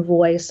own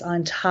voice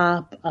on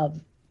top of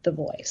the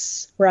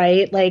voice,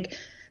 right? Like,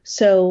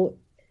 so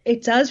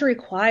it does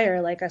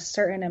require like a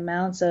certain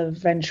amount of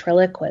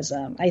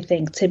ventriloquism, I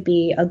think, to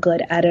be a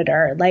good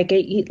editor. Like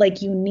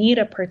you need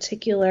a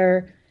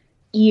particular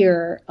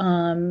ear,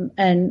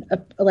 and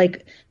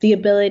like the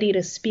ability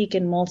to speak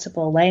in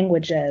multiple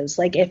languages.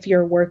 Like if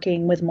you're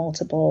working with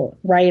multiple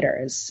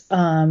writers,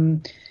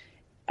 and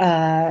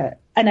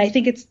I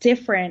think it's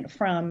different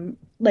from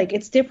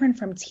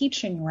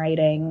teaching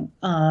writing.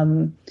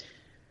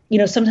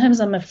 Sometimes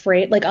I'm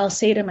afraid, like I'll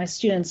say to my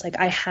students, like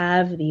I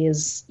have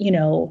these,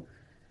 I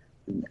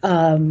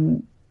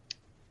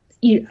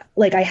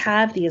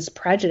have these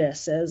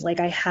prejudices, like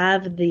I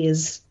have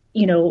these,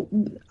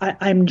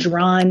 I'm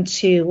drawn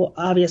to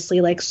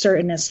obviously like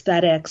certain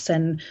aesthetics,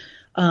 and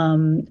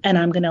I'm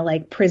going to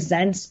like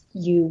present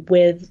you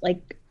with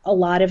like a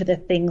lot of the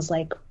things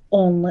like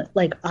only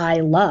like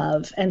I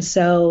love. And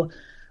so,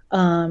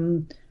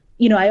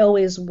 I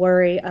always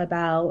worry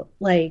about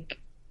like,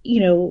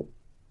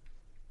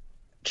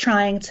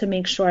 trying to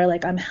make sure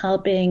like I'm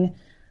helping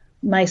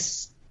my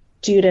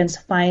students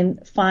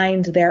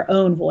find their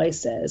own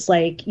voices,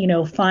 like,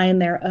 find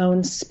their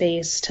own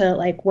space to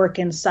like work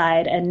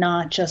inside, and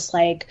not just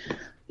like,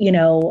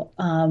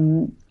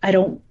 I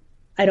don't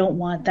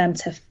want them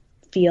to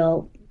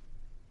feel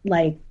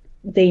like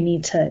they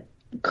need to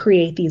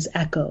create these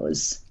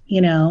echoes.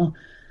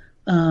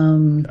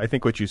 I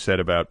think what you said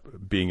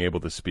about being able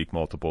to speak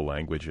multiple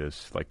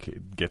languages, like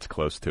it gets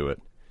close to it.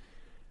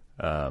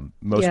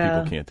 Most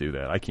people can't do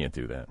that. I can't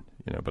do that,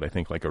 but I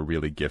think like a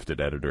really gifted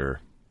editor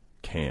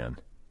can.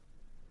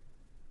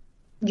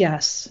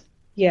 Yes.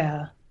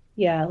 Yeah.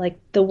 Yeah. Like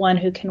the one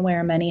who can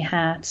wear many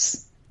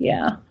hats.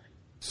 Yeah.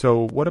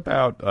 So what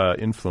about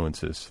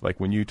influences? Like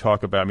when you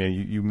talk about,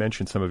 you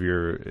mentioned some of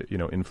your,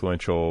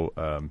 influential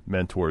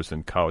mentors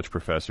and college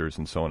professors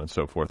and so on and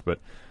so forth, but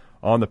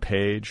on the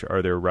page,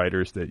 are there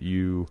writers that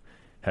you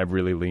have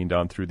really leaned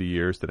on through the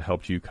years that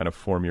helped you kind of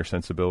form your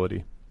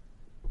sensibility?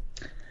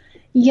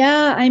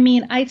 Yeah,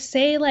 I'd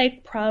say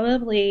like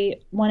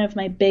probably one of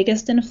my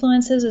biggest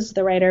influences is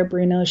the writer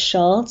Bruno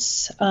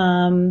Schultz,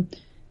 and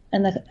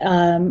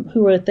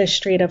who wrote The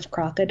Strait of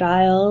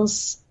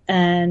Crocodiles.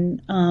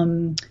 And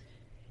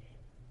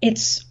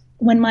it's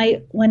when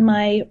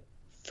my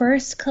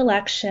first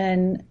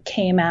collection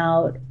came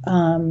out,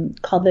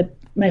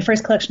 my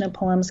first collection of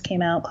poems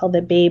came out called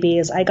The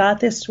Babies. I got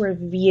this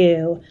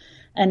review,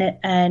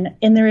 and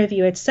in the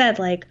review it said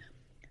like,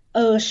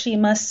 oh, she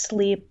must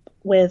sleep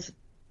with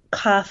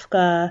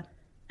Kafka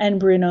and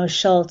Bruno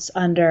Schultz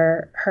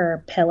under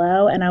her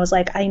pillow. And I was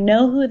like, I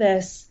know who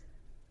this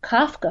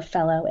Kafka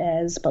fellow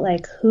is, but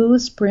like,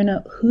 who's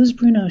Bruno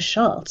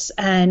Schultz?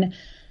 And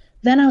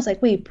then I was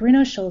like, wait,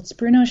 Bruno Schultz.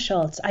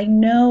 I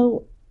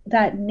know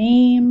that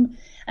name.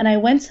 And I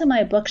went to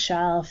my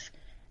bookshelf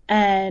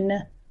and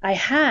I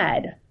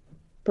had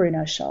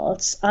Bruno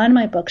Schultz on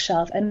my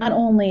bookshelf. And not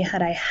only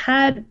had I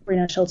had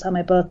Bruno Schultz on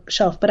my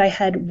bookshelf, but I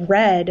had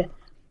read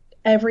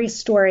every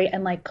story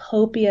and like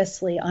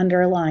copiously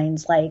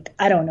underlines, like,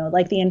 I don't know,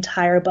 like the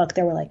entire book.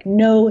 There were like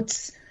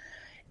notes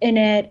in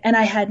it, and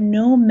I had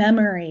no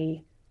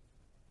memory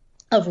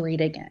of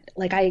reading it.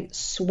 Like, I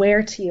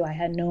swear to you, I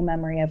had no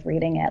memory of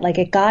reading it. Like,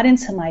 it got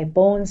into my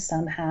bones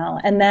somehow.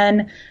 And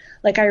then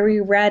like I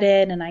reread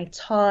it and I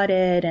taught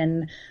it,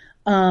 and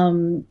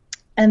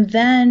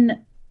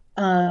then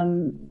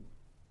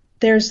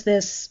there's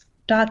this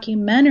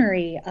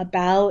documentary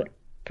about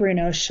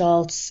Bruno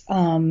Schultz.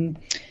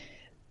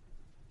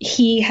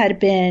 He had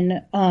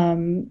been,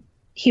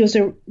 he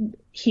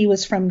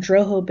was from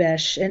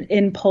Drohobych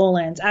in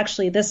Poland.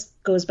 Actually, this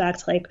goes back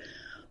to like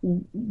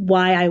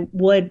why I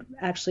would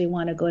actually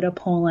want to go to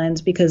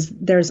Poland, because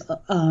there's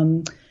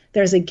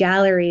a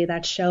gallery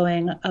that's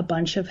showing a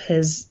bunch of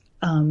his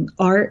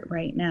art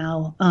right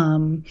now.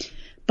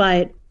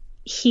 But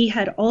he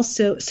had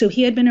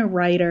been a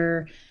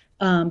writer,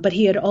 but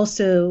he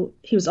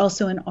was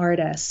also an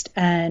artist,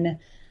 and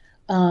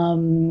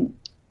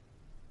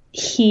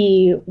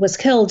he was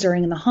killed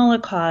during the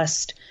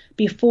Holocaust.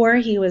 Before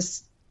he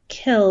was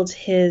killed,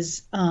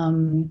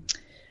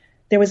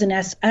 there was an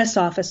SS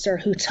officer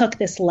who took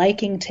this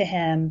liking to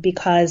him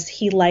because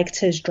he liked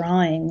his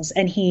drawings,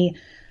 and he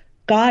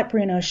got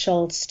Bruno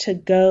Schulz to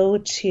go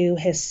to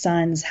his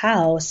son's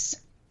house,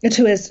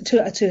 to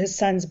his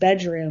son's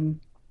bedroom,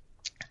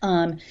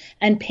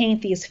 and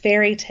paint these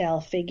fairy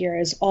tale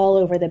figures all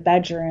over the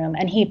bedroom.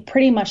 And he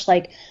pretty much,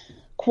 like,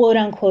 quote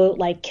unquote,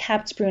 like,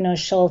 kept Bruno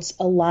Schulz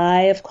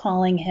alive,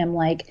 calling him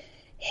like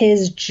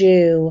his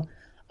Jew,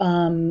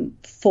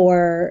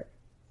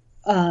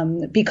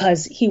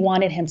 because he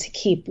wanted him to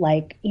keep,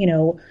 like,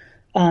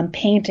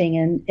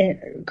 painting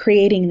and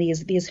creating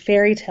these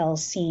fairy tale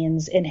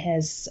scenes in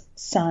his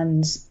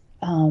son's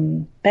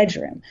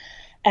bedroom.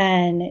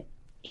 And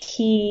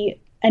he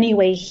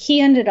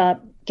ended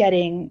up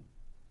getting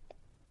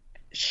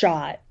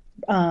shot.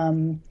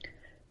 And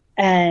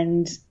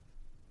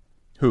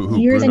who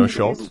Bruno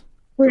Schulz?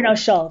 Bruno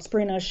Schulz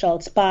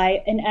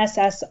by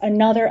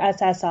another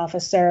SS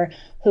officer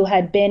who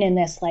had been in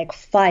this, like,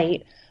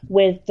 fight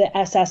with the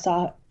SS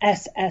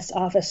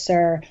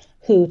officer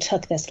who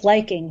took this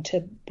liking to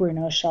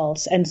Bruno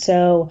Schulz. And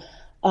so,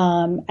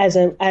 as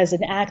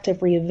an act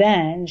of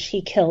revenge,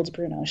 he killed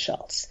Bruno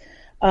Schulz.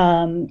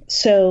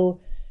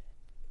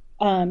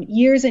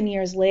 Years and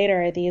years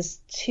later, these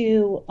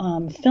two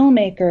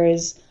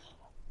filmmakers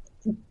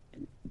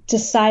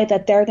decide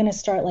that they're going to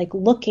start, like,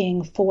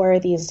 looking for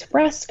these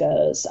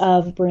frescoes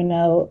of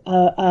Bruno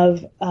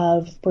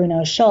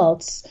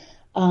Schulz,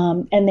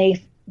 and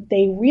they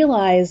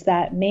realize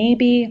that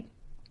maybe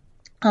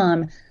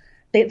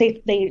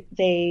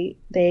they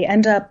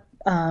end up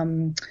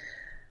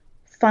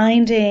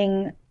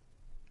finding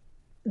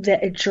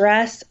the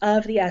address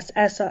of the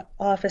SS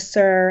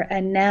officer,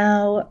 and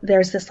now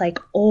there's this, like,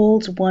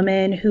 old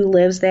woman who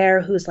lives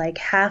there who's, like,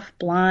 half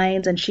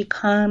blind, and she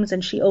comes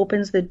and she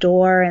opens the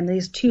door, and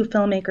these two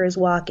filmmakers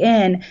walk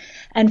in,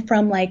 and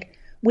from, like,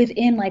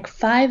 within, like,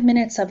 5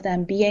 minutes of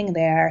them being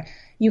there,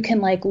 you can,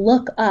 like,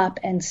 look up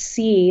and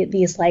see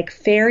these, like,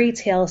 fairy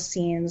tale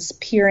scenes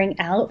peering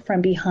out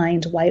from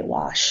behind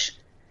whitewash.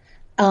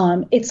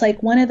 It's,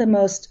 like, one of the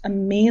most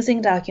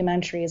amazing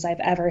documentaries I've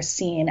ever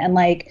seen. And,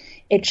 like,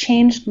 it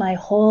changed my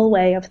whole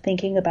way of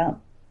thinking about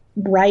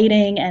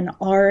writing and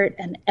art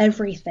and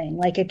everything.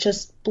 Like, it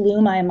just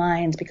blew my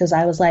mind, because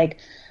I was like,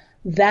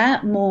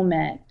 that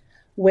moment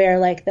where,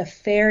 like, the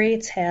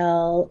fairy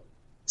tale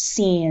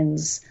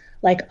scenes,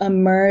 like,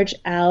 emerge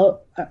from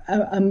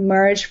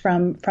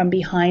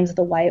behind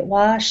the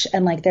whitewash,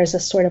 and, like, there's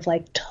a sort of,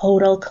 like,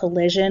 total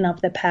collision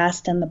of the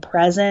past and the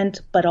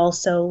present, but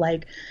also,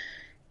 like,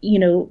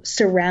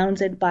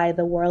 surrounded by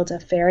the world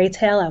of fairy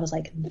tale. I was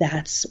like,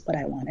 that's what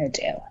I want to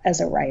do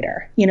as a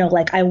writer.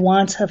 Like, I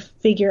want to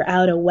figure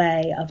out a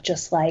way of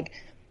just, like,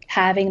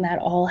 having that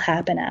all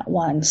happen at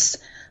once.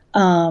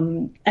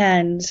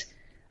 And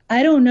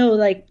I don't know,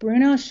 like,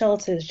 Bruno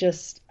Schulz is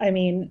just,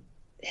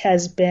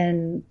 has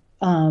been,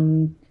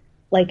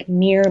 like,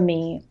 near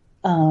me,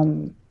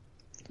 from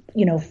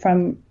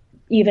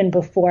even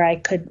before I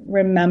could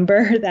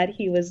remember that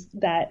he was,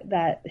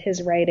 that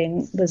his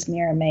writing was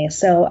near me.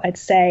 So I'd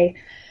say,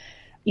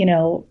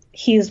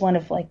 he's one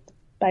of, like,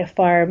 by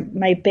far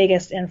my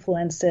biggest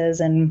influences,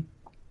 and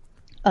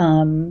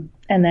then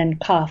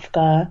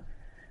Kafka,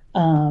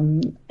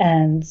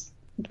 and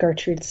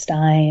Gertrude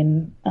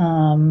Stein.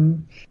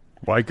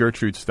 Why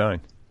Gertrude Stein?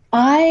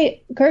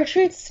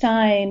 Gertrude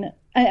Stein,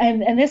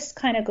 and this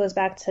kind of goes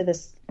back to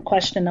this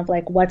question of,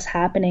 like, what's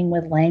happening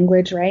with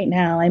language right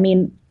now.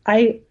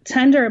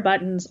 Tender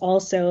Buttons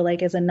also,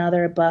 like, is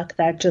another book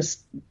that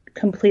just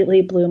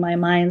completely blew my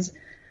mind.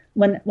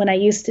 When I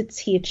used to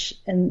teach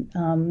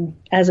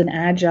as an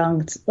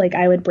adjunct, like,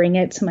 I would bring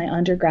it to my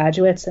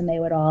undergraduates, and they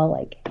would all,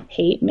 like,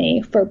 hate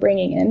me for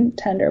bringing in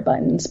Tender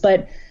Buttons.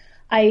 But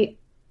I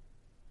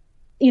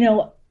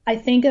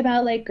think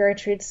about, like,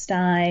 Gertrude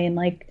Stein,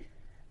 like,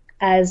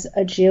 as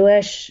a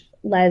Jewish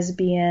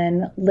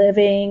lesbian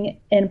living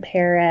in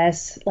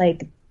Paris,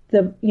 like,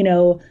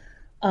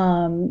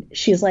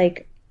 she's,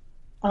 like,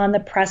 on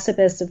the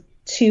precipice of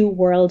 2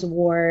 world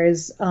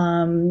wars,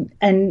 and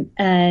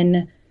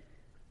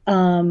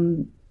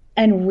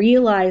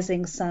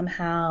realizing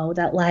somehow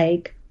that,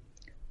 like,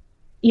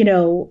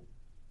 the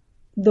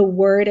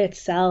word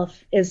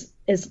itself is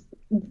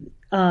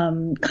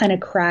kind of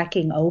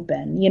cracking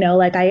open,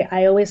 like,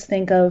 I always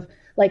think of,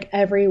 like,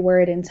 every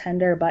word in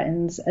Tender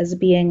Buttons as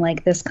being,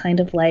 like, this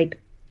kind of,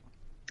 like,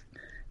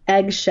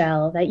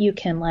 eggshell that you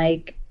can,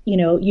 like,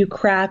 you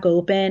crack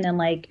open, and,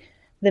 like,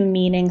 the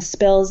meaning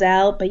spills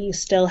out, but you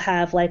still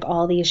have, like,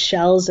 all these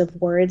shells of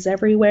words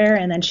everywhere.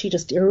 And then she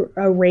just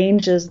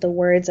arranges the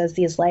words as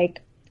these,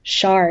 like,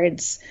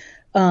 shards.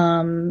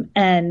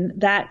 And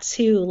that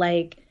too,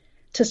 like,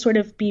 to sort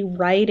of be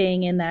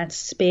writing in that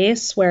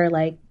space where,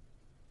 like,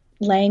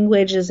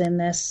 language is in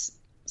this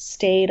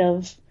state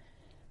of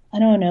I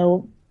don't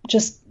know,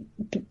 just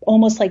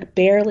almost like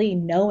barely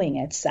knowing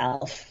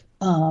itself,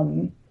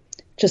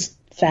 just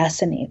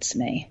fascinates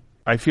me.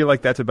 I feel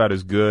like that's about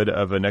as good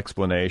of an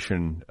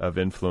explanation of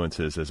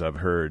influences as I've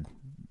heard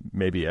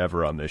maybe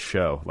ever on this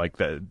show. Like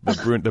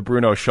the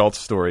Bruno Schultz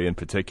story in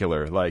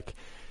particular. Like,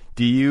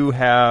 do you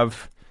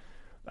have,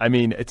 I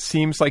mean, it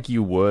seems like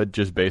you would,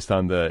 just based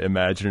on the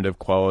imaginative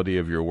quality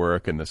of your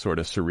work and the sort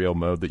of surreal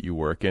mode that you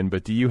work in,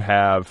 but do you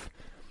have,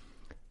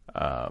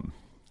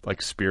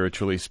 like,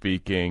 spiritually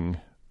speaking,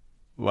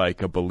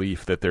 like a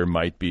belief that there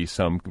might be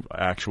some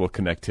actual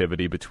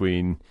connectivity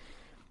between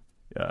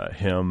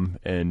him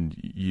and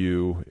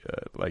you?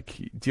 Like,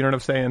 do you know what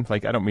I'm saying?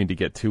 Like, I don't mean to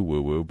get too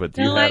woo-woo, but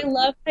do you have... I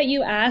love that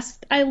you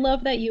asked. I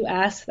love that you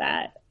asked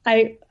that.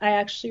 I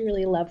actually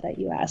really love that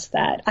you asked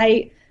that.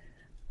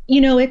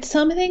 It's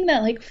something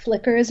that like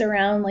flickers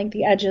around like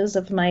the edges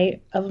of my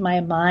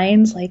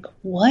mind. Like,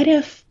 what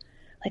if,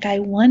 like, I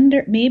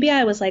wonder, maybe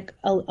I was like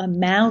a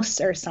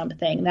mouse or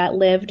something that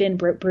lived in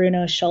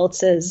Bruno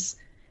Schultz's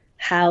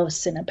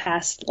house in a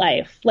past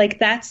life. Like,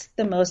 that's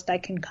the most I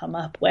can come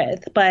up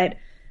with. But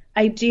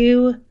I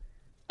do,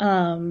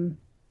 I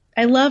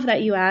love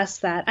that you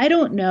asked that. I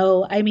don't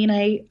know. I mean,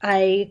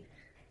 I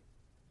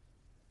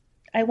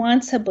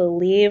want to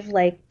believe,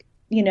 like,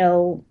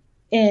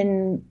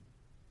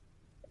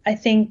 I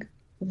think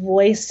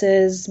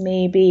voices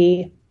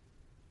maybe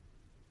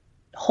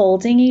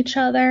holding each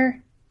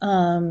other,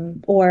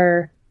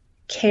 or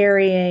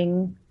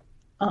carrying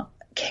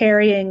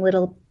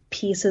little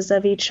pieces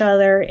of each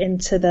other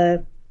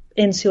into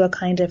a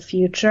kind of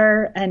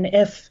future. And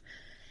if,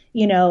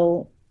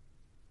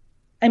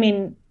 I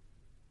mean,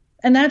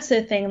 and that's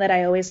the thing that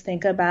I always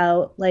think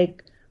about,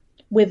 like,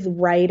 with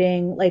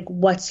writing, like,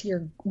 what's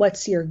your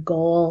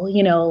goal?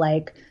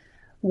 Like,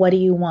 what do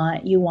you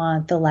want? You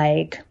want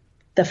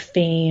the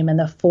fame and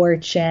the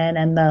fortune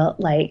and the,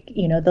 like,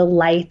 the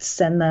lights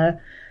and the,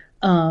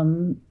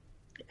 and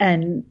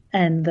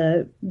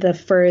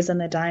the furs and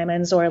the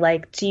diamonds, or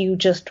like, do you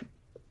just,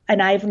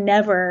 and I've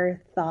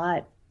never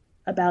thought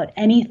about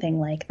anything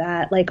like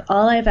that. Like,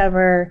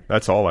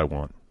 that's all I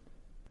want.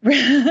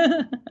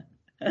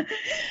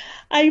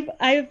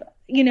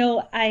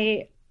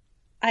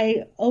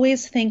 I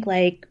always think,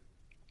 like,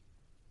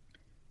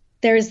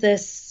 there's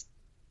this,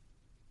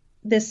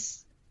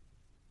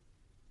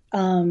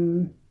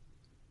 I've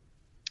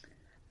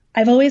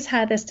always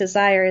had this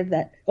desire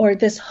that, or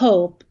this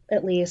hope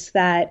at least,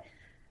 that,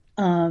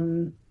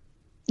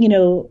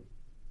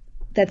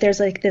 that there's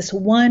like this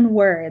one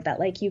word that,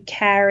 like, you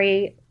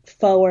carry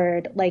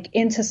forward, like,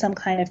 into some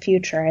kind of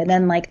future, and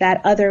then, like,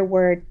 that other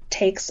word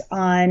takes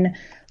on,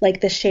 like,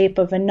 the shape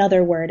of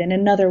another word and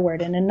another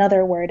word and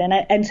another word,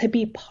 and to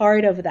be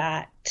part of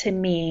that, to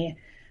me,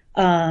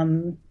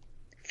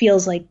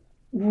 feels like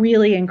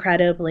really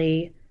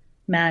incredibly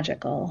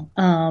magical.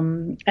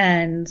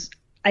 And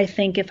I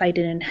think if I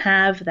didn't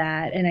have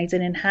that, and I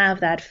didn't have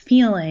that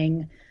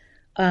feeling,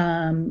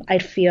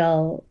 I'd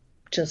feel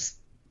just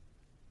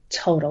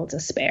total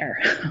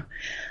despair.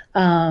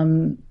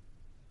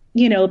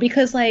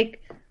 Because,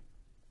 like,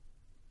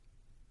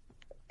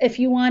 if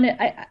you want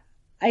to,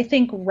 I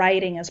think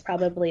writing is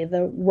probably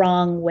the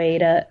wrong way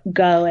to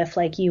go if,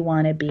 like, you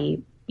want to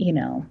be,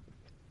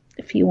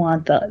 if you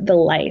want the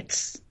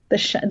lights, the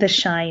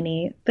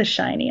shiny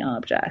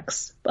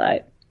objects,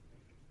 but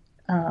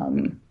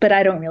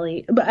I don't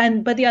really,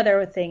 but the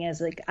other thing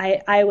is, like,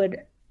 I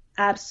would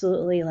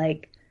absolutely,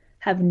 like,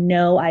 have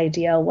no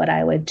idea what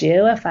I would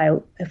do if I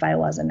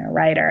wasn't a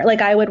writer.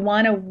 Like, I would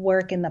want to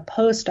work in the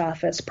post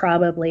office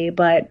probably,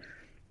 but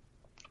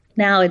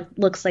now it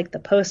looks like the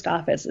post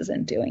office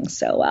isn't doing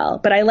so well.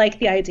 But I like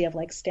the idea of,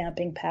 like,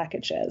 stamping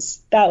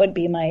packages. That would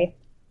be my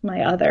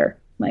other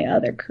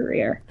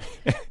career.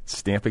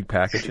 Stamping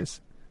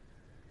packages?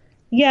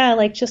 Yeah,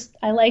 like, just,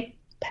 I like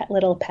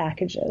little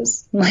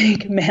packages,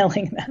 like,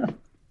 mailing them.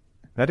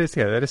 That is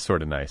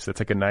sort of nice. It's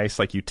like a nice,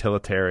 like,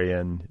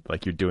 utilitarian,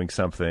 like, you're doing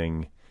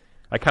something.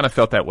 I kind of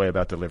felt that way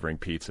about delivering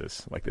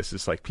pizzas. Like, this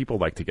is like, people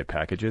like to get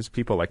packages.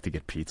 People like to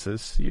get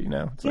pizzas,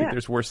 It's like,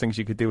 there's worse things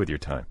you could do with your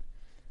time.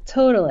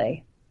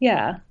 Totally.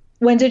 Yeah.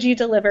 When did you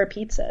deliver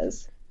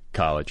pizzas?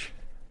 College.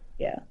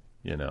 Yeah.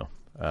 And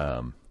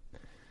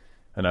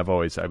I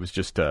was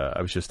just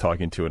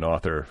talking to an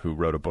author who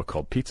wrote a book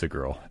called Pizza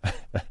Girl,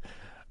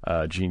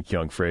 Jean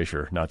Kyung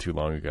Fraser, not too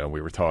long ago.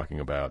 We were talking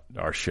about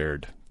our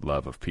shared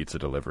love of pizza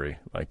delivery,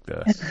 like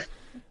the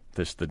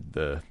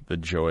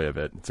joy of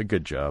it. It's a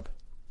good job.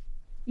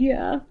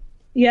 Yeah.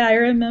 Yeah. I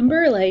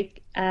remember,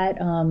 like, at,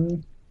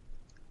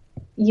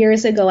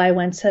 years ago, I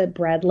went to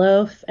Bread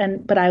Loaf,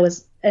 but I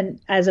was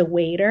as a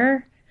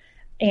waiter,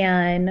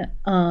 and,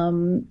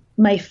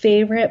 my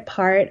favorite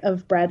part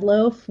of Bread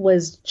Loaf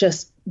was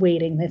just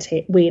waiting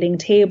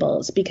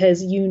tables,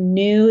 because you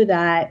knew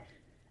that,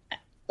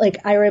 like,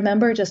 I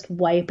remember just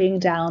wiping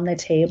down the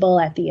table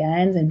at the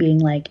end and being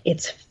like,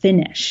 it's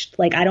finished.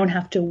 Like, I don't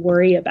have to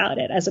worry about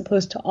it, as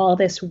opposed to all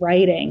this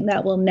writing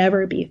that will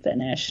never be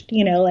finished.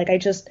 Like, I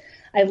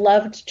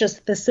loved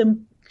just the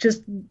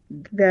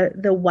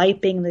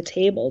wiping the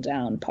table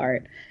down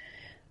part.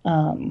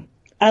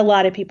 a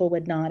lot of people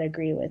would not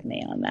agree with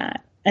me on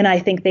that. And I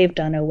think they've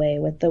done away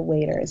with the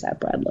waiters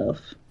at Bread Loaf.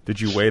 Did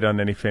you wait on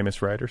any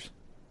famous writers?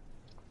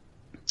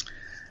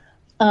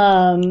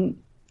 Well,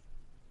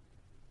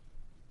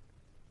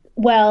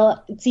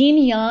 Dean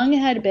Young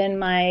had been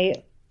my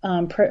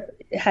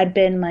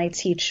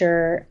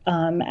teacher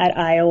at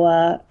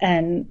Iowa,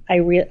 and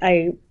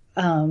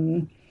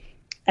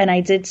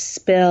I did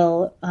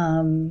spill.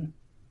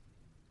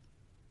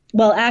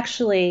 Well,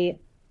 actually,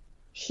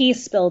 he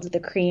spilled the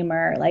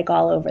creamer like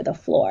all over the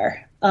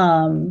floor,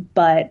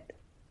 but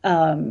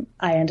I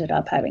ended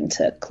up having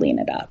to clean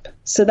it up.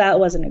 So that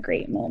wasn't a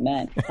great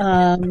moment.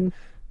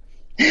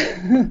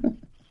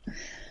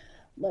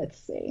 Let's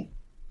see.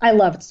 I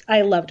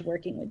loved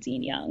working with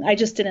Dean Young. I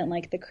just didn't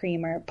like the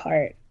creamer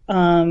part.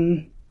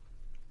 Did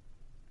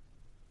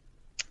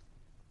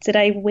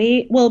I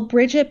wait? Well,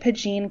 Bridget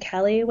Pagine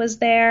Kelly was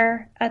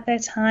there at the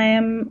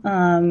time.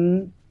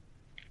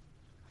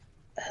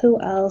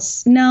 Who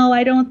else? No,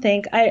 I don't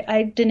think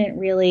I didn't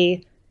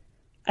really.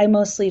 I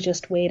mostly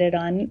just waited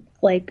on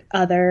like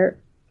other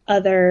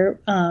up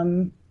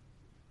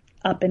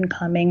and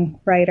coming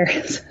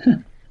writers.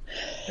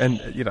 And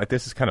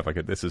this is kind of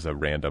like this is a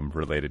random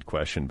related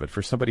question, but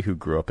for somebody who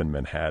grew up in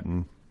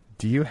Manhattan,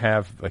 do you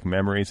have like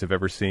memories of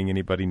ever seeing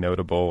anybody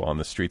notable on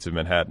the streets of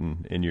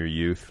Manhattan in your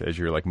youth as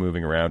you're like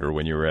moving around or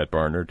when you were at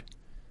Barnard?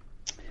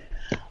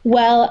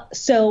 Well,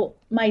 so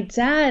my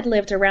dad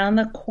lived around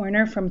the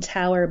corner from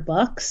Tower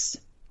Books.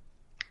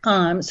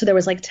 So there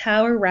was like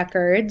Tower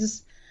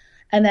Records,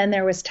 and then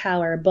there was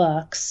Tower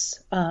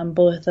Books,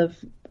 both of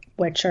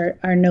which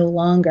are no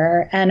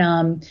longer.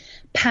 And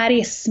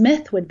Patti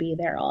Smith would be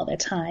there all the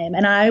time.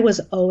 And I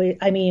was always,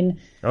 in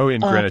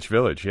Greenwich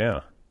Village,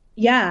 yeah.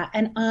 Yeah.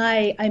 And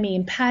I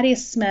mean, Patti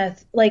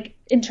Smith, like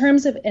in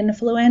terms of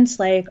influence,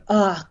 like,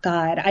 oh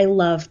God, I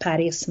love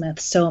Patti Smith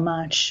so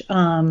much.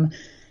 And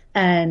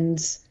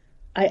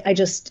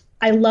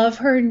I love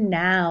her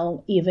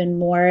now even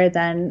more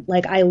than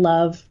like I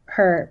love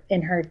her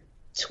in her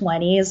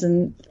 20s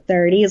and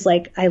 30s.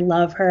 Like I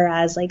love her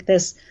as like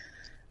this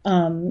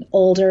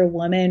older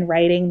woman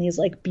writing these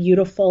like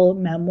beautiful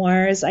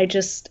memoirs. I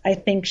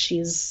think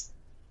she's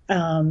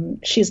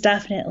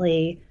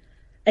definitely,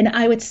 and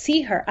I would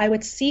see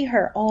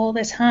her all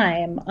the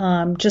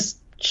time, just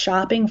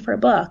shopping for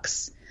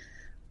books.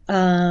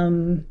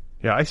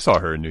 Yeah, I saw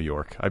her in New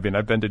York. I've been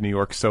to New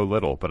York so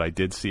little, but I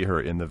did see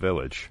her in the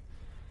Village.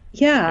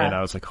 Yeah. And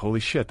I was like, holy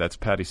shit, that's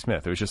Patti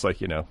Smith. It was just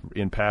like,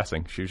 in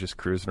passing, she was just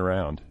cruising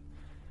around.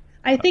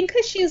 I think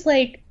because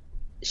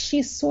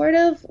she's sort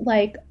of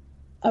like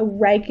a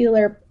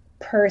regular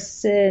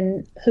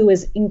person who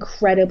is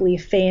incredibly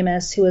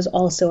famous, who is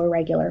also a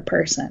regular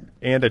person.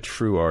 And a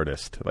true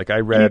artist. Like I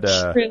read,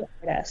 true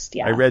artist,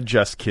 yeah. I read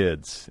Just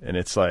Kids, and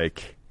it's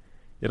like,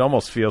 it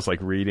almost feels like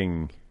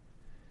reading,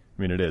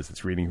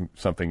 it's reading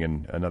something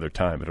in another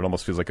time, but it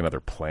almost feels like another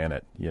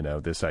planet,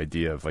 this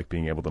idea of like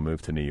being able to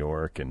move to New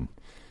York and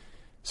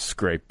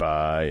scrape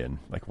by, and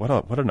like what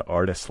an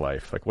artist's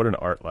life, like what an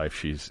art life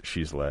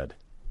she's led.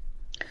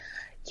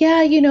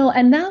 Yeah,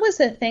 and that was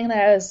the thing that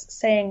I was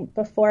saying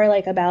before,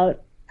 like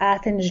about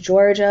Athens,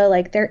 Georgia.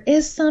 Like there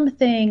is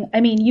something,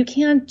 you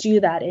can't do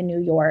that in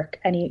New York,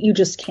 and you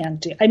just can't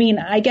do.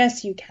 I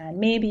guess you can,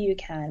 maybe you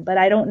can, but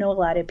I don't know a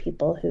lot of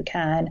people who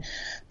can.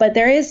 But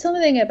there is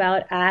something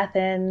about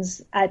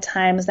Athens at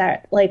times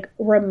that like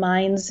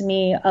reminds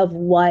me of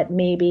what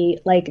maybe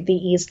like the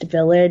East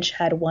Village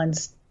had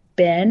once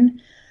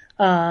been.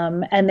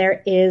 And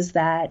there is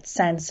that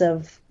sense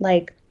of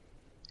like,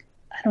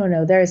 I don't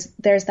know, there's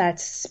that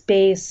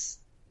space,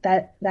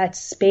 that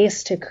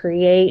space to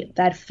create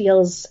that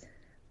feels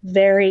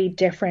very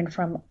different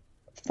from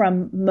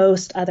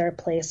most other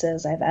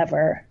places I've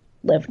ever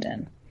lived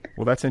in.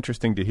 Well, that's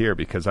interesting to hear,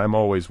 because I'm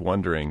always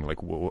wondering,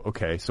 like, well,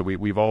 okay, so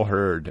we've all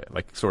heard,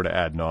 like, sort of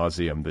ad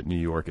nauseum that New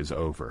York is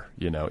over.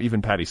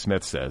 Even Patti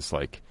Smith says,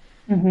 like,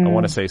 I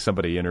want to say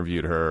somebody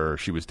interviewed her, or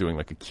she was doing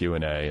like a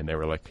Q&A, and they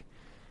were like,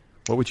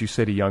 what would you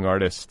say to young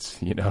artists,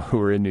 who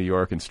are in New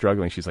York and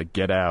struggling? She's like,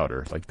 get out,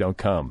 or like, don't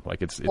come.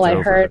 Like it's over.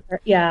 I heard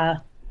her, yeah.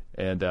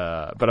 And,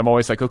 but I'm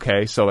always like,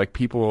 okay, so like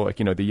people, like,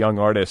 the young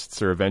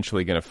artists are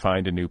eventually going to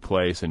find a new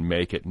place and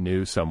make it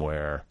new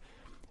somewhere.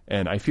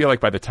 And I feel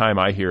like by the time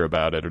I hear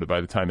about it, or by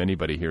the time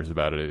anybody hears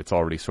about it, it's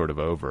already sort of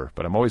over.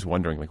 But I'm always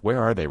wondering, like,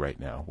 where are they right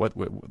now?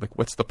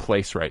 What's the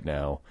place right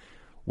now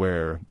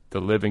where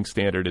the living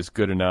standard is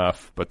good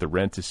enough, but the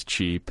rent is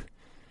cheap,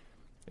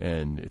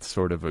 and it's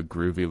sort of a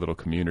groovy little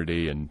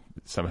community, and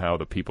somehow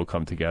the people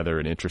come together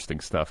and interesting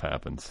stuff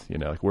happens?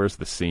 Like, where's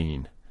the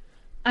scene?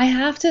 I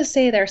have to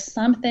say there's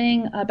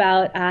something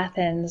about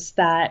Athens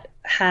that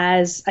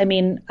has,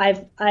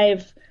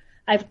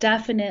 I've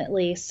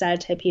definitely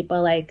said to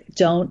people, like,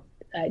 don't,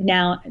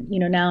 now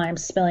I'm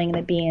spilling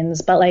the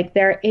beans, but like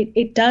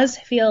it does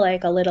feel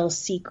like a little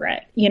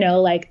secret,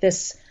 like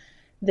this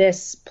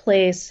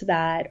place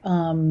that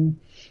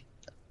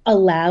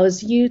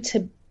allows you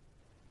to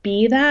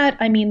be that.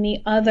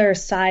 The other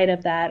side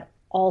of that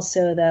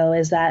also, though,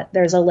 is that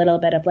there's a little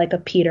bit of like a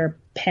Peter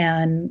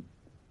Pan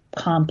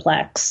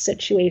complex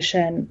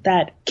situation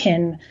that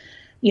can,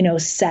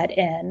 set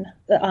in,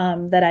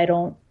 that I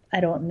don't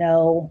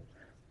know,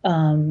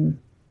 I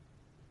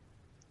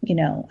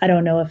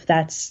don't know if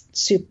that's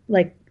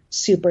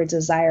super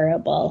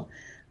desirable.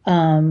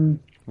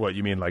 What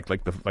you mean, like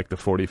the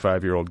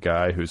 45-year-old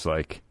guy who's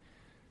like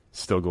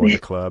still going to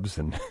clubs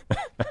and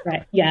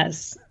right?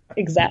 Yes,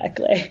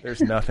 exactly.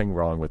 There's nothing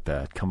wrong with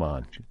that. Come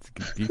on,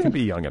 you can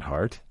be young at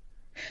heart.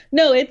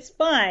 No, it's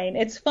fine.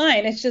 It's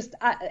fine. It's just,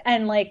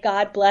 and like,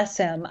 God bless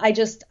him. I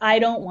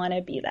don't want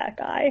to be that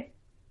guy.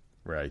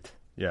 Right.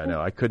 Yeah.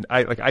 No, I couldn't.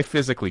 I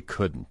physically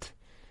couldn't.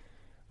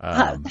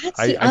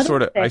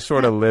 I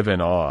sort of live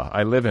in awe.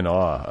 I live in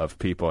awe of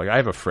people. Like, I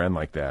have a friend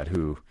like that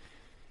who,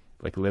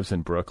 like, lives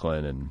in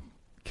Brooklyn and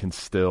can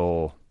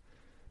still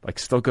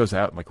goes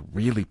out and like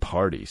really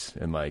parties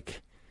and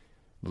like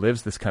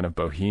lives this kind of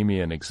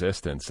bohemian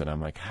existence. And I'm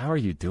like, how are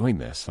you doing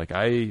this? Like,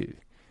 I'm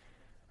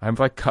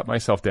like cut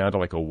myself down to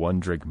like a 1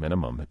 drink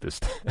minimum at this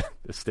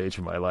this stage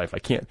of my life. I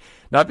can't,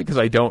 not because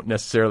I don't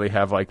necessarily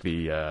have like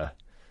the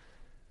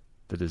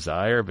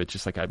desire, but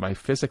just like my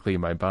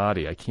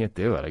body, I can't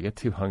do it. I get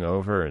too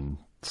hungover and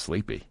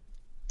sleepy.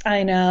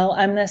 I know.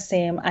 I'm the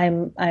same.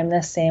 I'm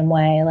the same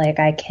way. Like,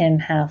 I can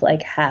have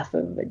like half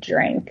of a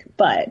drink,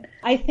 but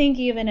I think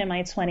even in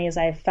my 20s,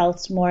 I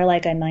felt more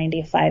like a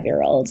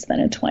 95-year-old than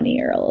a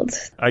 20-year-old.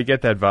 I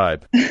get that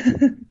vibe.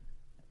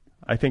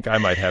 I think I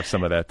might have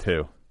some of that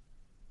too.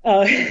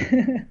 Oh,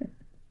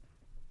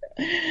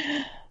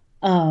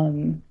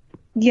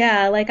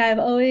 yeah. Like, I've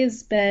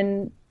always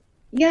been,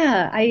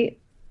 yeah, I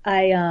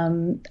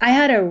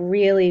had a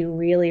really,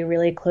 really,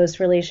 really close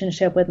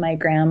relationship with my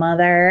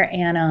grandmother,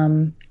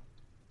 and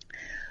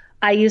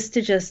I used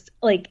to just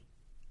like,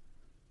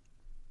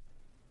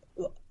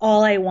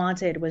 all I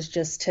wanted was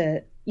just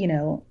to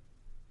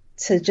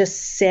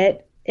just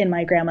sit in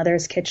my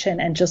grandmother's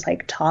kitchen and just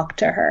like talk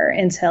to her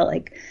until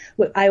like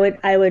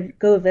I would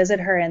go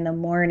visit her in the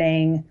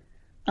morning,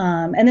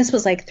 and this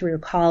was like through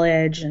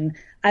college, and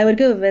I would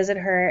go visit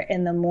her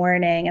in the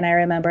morning, and I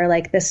remember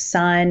like the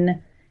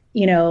sun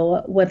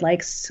would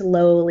like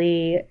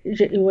slowly,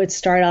 it would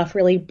start off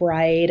really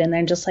bright, and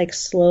then just like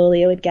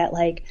slowly it would get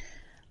like,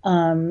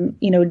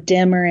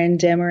 dimmer and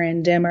dimmer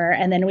and dimmer.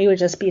 And then we would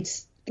just be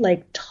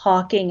like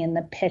talking in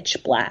the pitch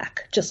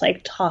black, just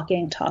like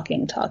talking.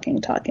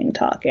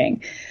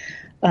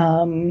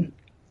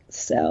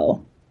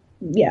 So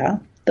yeah,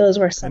 those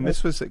were some. And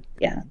this was,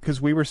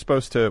 because we were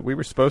supposed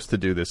to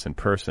do this in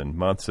person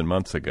months and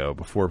months ago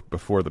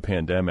before the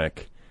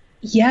pandemic.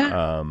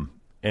 Yeah.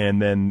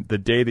 And then the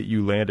day that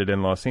you landed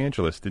in Los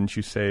Angeles, didn't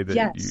you say that?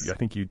 Yes. I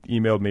think you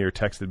emailed me or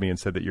texted me and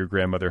said that your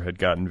grandmother had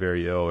gotten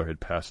very ill or had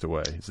passed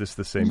away. Is this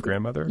the same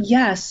grandmother?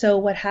 Yeah. So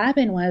what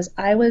happened was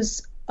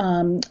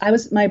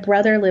my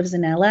brother lives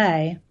in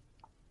LA,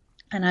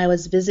 and I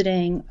was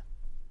visiting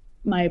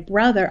my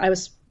brother. I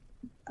was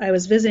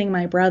visiting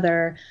my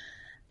brother,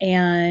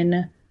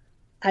 and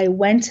I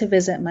went to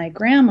visit my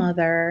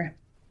grandmother,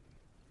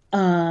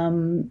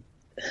 who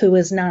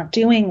was not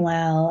doing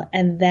well,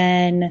 and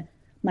then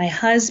my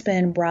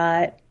husband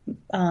brought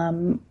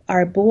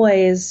our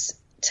boys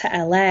to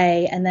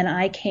LA, and then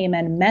I came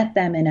and met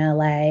them in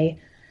LA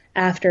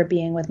after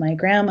being with my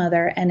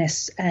grandmother, and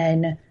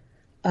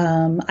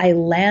I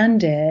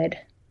landed,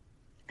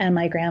 and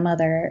my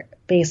grandmother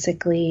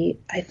basically,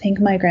 I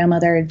think my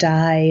grandmother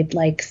died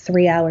like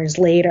 3 hours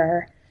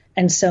later.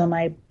 And so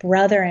my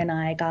brother and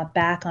I got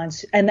back on,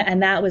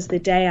 and that was the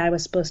day I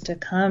was supposed to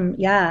come.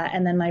 Yeah.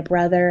 And then my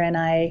brother and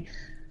I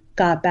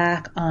got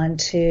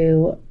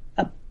onto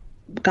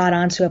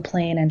a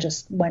plane and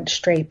just went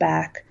straight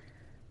back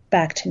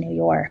to New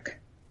York.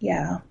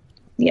 Yeah.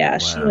 Yeah. Wow.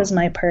 She was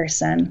my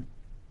person.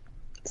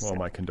 Well,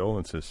 my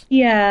condolences.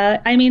 Yeah.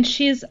 I mean,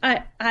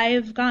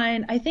 I've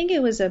gone, I think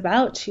it was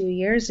about 2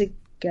 years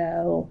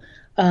ago.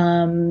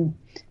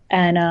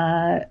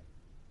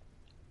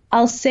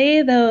 I'll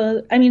say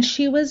though, I mean,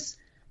 she was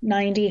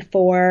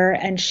 94,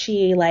 and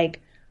she like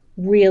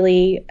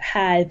really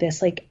had this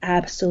like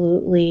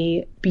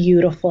absolutely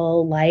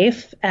beautiful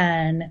life,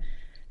 and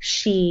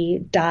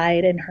she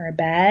died in her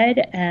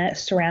bed,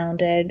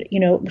 surrounded,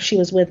 she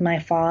was with my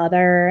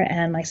father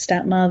and my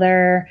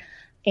stepmother,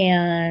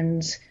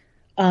 and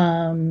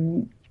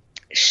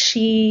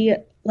she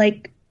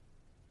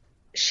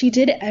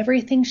did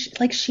everything.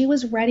 She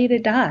was ready to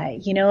die,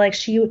 like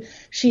she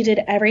did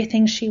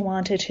everything she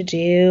wanted to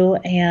do.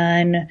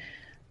 And,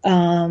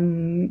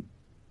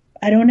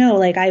 I don't know,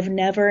 like I've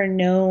never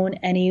known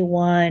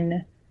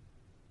anyone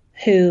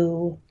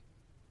who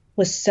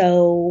was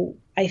so,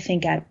 I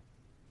think, at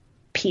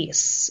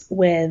peace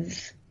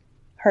with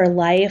her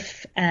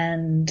life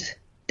and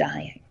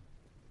dying.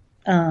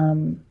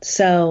 And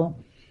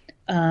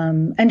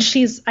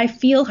I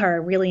feel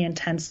her really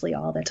intensely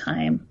all the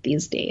time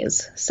these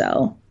days.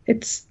 So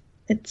it's,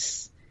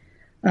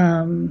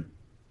 and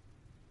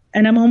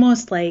I'm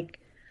almost like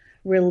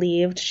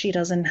relieved she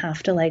doesn't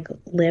have to like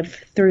live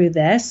through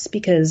this,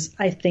 because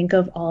I think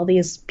of all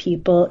these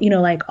people,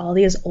 like all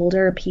these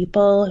older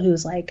people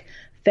whose like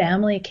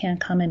family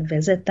can't come and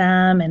visit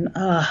them. And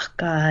oh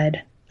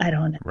God, I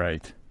don't know.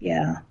 Right.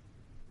 Yeah.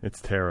 It's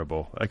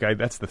terrible.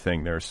 That's the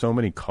thing. There are so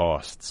many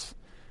costs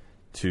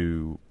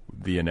to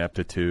the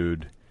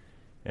ineptitude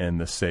and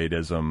the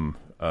sadism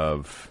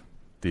of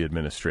the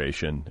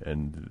administration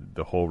and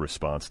the whole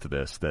response to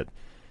this that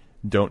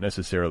don't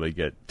necessarily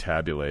get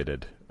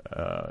tabulated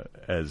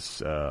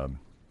as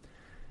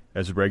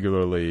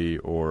regularly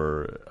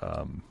or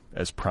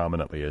as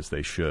prominently as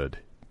they should.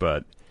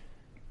 But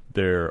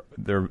they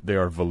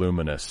are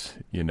voluminous,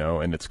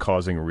 and it's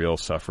causing real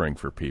suffering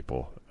for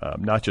people.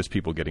 Not just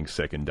people getting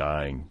sick and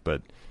dying,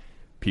 but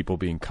people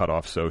being cut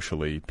off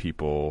socially,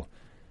 people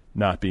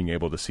not being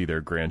able to see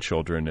their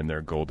grandchildren in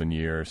their golden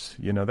years.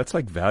 That's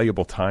like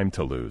valuable time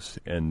to lose.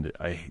 And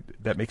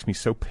that makes me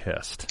so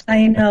pissed.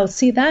 I know.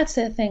 See, that's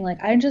the thing.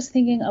 Like, I'm just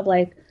thinking of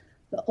like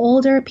the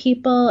older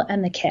people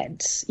and the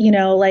kids,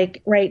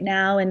 like right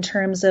now in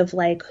terms of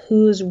like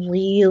who's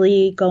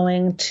really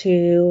going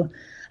to,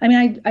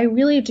 I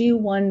really do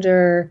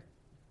wonder,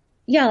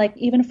 yeah, like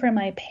even for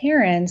my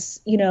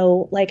parents,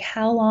 like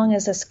how long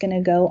is this going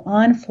to go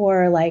on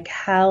for? Like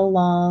how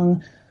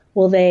long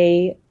will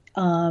they,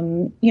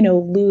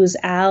 lose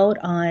out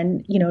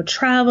on,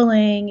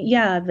 traveling,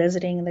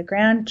 visiting the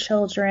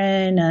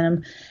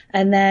grandchildren.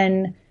 And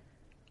then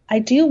I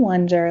do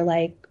wonder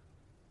like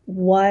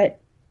what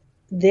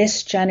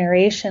this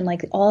generation,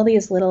 like all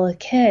these little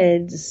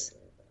kids,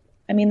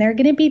 they're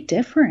going to be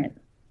different.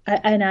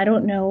 And I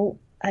don't know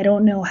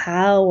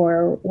how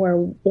or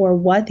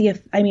what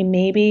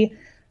maybe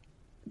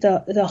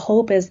the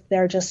hope is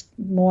they're just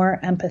more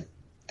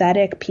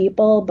empathetic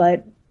people,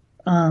 but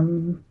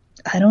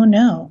I don't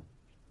know.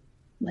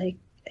 Like,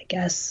 I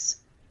guess.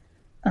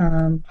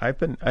 I've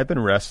been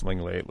wrestling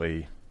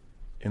lately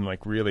in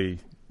like really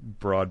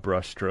broad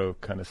brushstroke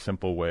kind of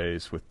simple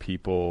ways with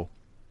people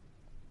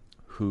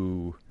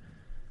who,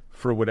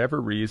 for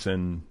whatever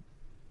reason,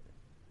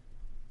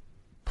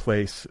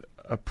 place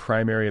a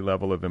primary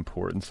level of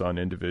importance on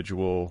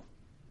individual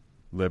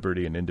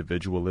liberty and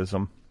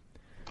individualism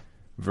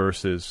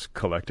versus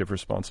collective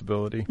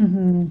responsibility.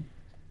 Mm-hmm.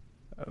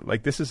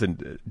 Like, this is a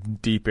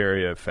deep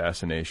area of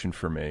fascination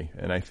for me,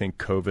 and I think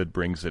COVID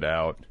brings it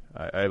out.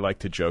 I like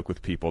to joke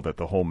with people that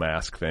the whole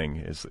mask thing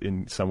is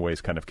in some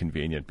ways kind of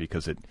convenient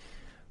because it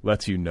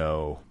lets you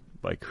know,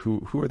 like,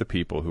 who are the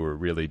people who are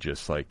really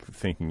just, like,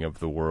 thinking of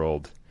the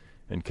world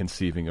and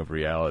conceiving of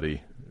reality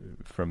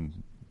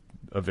from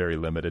a very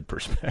limited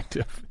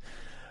perspective.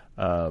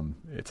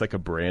 It's like a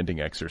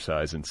branding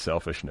exercise in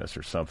selfishness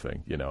or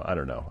something. I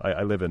don't know.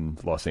 I live in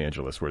Los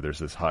Angeles where there's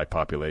this high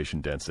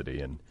population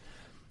density, and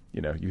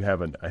you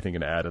have an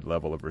added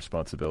level of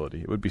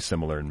responsibility. It would be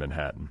similar in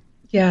Manhattan.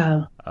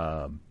 Yeah.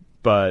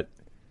 But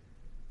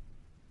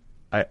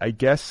I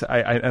guess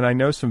I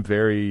know some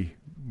very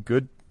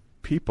good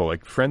people,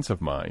 like friends of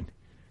mine,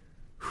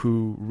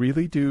 who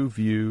really do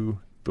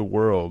view the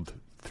world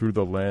through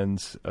the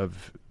lens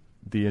of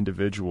the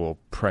individual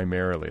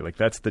primarily. Like,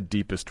 that's the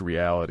deepest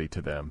reality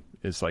to them,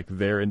 is like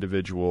their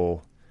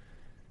individual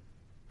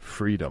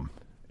freedom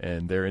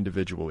and their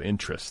individual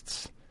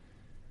interests.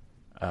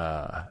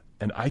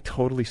 And I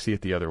totally see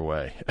it the other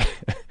way.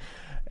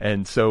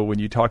 And so when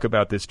you talk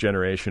about this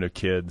generation of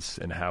kids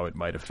and how it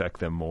might affect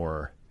them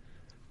more,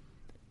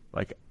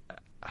 like,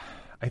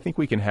 I think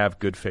we can have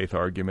good faith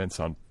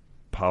arguments on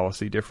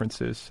policy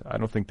differences. I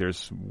don't think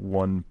there's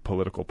one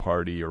political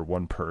party or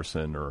one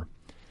person or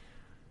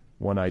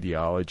one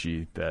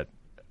ideology that,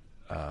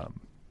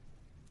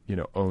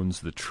 owns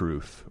the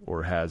truth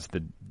or has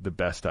the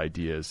best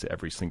ideas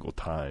every single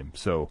time.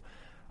 So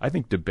I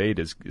think debate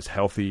is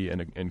healthy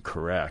and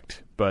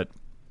correct, but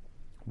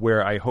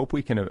where I hope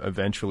we can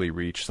eventually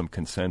reach some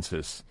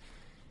consensus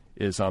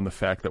is on the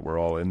fact that we're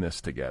all in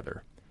this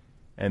together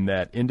and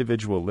that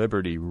individual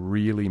liberty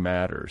really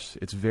matters.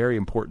 It's very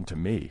important to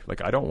me.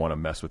 Like, I don't want to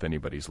mess with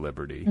anybody's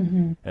liberty,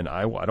 mm-hmm. and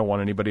I don't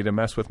want anybody to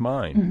mess with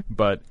mine. Mm-hmm.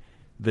 But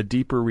the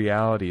deeper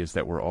reality is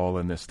that we're all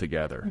in this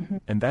together. Mm-hmm.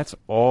 And that's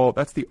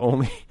the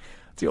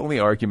only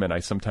argument I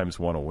sometimes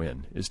want to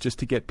win, is just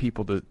to get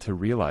people to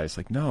realize,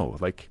 like, no,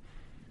 like,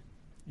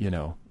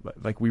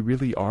 like we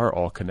really are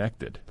all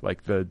connected.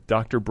 Like the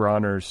Dr.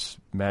 Bronner's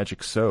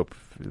magic soap,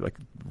 like,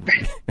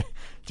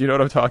 do you know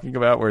what I'm talking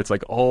about? Where it's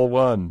like all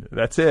one.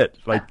 That's it.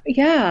 Like,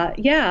 yeah,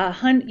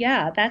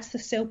 that's the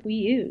soap we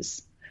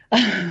use.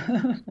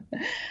 There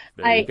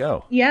you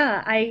go.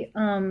 Yeah,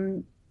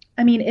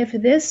 if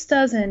this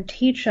doesn't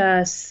teach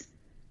us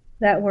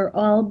that we're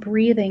all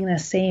breathing the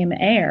same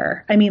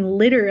air,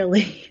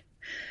 literally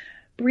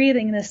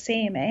breathing the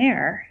same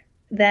air,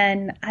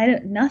 then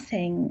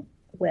nothing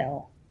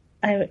will.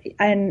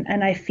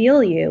 I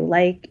feel you.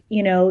 Like,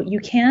 you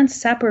can't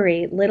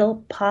separate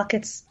little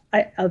pockets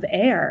of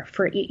air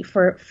for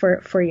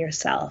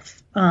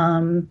yourself.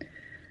 And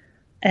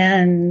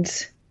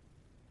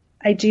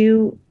I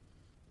do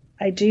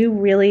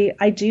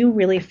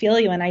really feel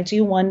you. And I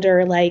do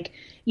wonder, like,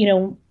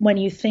 when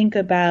you think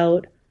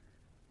about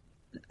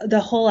the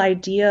whole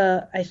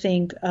idea, I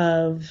think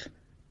of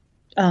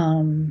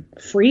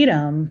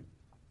freedom,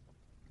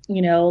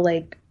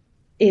 like,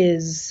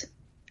 is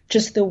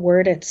just the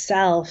word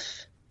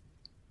itself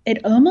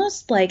it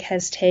almost like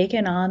has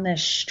taken on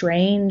this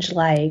strange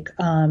like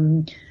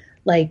a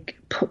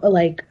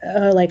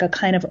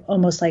kind of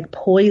almost like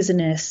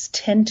poisonous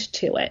tint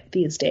to it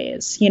these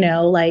days,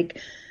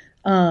 like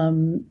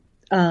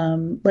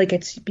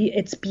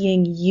it's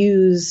being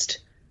used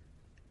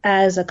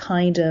as a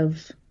kind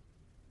of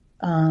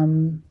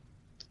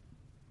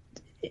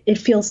it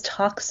feels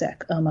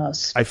toxic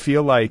almost. I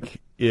feel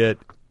like it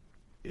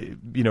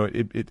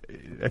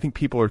I think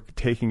people are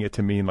taking it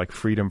to mean like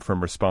freedom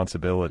from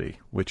responsibility,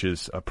 which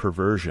is a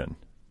perversion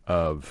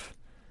of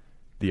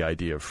the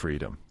idea of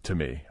freedom to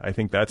me. I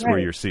think that's where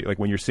you're seeing, like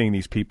when you're seeing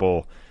these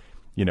people,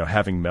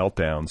 having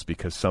meltdowns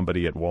because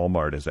somebody at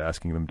Walmart is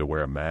asking them to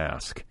wear a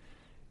mask.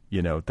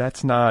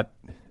 That's not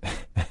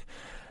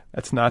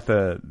that's not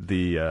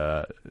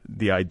the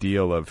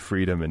ideal of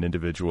freedom and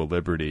individual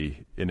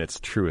liberty in its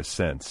truest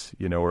sense,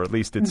 or at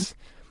least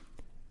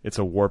it's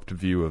a warped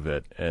view of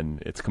it,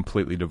 and it's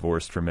completely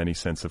divorced from any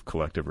sense of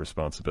collective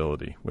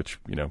responsibility, which,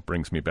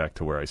 brings me back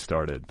to where I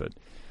started. But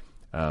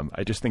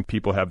I just think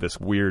people have this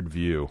weird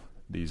view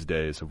these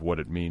days of what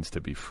it means to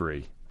be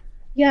free.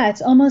 Yeah,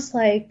 it's almost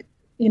like,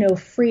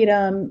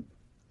 freedom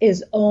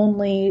is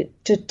only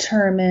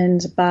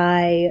determined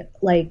by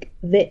like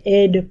the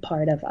id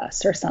part of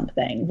us or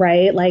something,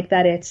 right? Like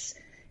that it's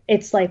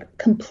like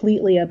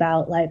completely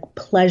about like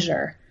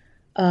pleasure.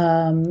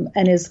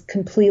 And is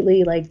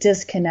completely like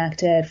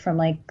disconnected from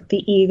like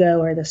the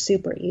ego or the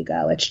super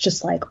ego. It's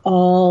just like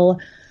all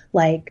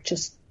like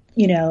just,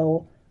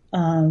 and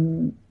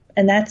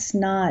that's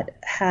not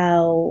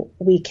how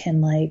we can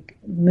like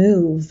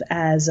move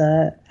as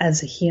a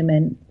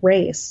human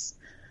race.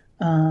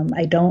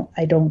 I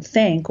don't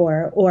think,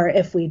 or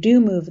if we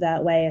do move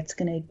that way, it's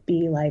going to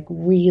be like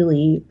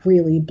really,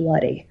 really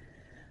bloody.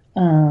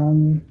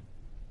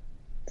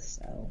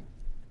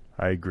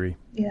 I agree.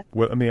 Yeah.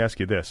 Well, let me ask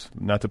you this,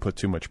 not to put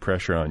too much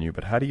pressure on you,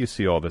 but how do you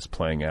see all this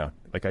playing out?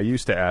 Like I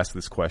used to ask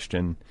this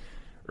question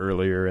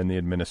earlier in the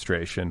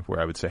administration where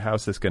I would say,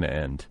 how's this going to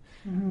end?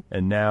 Mm-hmm.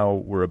 And now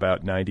we're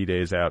about 90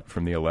 days out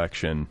from the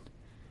election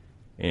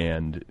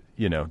and,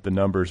 the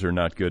numbers are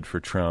not good for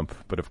Trump.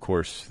 But of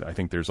course, I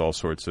think there's all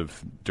sorts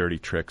of dirty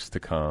tricks to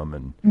come.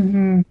 And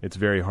It's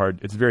very hard.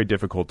 It's very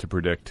difficult to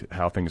predict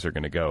how things are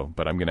going to go.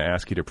 But I'm going to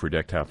ask you to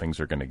predict how things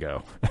are going to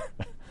go.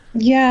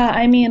 Yeah,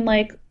 I mean,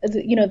 like,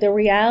 the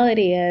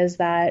reality is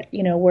that,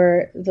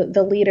 we're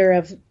the leader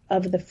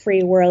of the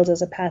free world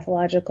is a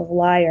pathological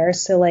liar.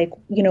 So like,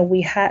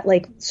 we had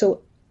like,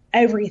 so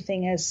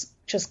everything is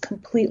just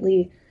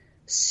completely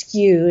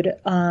skewed.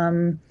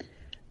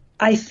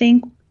 I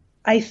think,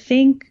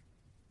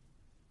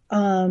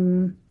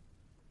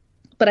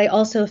 but I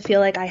also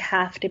feel like I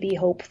have to be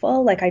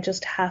hopeful. Like I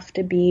have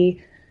to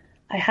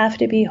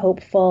be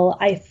hopeful.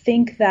 I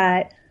think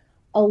that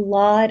a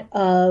lot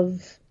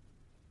of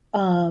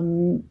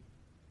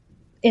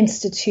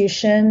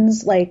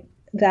institutions like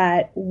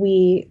that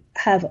we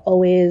have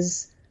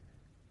always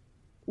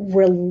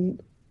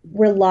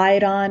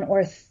relied on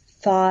or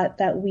thought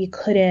that we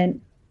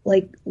couldn't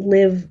like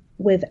live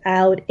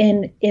without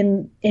in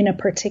a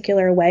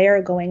particular way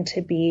are going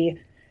to be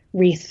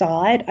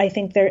rethought. I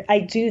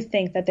do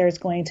think that there's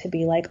going to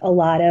be like a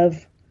lot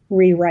of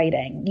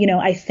rewriting.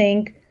 I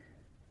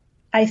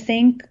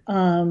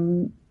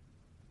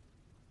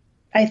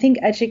think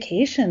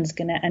education's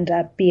going to end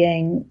up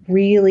being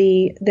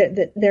really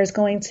there's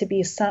going to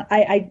be some.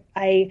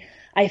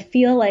 I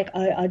feel like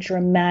a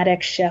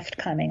dramatic shift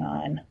coming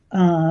on,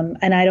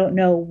 and I don't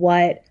know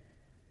what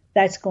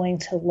that's going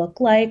to look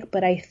like.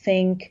 But I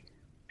think,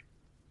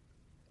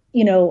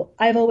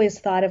 I've always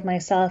thought of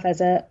myself as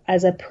a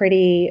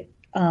pretty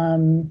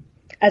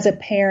as a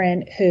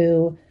parent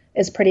who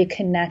is pretty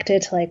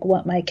connected to like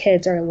what my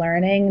kids are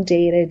learning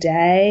day to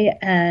day,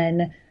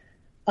 and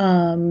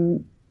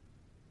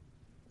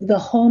the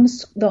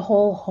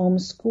whole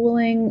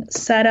homeschooling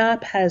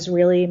setup has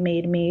really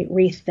made me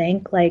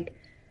rethink like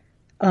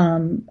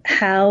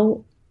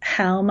how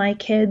my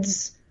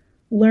kids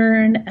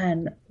learn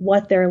and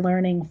what they're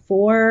learning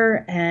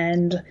for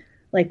and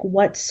like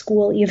what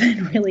school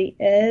even really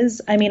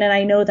is. I mean, and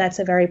I know that's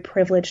a very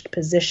privileged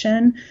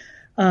position.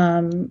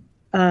 And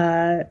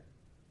I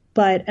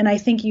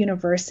think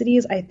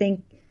universities, I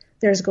think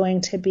there's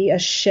going to be a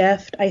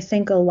shift. I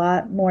think a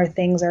lot more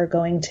things are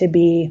going to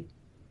be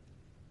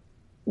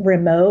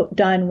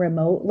done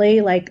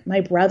remotely. Like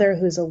my brother,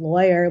 who's a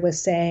lawyer,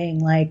 was saying,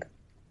 like,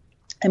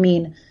 I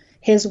mean,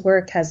 his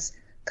work has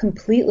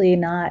completely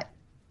not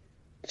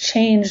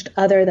changed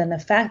other than the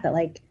fact that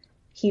like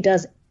he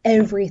does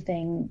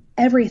everything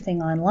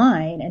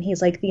online. And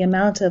he's like, the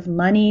amount of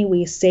money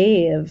we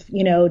save,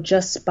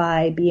 just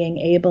by being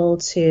able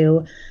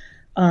to,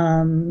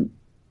 that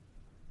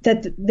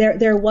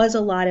there was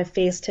a lot of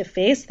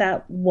face-to-face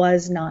that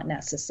was not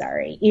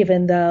necessary,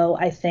 even though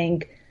I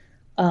think,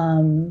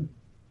 and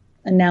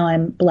now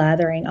I'm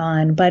blathering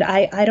on, but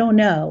I don't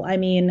know. I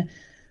mean,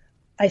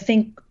 I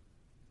think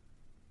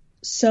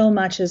so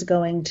much is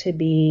going to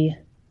be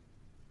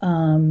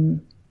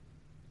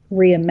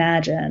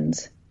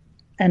reimagined,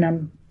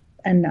 and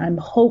I'm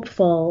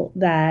hopeful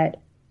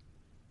that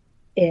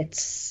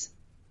it's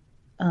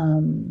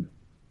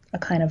a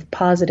kind of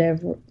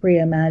positive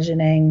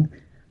reimagining.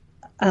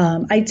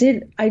 I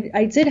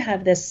did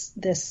have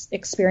this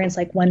experience,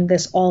 like when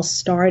this all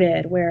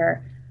started,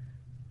 where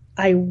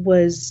I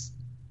was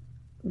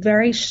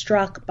very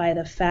struck by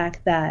the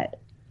fact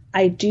that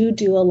I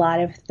do a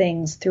lot of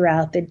things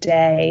throughout the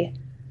day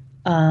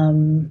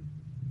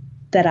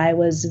that I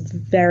was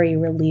very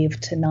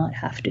relieved to not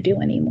have to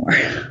do anymore.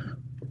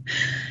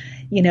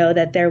 You know,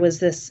 that there was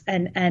this,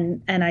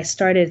 and I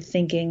started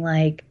thinking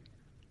like,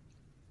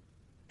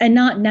 and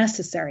not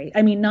necessary,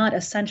 I mean, not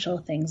essential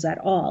things at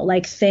all,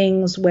 like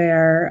things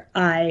where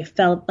I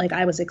felt like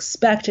I was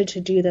expected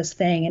to do this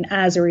thing, and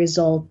as a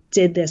result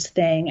did this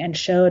thing and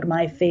showed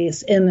my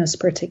face in this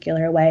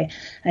particular way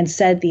and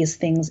said these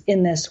things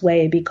in this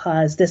way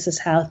because this is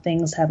how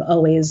things have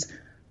always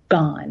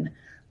gone.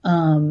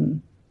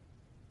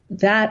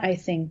 That I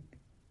think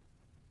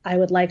I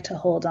would like to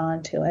hold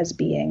on to as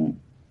being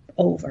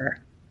over.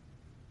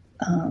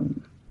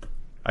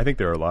 I think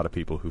there are a lot of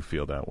people who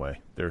feel that way.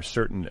 There are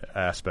certain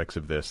aspects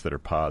of this that are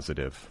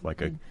positive,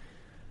 like a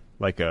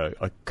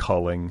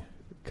culling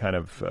kind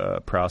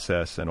of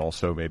process, and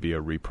also maybe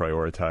a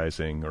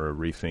reprioritizing or a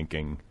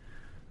rethinking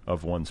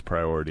of one's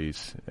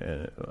priorities.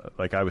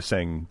 Like I was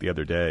saying the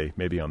other day,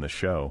 maybe on the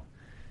show,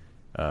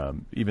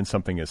 even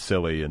something as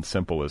silly and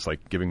simple as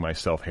like giving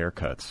myself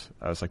haircuts.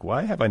 I was like,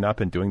 why have I not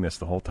been doing this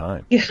the whole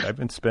time? Yeah. I've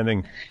been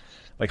spending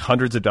like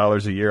hundreds of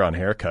dollars a year on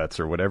haircuts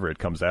or whatever it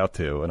comes out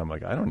to. And I'm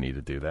like, I don't need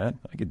to do that.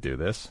 I could do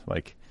this.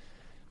 Like,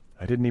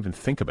 I didn't even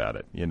think about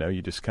it. You know,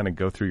 you just kind of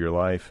go through your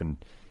life and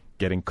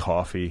getting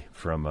coffee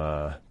from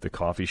the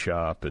coffee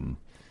shop. And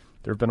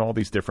there have been all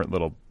these different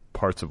little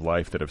parts of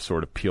life that have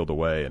sort of peeled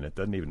away, and it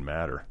doesn't even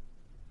matter.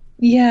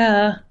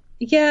 Yeah.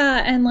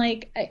 Yeah. And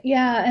like,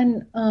 yeah.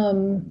 And,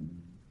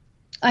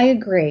 I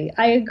agree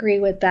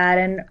with that.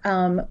 And,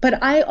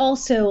 but I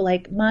also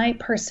like I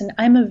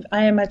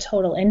am a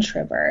total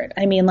introvert.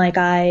 I mean, like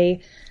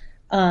you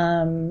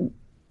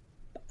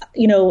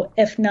know,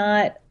 if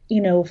not,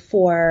 you know,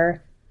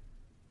 for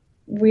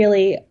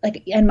really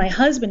like, and my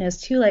husband is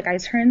too, like I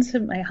turned to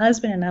my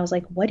husband and I was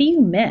like, what do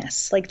you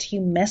miss? Like, do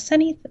you miss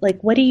anything?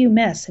 Like, what do you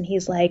miss? And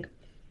he's like,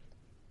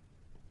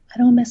 I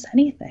don't miss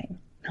anything.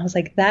 And I was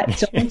like,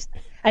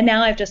 and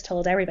now I've just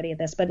told everybody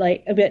this, but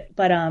like a bit,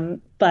 but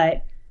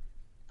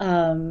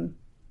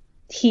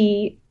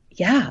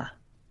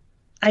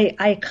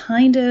I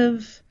kind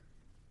of,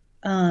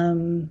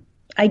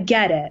 I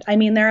get it. I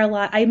mean,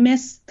 I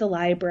miss the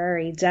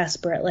library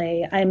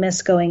desperately. I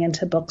miss going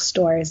into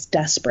bookstores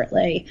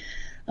desperately.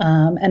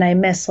 And I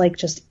miss like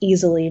just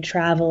easily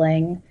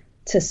traveling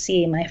to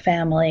see my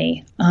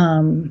family,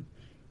 and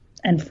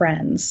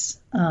friends.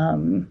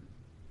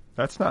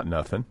 That's not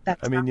nothing.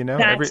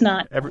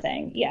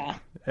 Nothing. Yeah.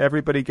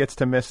 Everybody gets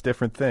to miss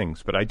different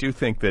things, but I do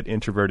think that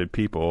introverted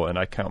people, and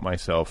I count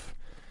myself,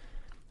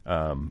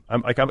 I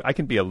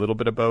can be a little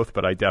bit of both,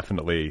 but I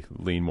definitely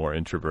lean more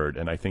introvert.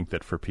 And I think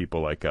that for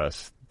people like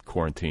us,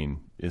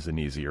 quarantine is an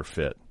easier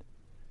fit.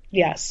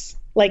 Yes.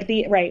 Like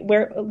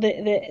where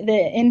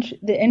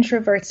the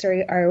introverts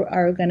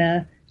are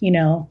gonna, you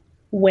know,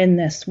 win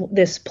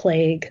this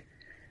plague.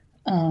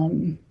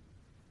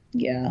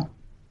 Yeah.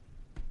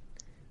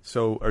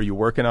 So are you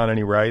working on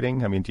any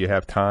writing? I mean, do you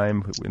have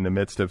time in the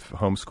midst of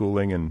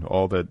homeschooling and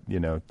all that, you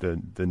know,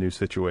 the new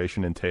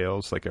situation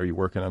entails? Like, are you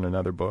working on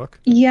another book?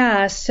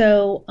 Yeah.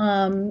 So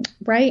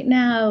right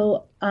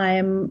now I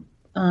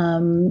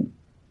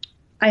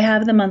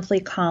have the monthly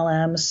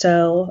column.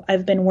 So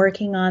I've been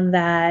working on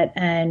that,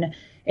 and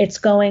it's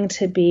going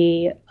to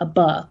be a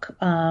book.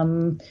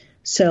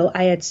 So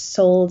I had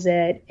sold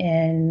it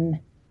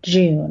in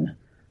June.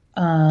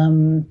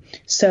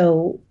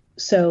 So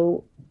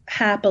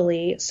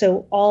happily,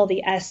 so all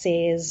the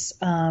essays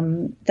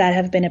that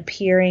have been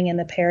appearing in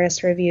the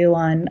Paris Review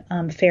on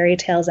fairy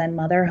tales and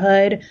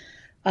motherhood,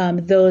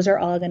 those are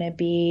all going to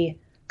be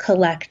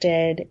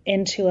collected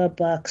into a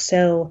book.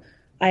 So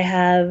I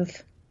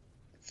have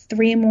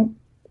two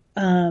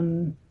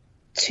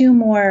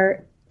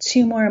more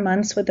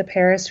months with the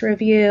Paris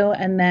Review,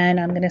 and then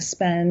I'm going to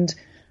spend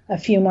a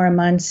few more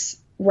months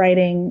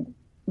writing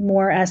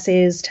more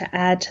essays to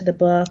add to the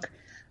book.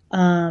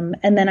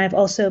 And then I've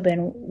also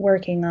been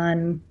working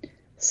on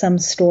some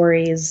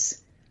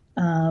stories,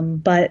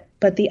 but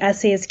the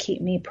essays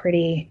keep me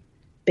pretty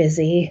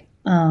busy.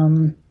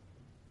 I'm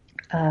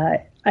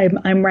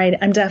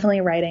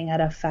definitely writing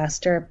at a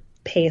faster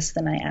pace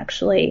than I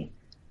actually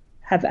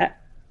have,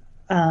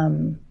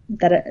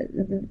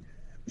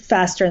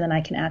 faster than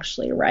I can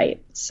actually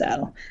write.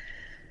 So,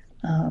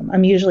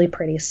 I'm usually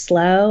pretty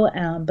slow,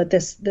 but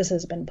this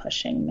has been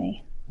pushing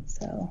me.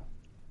 So,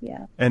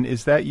 yeah. And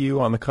is that you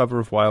on the cover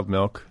of Wild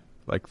Milk,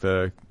 like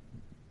the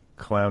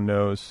clown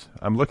nose?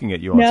 I'm looking at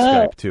you on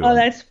Skype too. Oh,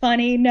 that's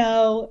funny.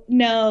 No,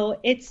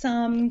 it's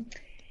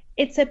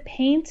a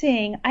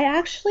painting. I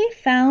actually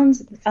found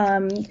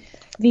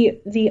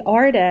the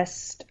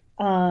artist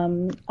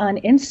on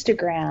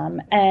Instagram,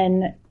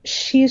 and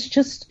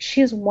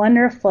she's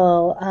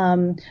wonderful.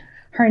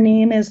 Her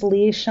name is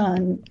Li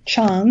Shan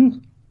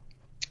Chung,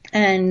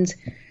 And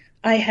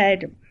I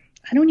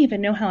don't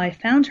even know how I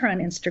found her on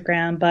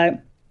Instagram,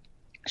 but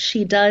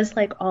she does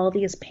like all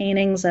these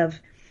paintings of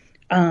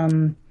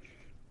a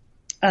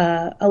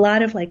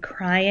lot of like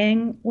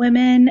crying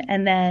women.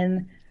 And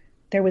then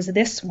there was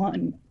this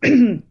one,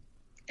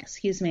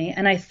 excuse me.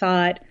 And I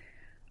thought,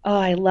 oh,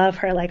 I love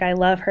her. Like, I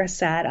love her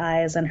sad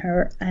eyes and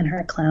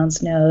her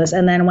clown's nose.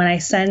 And then when I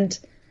sent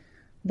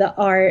the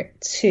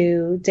art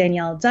to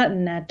Danielle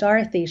Dutton at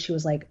Dorothy, she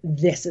was like,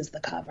 this is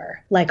the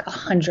cover, like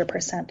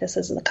 100% this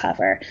is the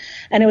cover.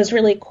 And it was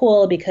really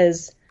cool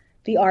because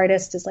the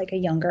artist is like a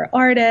younger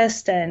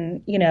artist.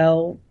 And, you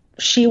know,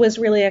 she was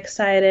really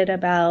excited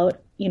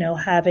about, you know,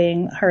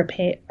 having her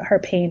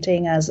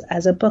painting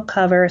as a book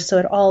cover. So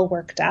it all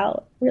worked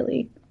out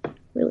really,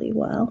 really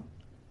well.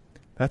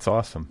 That's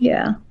awesome.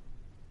 Yeah.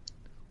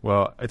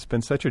 Well, it's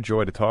been such a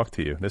joy to talk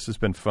to you. This has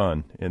been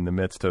fun in the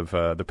midst of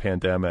the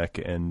pandemic,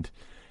 and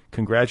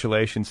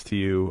congratulations to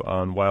you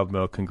on Wild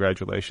Milk.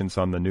 Congratulations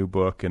on the new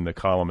book and the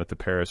column at the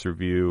Paris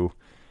Review,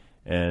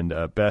 and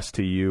best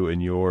to you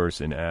and yours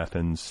in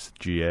Athens,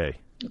 GA.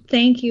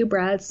 Thank you,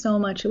 Brad, so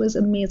much. It was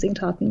amazing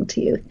talking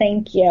to you.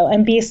 Thank you,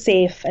 and be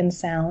safe and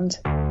sound.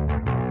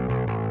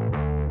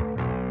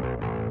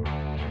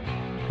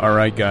 All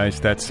right, guys,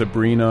 that's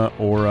Sabrina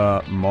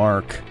Aura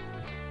Mark.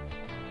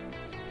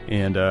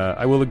 And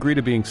I will agree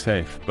to being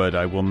safe, but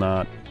I will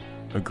not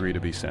agree to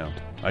be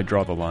sound. I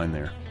draw the line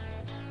there.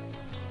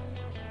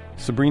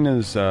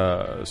 Sabrina's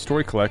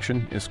story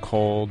collection is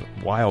called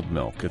Wild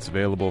Milk. It's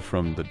available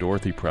from the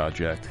Dorothy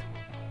Project.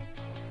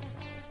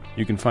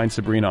 You can find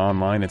Sabrina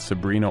online at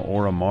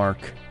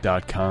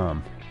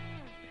sabrinaoramark.com.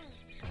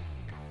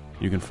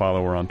 You can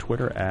follow her on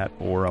Twitter at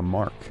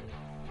AuraMark.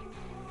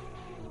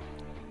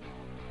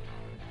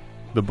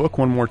 The book,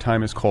 one more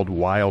time, is called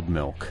Wild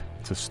Milk.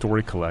 It's a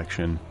story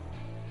collection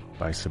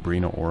by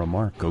Sabrina Aura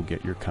Mark. Go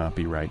get your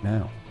copy right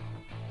now.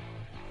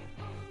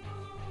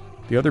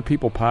 The Other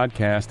People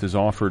podcast is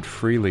offered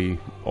freely.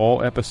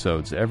 All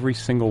episodes, every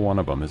single one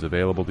of them, is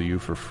available to you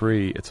for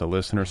free. It's a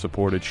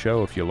listener-supported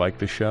show. If you like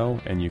the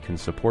show and you can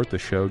support the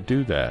show,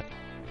 do that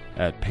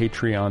at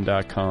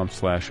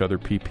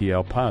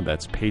patreon.com/otherpplpod.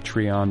 That's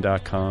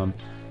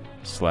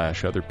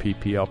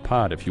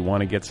patreon.com/otherpplpod. If you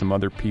want to get some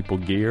Other People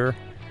gear,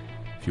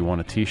 if you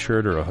want a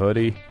t-shirt or a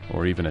hoodie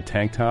or even a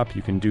tank top,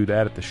 you can do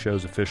that at the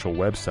show's official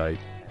website,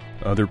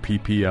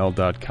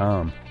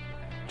 otherppl.com.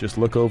 Just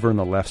look over in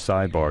the left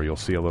sidebar. You'll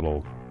see a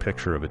little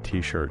picture of a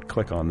t-shirt.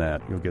 Click on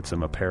that. You'll get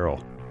some apparel.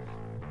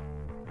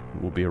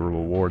 It will be a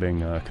rewarding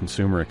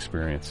consumer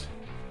experience.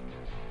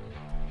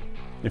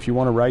 If you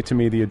want to write to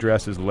me, the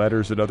address is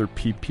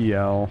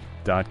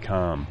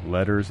letters@otherppl.com.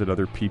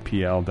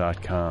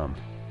 letters@otherppl.com.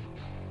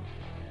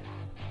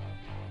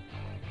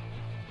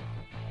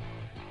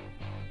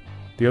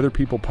 The Other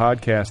People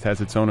podcast has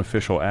its own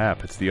official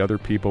app. It's the Other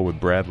People with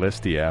Brad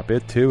Listy app.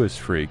 It, too, is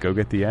free. Go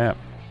get the app.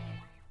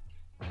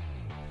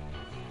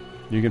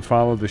 You can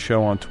follow the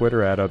show on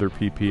Twitter at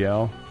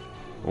OtherPPL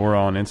or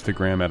on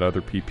Instagram at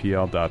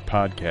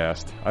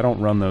otherppl.podcast. I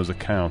don't run those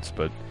accounts,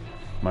 but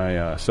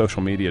my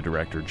social media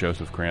director,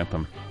 Joseph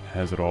Grantham,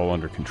 has it all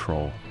under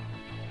control.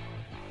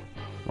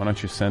 Why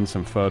don't you send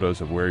some photos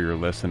of where you're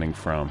listening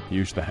from?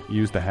 Use the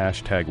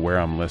hashtag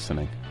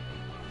 #WhereI'mListening.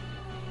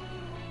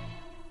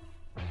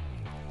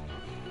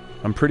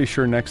 I'm pretty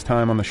sure next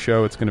time on the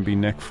show it's going to be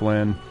Nick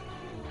Flynn.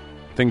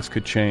 Things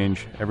could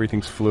change.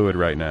 Everything's fluid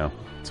right now.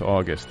 It's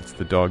August. It's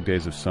the dog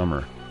days of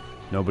summer.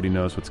 Nobody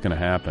knows what's going to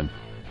happen.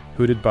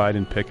 Who did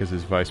Biden pick as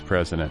his vice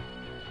president?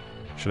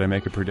 Should I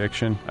make a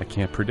prediction? I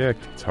can't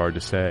predict. It's hard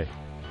to say.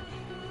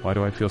 Why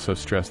do I feel so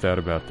stressed out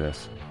about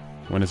this?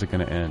 When is it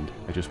going to end?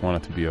 I just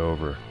want it to be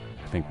over.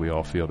 I think we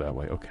all feel that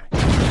way. Okay.